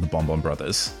fan of the Bon Bon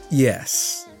Brothers?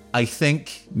 Yes. I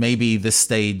think maybe this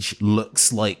stage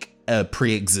looks like a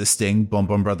pre-existing Bon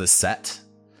Bon Brothers set.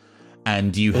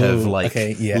 And you have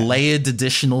layered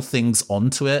additional things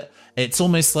onto it. It's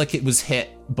almost like it was hit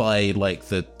by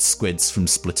the squids from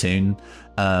Splatoon,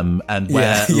 and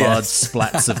where large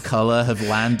splats of color have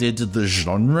landed, the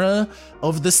genre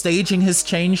of the staging has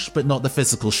changed, but not the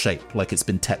physical shape. It's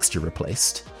been texture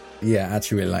replaced. Yeah, I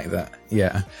actually really like that.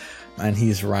 Yeah, and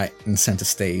he's right in center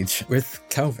stage with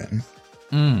Kelvin.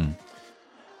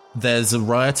 There's a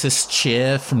riotous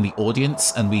cheer from the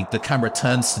audience, and the camera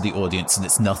turns to the audience, and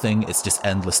it's nothing. It's just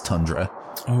endless tundra.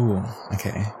 Oh,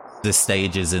 okay. The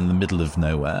stage is in the middle of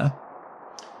nowhere.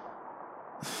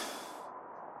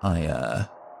 I'm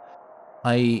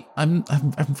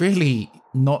really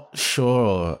not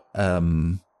sure.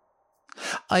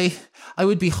 I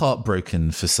would be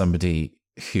heartbroken for somebody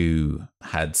who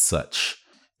had such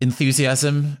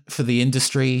enthusiasm for the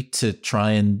industry to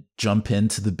try and jump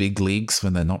into the big leagues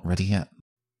when they're not ready yet.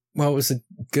 Well, it was a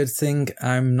good thing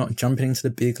I'm not jumping into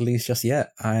the big leagues just yet.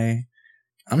 I'm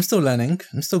still learning,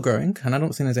 I'm still growing, and I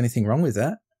don't think there's anything wrong with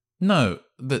that. No,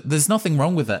 there's nothing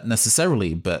wrong with that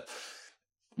necessarily, but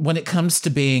when it comes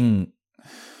to being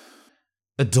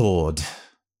adored,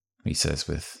 he says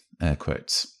with air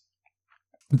quotes,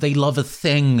 they love a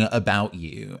thing about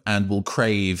you and will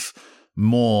crave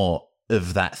more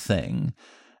of that thing.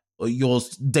 Your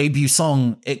debut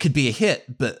song, it could be a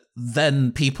hit, but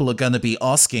then people are going to be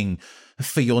asking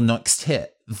for your next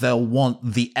hit. They'll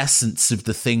want the essence of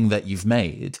the thing that you've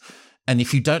made. And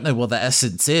if you don't know what that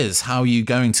essence is, how are you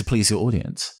going to please your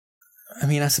audience? I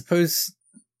mean, I suppose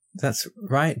that's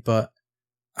right, but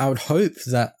I would hope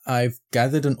that I've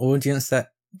gathered an audience that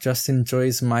just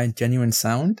enjoys my genuine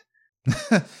sound.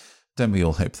 Don't we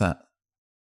all hope that?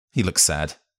 He looks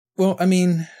sad. Well, I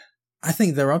mean, I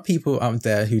think there are people out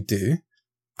there who do.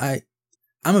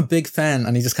 I'm a big fan,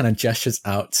 and he just kind of gestures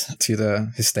out to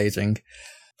his staging.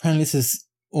 Apparently this is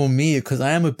all me, because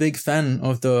I am a big fan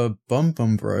of the Bum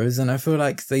Bum Bros, and I feel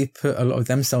like they put a lot of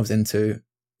themselves into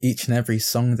each and every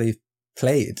song they've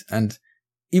played, and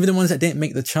even the ones that didn't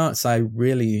make the charts I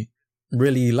really,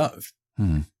 really loved.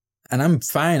 And I'm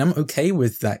fine, I'm okay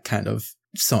with that kind of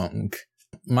song.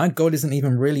 My goal isn't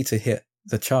even really to hit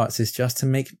the charts, it's just to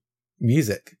make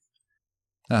music.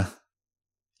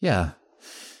 Yeah.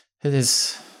 It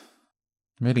is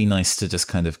really nice to just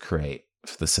kind of create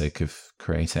for the sake of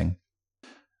creating.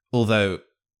 Although,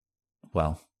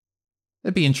 well,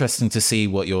 it'd be interesting to see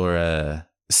what your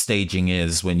staging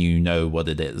is when you know what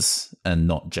it is, and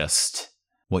not just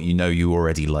what you know you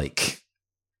already like.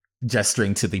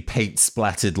 Gesturing to the paint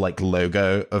splattered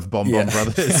logo of Bon Bon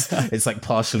Brothers. It's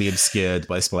partially obscured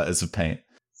by splatters of paint.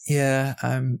 Yeah,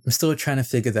 I'm still trying to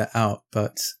figure that out,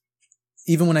 but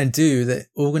even when I do, they're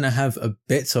all going to have a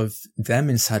bit of them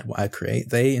inside what I create.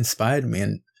 They inspired me,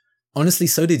 and honestly,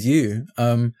 so did you.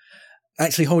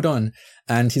 Actually, hold on.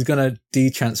 And he's going to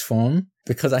de-transform,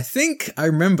 because I think I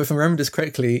remember, if I remember this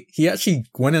correctly, he actually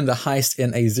went in the heist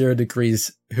in a 0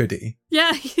 degrees hoodie.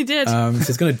 Yeah, he did. So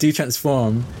he's going to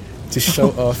de-transform to show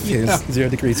off his 0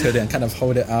 degrees hoodie and kind of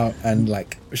hold it out and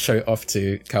show it off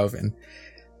to Calvin.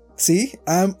 See,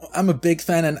 I'm a big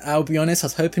fan, and I'll be honest, I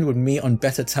was hoping we'd meet on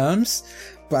better terms,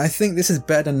 but I think this is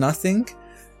better than nothing.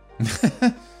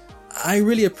 I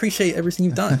really appreciate everything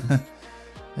you've done.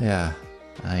 Yeah,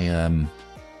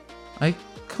 I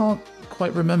can't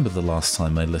quite remember the last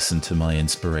time I listened to my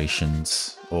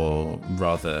inspirations, or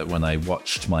rather, when I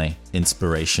watched my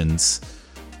inspirations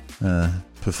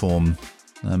perform.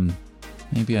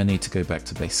 Maybe I need to go back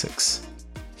to basics.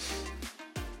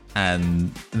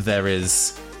 And there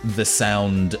is the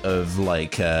sound of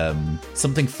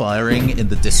something firing in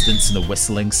the distance and a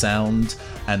whistling sound,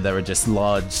 and there are just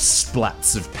large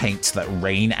splats of paint that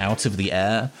rain out of the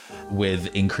air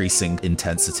with increasing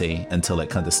intensity until it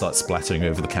kind of starts splattering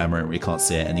over the camera and we can't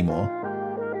see it anymore.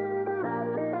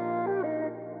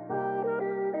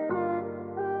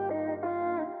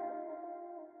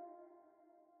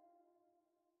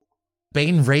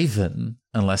 Bane Raven,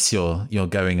 unless you're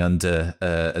going under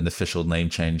an official name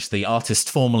change, the artist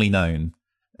formerly known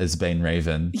as Bane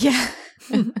Raven. Yeah.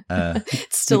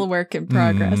 It's still a work in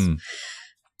progress.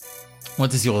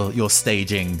 What does your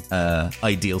staging,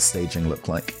 ideal staging look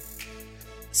like?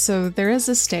 So there is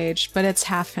a stage, but it's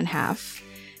half and half.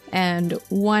 And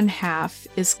one half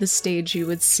is the stage you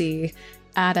would see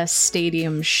at a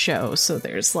stadium show. So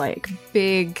there's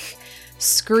big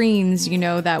screens,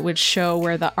 that would show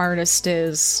where the artist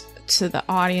is to the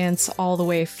audience all the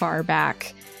way far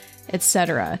back,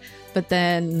 etc. But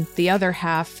then the other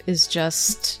half is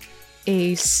just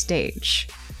a stage.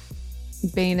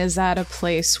 Bane is at a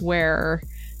place where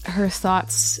her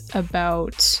thoughts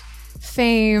about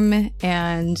fame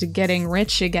and getting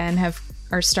rich again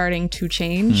are starting to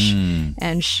change,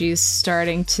 and she's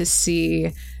starting to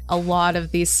see a lot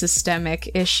of these systemic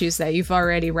issues that you've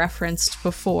already referenced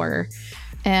before,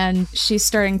 and she's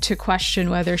starting to question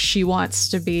whether she wants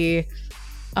to be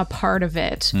a part of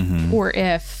it, or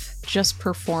if just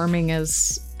performing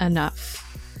is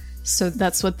enough. So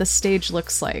that's what the stage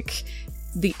looks like.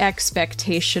 The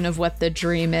expectation of what the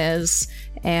dream is,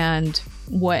 and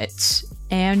what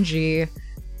Angie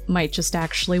might just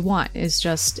actually want is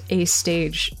just a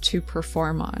stage to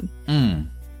perform on.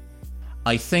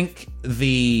 I think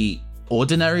the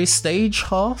ordinary stage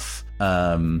half,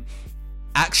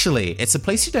 actually, it's a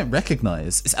place you don't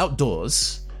recognize. It's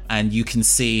outdoors, and you can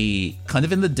see kind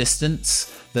of in the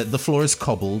distance that the floor is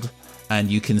cobbled, and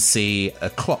you can see a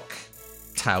clock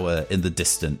tower in the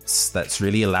distance that's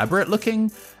really elaborate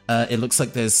looking. It looks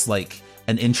like there's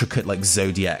an intricate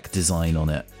zodiac design on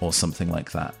it or something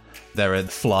like that. There are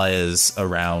flyers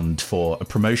around for a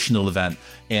promotional event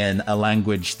in a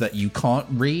language that you can't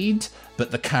read,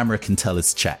 but the camera can tell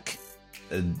is Czech.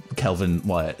 Kelvin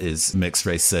Wyatt is mixed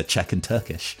race Czech and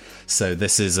Turkish. So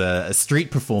this is a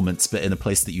street performance, but in a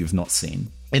place that you've not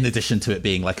seen. In addition to it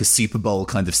being a Super Bowl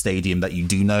kind of stadium that you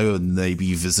do know and maybe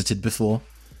you visited before.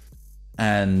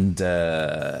 And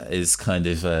is kind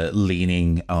of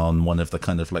leaning on one of the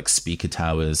kind of speaker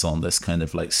towers on this kind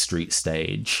of street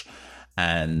stage,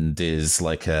 and is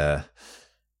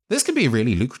this could be a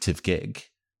really lucrative gig,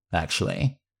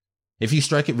 actually. If you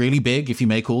strike it really big, if you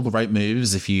make all the right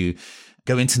moves, if you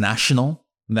go international,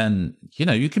 then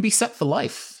you can be set for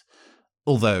life.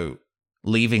 Although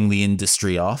leaving the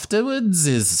industry afterwards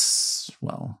is,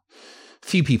 well,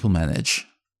 few people manage.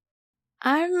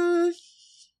 And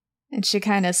she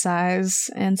kind of sighs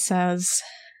and says,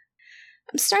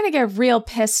 I'm starting to get real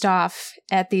pissed off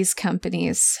at these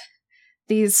companies.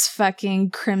 These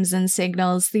fucking Crimson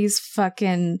Signals, these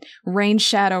fucking Rain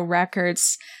Shadow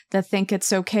Records that think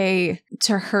it's okay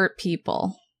to hurt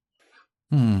people.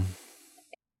 And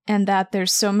that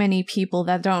there's so many people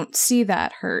that don't see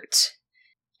that hurt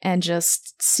and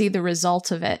just see the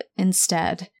result of it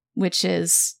instead, which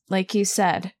is, like you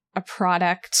said, a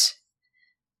product,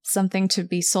 something to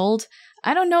be sold.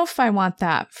 I don't know if I want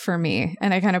that for me.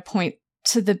 And I kind of point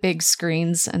to the big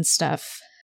screens and stuff.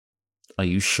 Are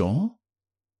you sure?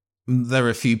 There are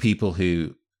a few people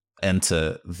who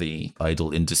enter the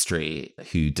idol industry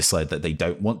who decide that they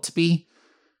don't want to be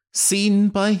seen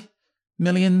by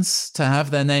millions, to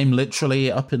have their name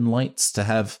literally up in lights, to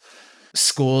have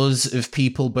scores of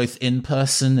people both in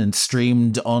person and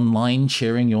streamed online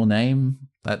cheering your name.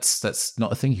 That's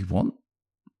not a thing you want.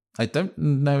 I don't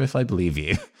know if I believe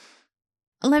you.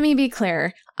 Let me be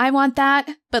clear. I want that,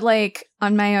 but like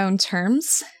on my own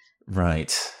terms.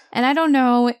 Right. And I don't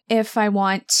know if I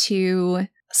want to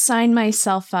sign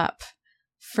myself up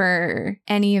for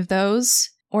any of those,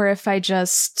 or if I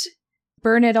just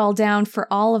burn it all down for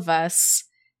all of us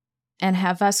and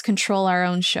have us control our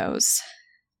own shows.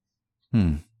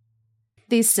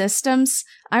 These systems,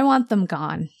 I want them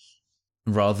gone.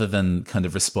 Rather than kind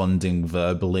of responding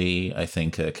verbally, I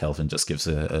think Kelvin just gives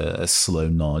a slow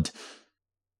nod.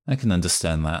 I can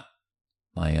understand that.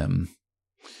 I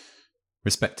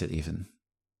respect it even.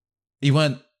 You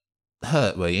weren't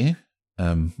hurt, were you?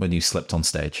 When you slipped on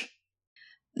stage?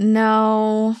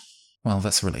 No. Well,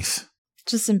 that's a relief.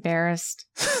 Just embarrassed.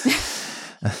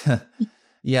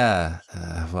 Yeah.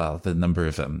 Well, the number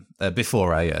of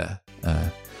before I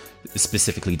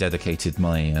specifically dedicated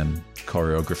my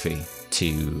choreography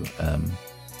to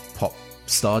pop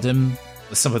stardom,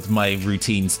 some of my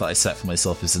routines that I set for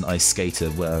myself as an ice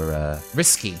skater were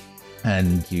risky.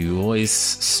 And you always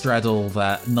straddle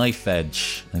that knife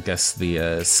edge, I guess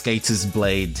the skater's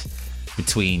blade,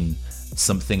 between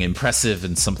something impressive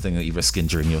and something that you risk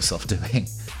injuring yourself doing.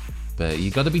 But you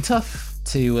got to be tough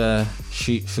to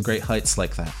shoot for great heights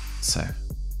like that. So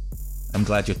I'm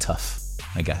glad you're tough,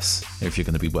 I guess, if you're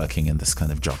going to be working in this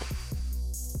kind of job.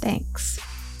 Thanks.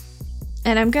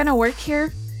 And I'm going to work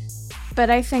here,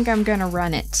 but I think I'm going to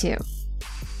run it too.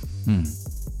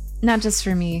 Not just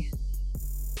for me.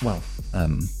 Well,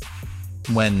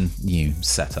 when you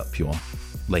set up your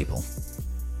label,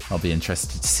 I'll be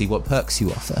interested to see what perks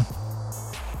you offer.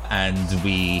 And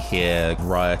we hear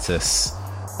riotous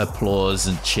applause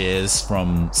and cheers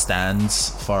from stands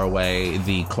far away.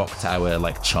 The clock tower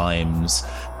chimes,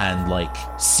 and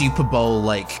Super Bowl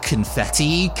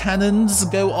confetti cannons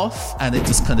go off, and it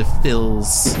just kind of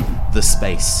fills the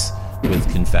space with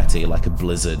confetti like a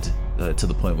blizzard, to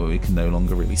the point where we can no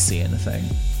longer really see anything.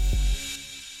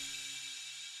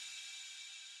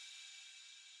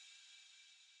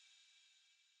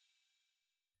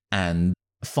 And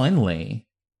finally,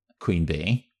 Queen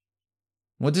Bee,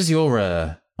 what does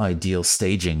your ideal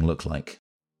staging look like?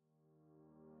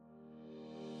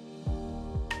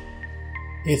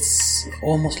 It's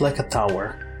almost like a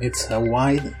tower. It's a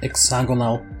wide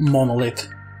hexagonal monolith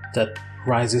that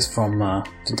rises from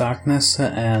the darkness,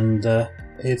 and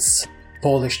it's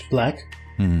polished black.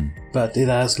 But it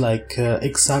has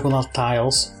hexagonal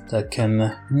tiles that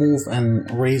can move and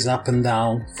raise up and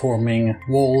down, forming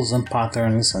walls and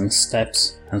patterns and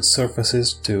steps and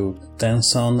surfaces to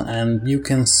dance on. And you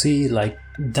can see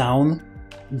down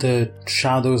the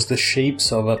shadows, the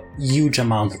shapes of a huge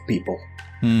amount of people.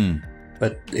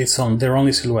 But they're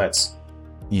only silhouettes.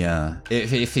 Yeah,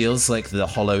 it feels like the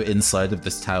hollow inside of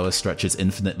this tower stretches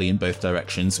infinitely in both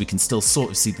directions. We can still sort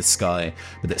of see the sky,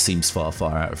 but it seems far,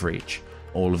 far out of reach.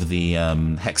 All of the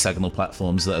hexagonal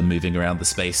platforms that are moving around the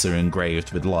space are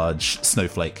engraved with large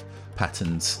snowflake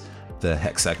patterns, the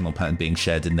hexagonal pattern being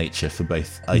shared in nature for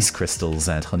both ice crystals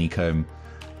and honeycomb.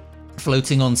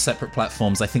 Floating on separate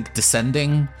platforms, I think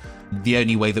descending, the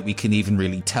only way that we can even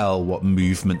really tell what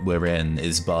movement we're in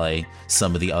is by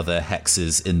some of the other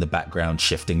hexes in the background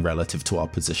shifting relative to our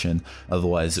position.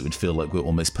 Otherwise, it would feel like we're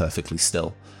almost perfectly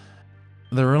still.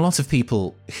 There are a lot of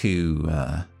people who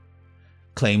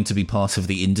claim to be part of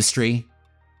the industry,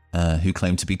 who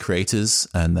claim to be creators,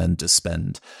 and then just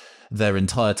spend their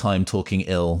entire time talking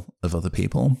ill of other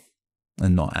people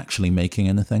and not actually making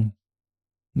anything.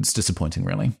 It's disappointing,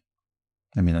 really.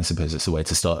 I mean, I suppose it's a way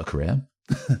to start a career,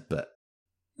 but...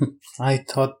 I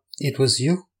thought it was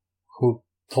you who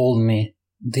told me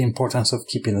the importance of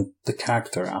keeping the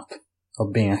character up,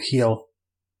 of being a heel?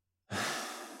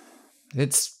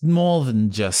 It's more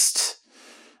than just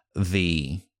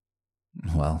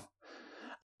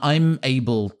I'm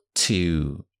able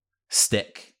to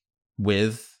stick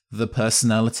with the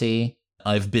personality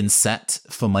I've been set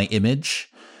for my image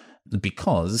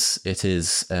because it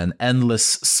is an endless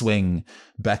swing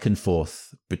back and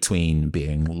forth between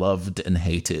being loved and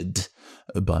hated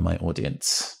by my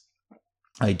audience.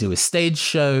 I do a stage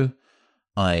show,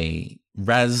 I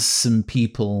razz some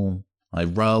people, I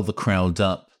rile the crowd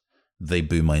up, they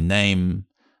boo my name,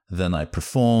 then I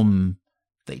perform,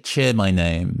 they cheer my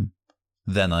name,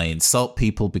 then I insult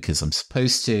people because I'm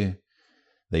supposed to,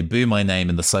 they boo my name,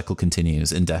 and the cycle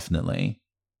continues indefinitely,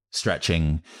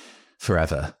 stretching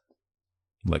forever,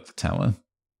 like the tower.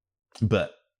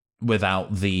 But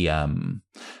without the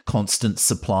constant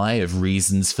supply of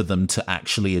reasons for them to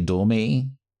actually adore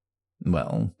me,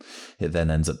 well, it then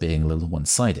ends up being a little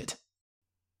one-sided.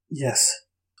 Yes,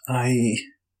 I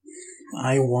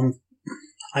want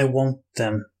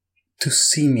them to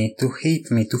see me, to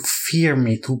hate me, to fear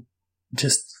me, to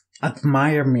just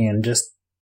admire me, and just.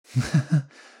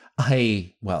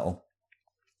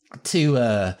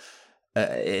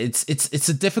 It's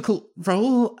a difficult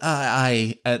role.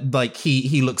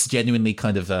 He looks genuinely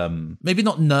kind of maybe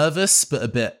not nervous, but a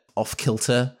bit off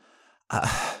kilter.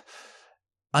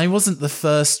 I wasn't the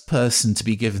first person to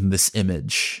be given this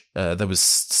image. There was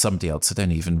somebody else.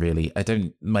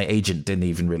 My agent didn't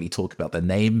even really talk about their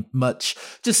name much.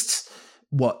 Just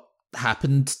what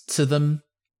happened to them.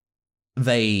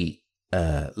 They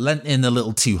lent in a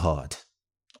little too hard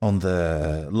on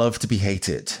the love to be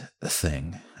hated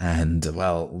thing. And,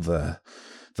 well, the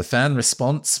fan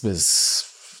response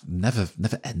was never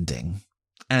ending.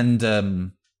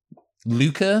 And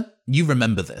Luca, you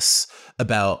remember this.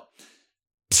 About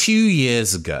 2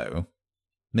 years ago,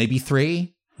 maybe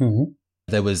 3,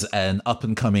 there was an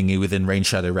up-and-coming within Rain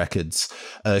Shadow Records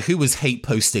who was hate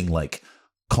posting,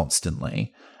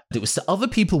 constantly. It was to other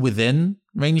people within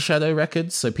Rain Shadow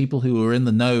Records, so people who were in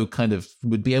the know kind of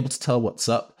would be able to tell what's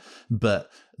up, but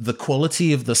the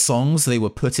quality of the songs they were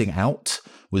putting out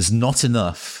was not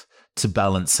enough to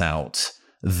balance out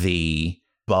the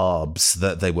barbs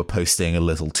that they were posting a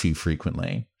little too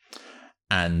frequently.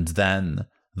 And then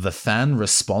the fan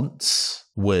response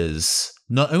was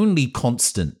not only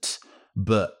constant,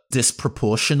 but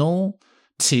disproportional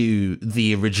to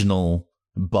the original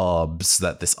barbs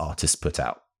that this artist put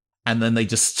out. And then they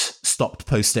just stopped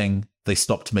posting, they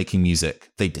stopped making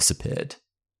music, they disappeared.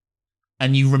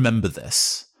 And you remember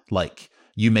this.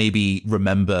 You maybe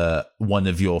remember one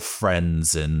of your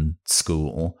friends in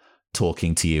school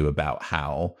talking to you about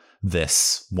how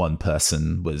this one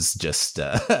person was just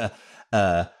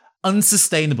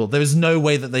unsustainable. There was no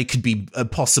way that they could be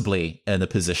possibly in a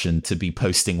position to be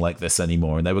posting like this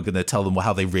anymore, and they were going to tell them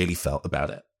how they really felt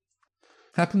about it.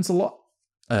 Happens a lot.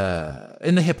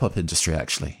 In the hip-hop industry,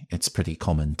 actually, it's pretty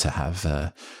common to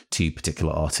have 2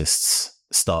 particular artists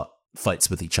start fights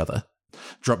with each other,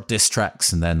 drop diss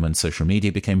tracks, and then when social media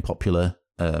became popular,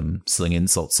 sling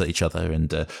insults at each other, and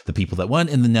the people that weren't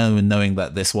in the know and knowing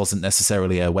that this wasn't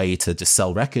necessarily a way to just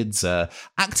sell records,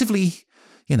 actively,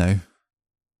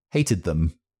 hated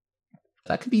them.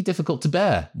 That can be difficult to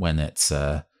bear when it's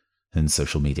in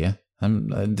social media.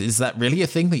 Is that really a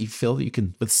thing that you feel that you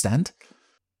can withstand?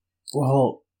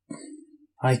 Well,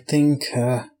 I think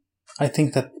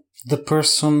that the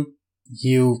person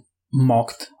you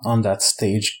mocked on that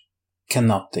stage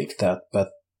cannot take that,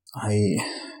 but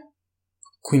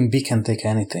Queen Bee can take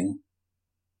anything.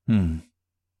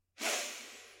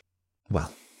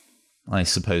 Well, I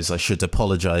suppose I should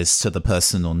apologize to the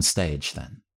person on stage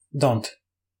then. Don't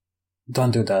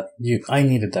do that. I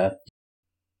needed that.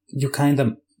 You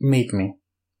kinda made me.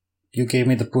 You gave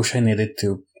me the push I needed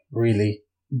to really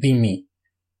be me.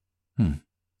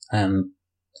 And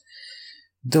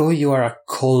though you are a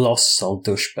colossal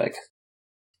douchebag,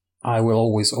 I will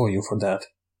always owe you for that.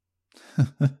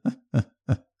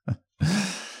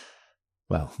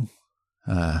 Well,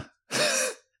 I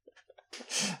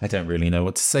don't really know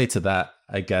what to say to that.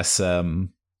 I guess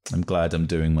I'm glad I'm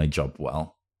doing my job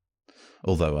well.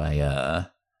 Although I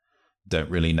don't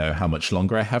really know how much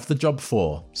longer I have the job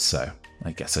for, so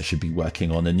I guess I should be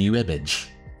working on a new image.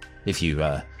 If you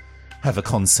have a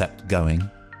concept going.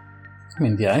 I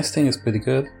mean, the ice thing is pretty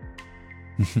good.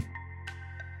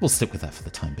 We'll stick with that for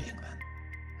the time being then.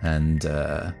 And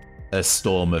a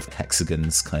storm of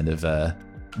hexagons kind of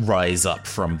rise up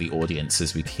from the audience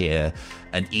as we hear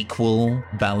an equal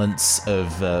balance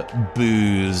of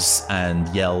boos and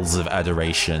yells of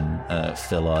adoration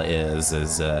fill our ears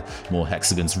as more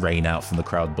hexagons rain out from the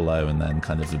crowd below and then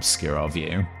kind of obscure our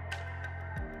view.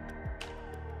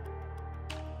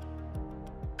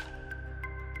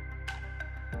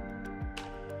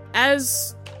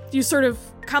 As you sort of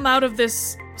come out of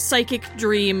this psychic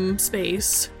dream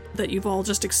space that you've all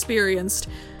just experienced,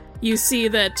 you see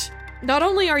that not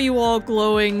only are you all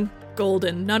glowing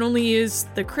golden, not only is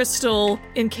the crystal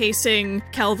encasing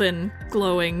Kelvin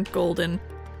glowing golden,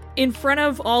 in front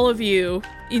of all of you,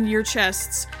 in your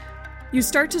chests, you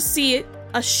start to see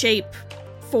a shape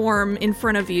form in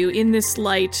front of you in this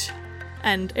light,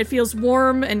 and it feels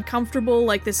warm and comfortable,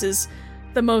 like this is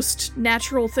the most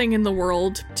natural thing in the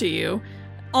world to you.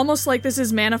 Almost like this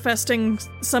is manifesting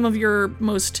some of your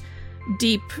most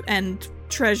deep and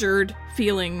treasured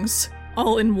feelings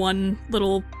all in one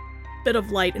little bit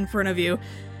of light in front of you.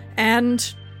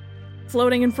 And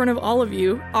floating in front of all of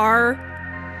you are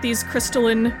these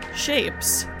crystalline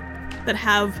shapes that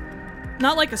have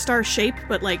not like a star shape,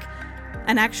 but like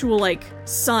an actual like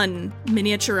sun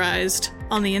miniaturized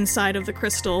on the inside of the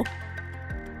crystal.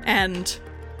 And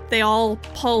they all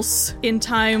pulse in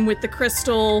time with the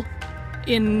crystal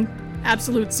in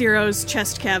Absolute Zero's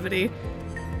chest cavity.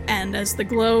 And as the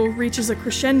glow reaches a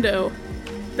crescendo,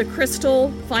 the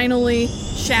crystal finally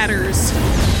shatters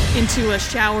into a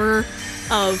shower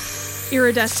of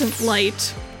iridescent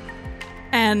light,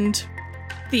 and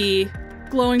the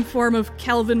glowing form of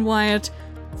Kelvin Wyatt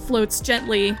floats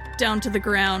gently down to the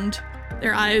ground,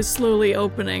 their eyes slowly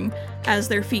opening as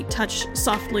their feet touch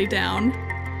softly down.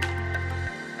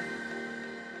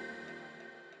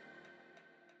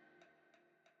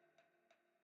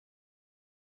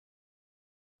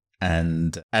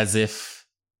 And as if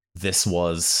this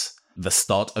was the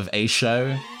start of a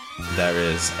show, there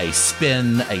is a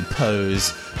spin, a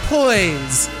pose,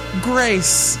 poise,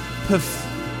 grace,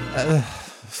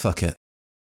 fuck it.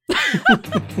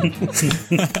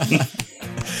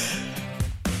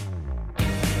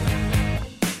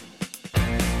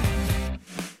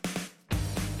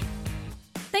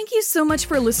 Thank you so much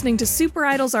for listening to Super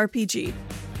Idols RPG.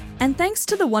 And thanks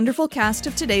to the wonderful cast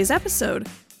of today's episode.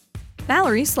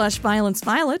 Valerie/Violence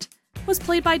Violet was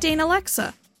played by Dana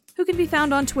Lexa, who can be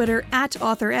found on Twitter at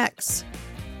AuthorX.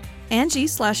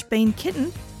 Angie/Bane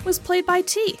Kitten was played by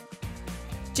T.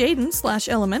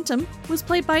 Jaden/Elementum was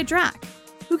played by Drac,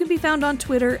 who can be found on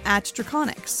Twitter at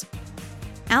Draconix.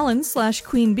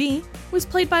 Alan/Queen Bee was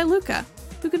played by Luca,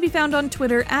 who can be found on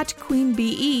Twitter at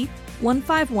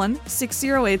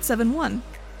QueenBE151-60871.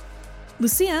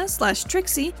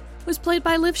 Lucia/Trixie was played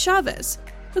by Liv Chavez,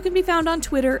 who can be found on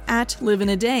Twitter at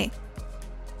LiveInADay.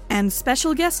 And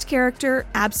special guest character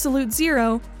Absolute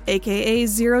Zero, aka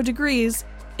 0 Degrees,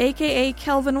 aka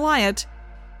Kelvin Wyatt,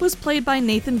 was played by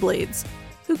Nathan Blades,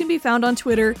 who can be found on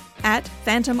Twitter at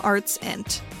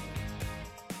PhantomArtsEnt.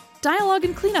 Dialogue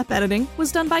and cleanup editing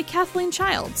was done by Kathleen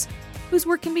Childs, whose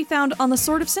work can be found on the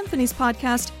Sword of Symphonies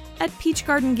podcast at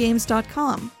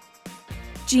peachgardengames.com.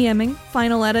 GMing,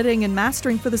 final editing, and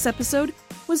mastering for this episode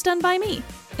was done by me,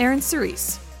 Aaron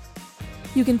Cerise.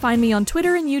 You can find me on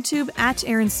Twitter and YouTube at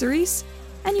Aaron Cerise,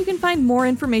 and you can find more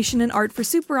information and art for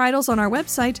Super Idols on our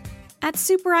website at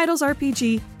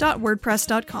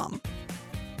superidolsrpg.wordpress.com.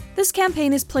 This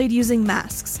campaign is played using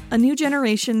Masks, A New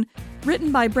Generation,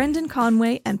 written by Brendan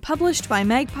Conway and published by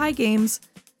Magpie Games,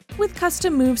 with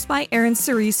custom moves by Aaron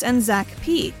Cerise and Zach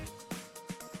P.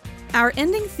 Our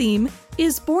ending theme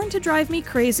is Born to Drive Me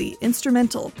Crazy,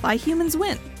 instrumental by Humans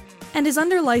Win, and is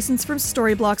under license from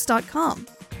Storyblocks.com.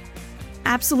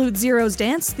 Absolute Zero's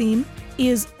dance theme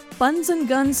is Buns and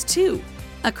Guns 2,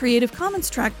 a Creative Commons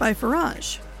track by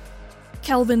Faraj.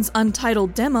 Kelvin's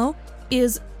untitled demo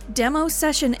is Demo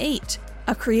Session 8,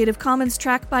 a Creative Commons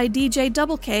track by DJ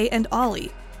Double K and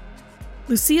Ollie.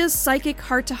 Lucia's Psychic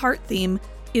Heart-to-Heart theme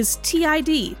is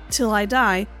TID, Till I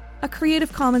Die, a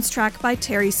Creative Commons track by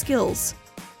Terry Skills.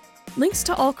 Links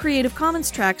to all Creative Commons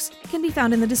tracks can be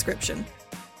found in the description.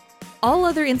 All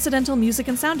other incidental music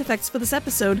and sound effects for this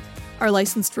episode are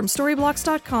licensed from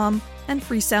Storyblocks.com and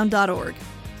freesound.org.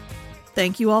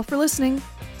 Thank you all for listening,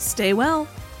 stay well,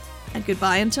 and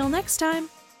goodbye until next time.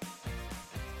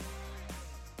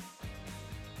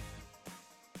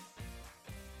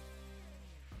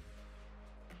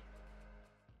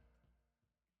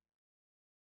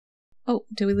 Oh,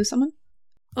 did we lose someone?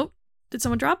 Oh, did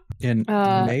someone drop? Yeah,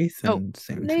 Nathan.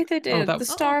 Nathan did, the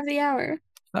star of the hour.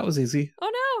 That was easy.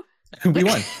 Oh no! We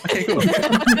won. Okay, cool. We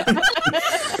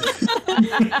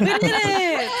did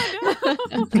it!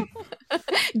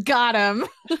 Got him.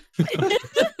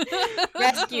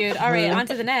 Rescued. All right, on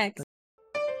to the next.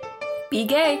 Be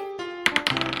gay.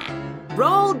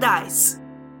 Roll dice.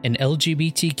 An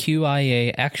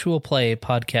LGBTQIA actual play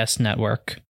podcast network.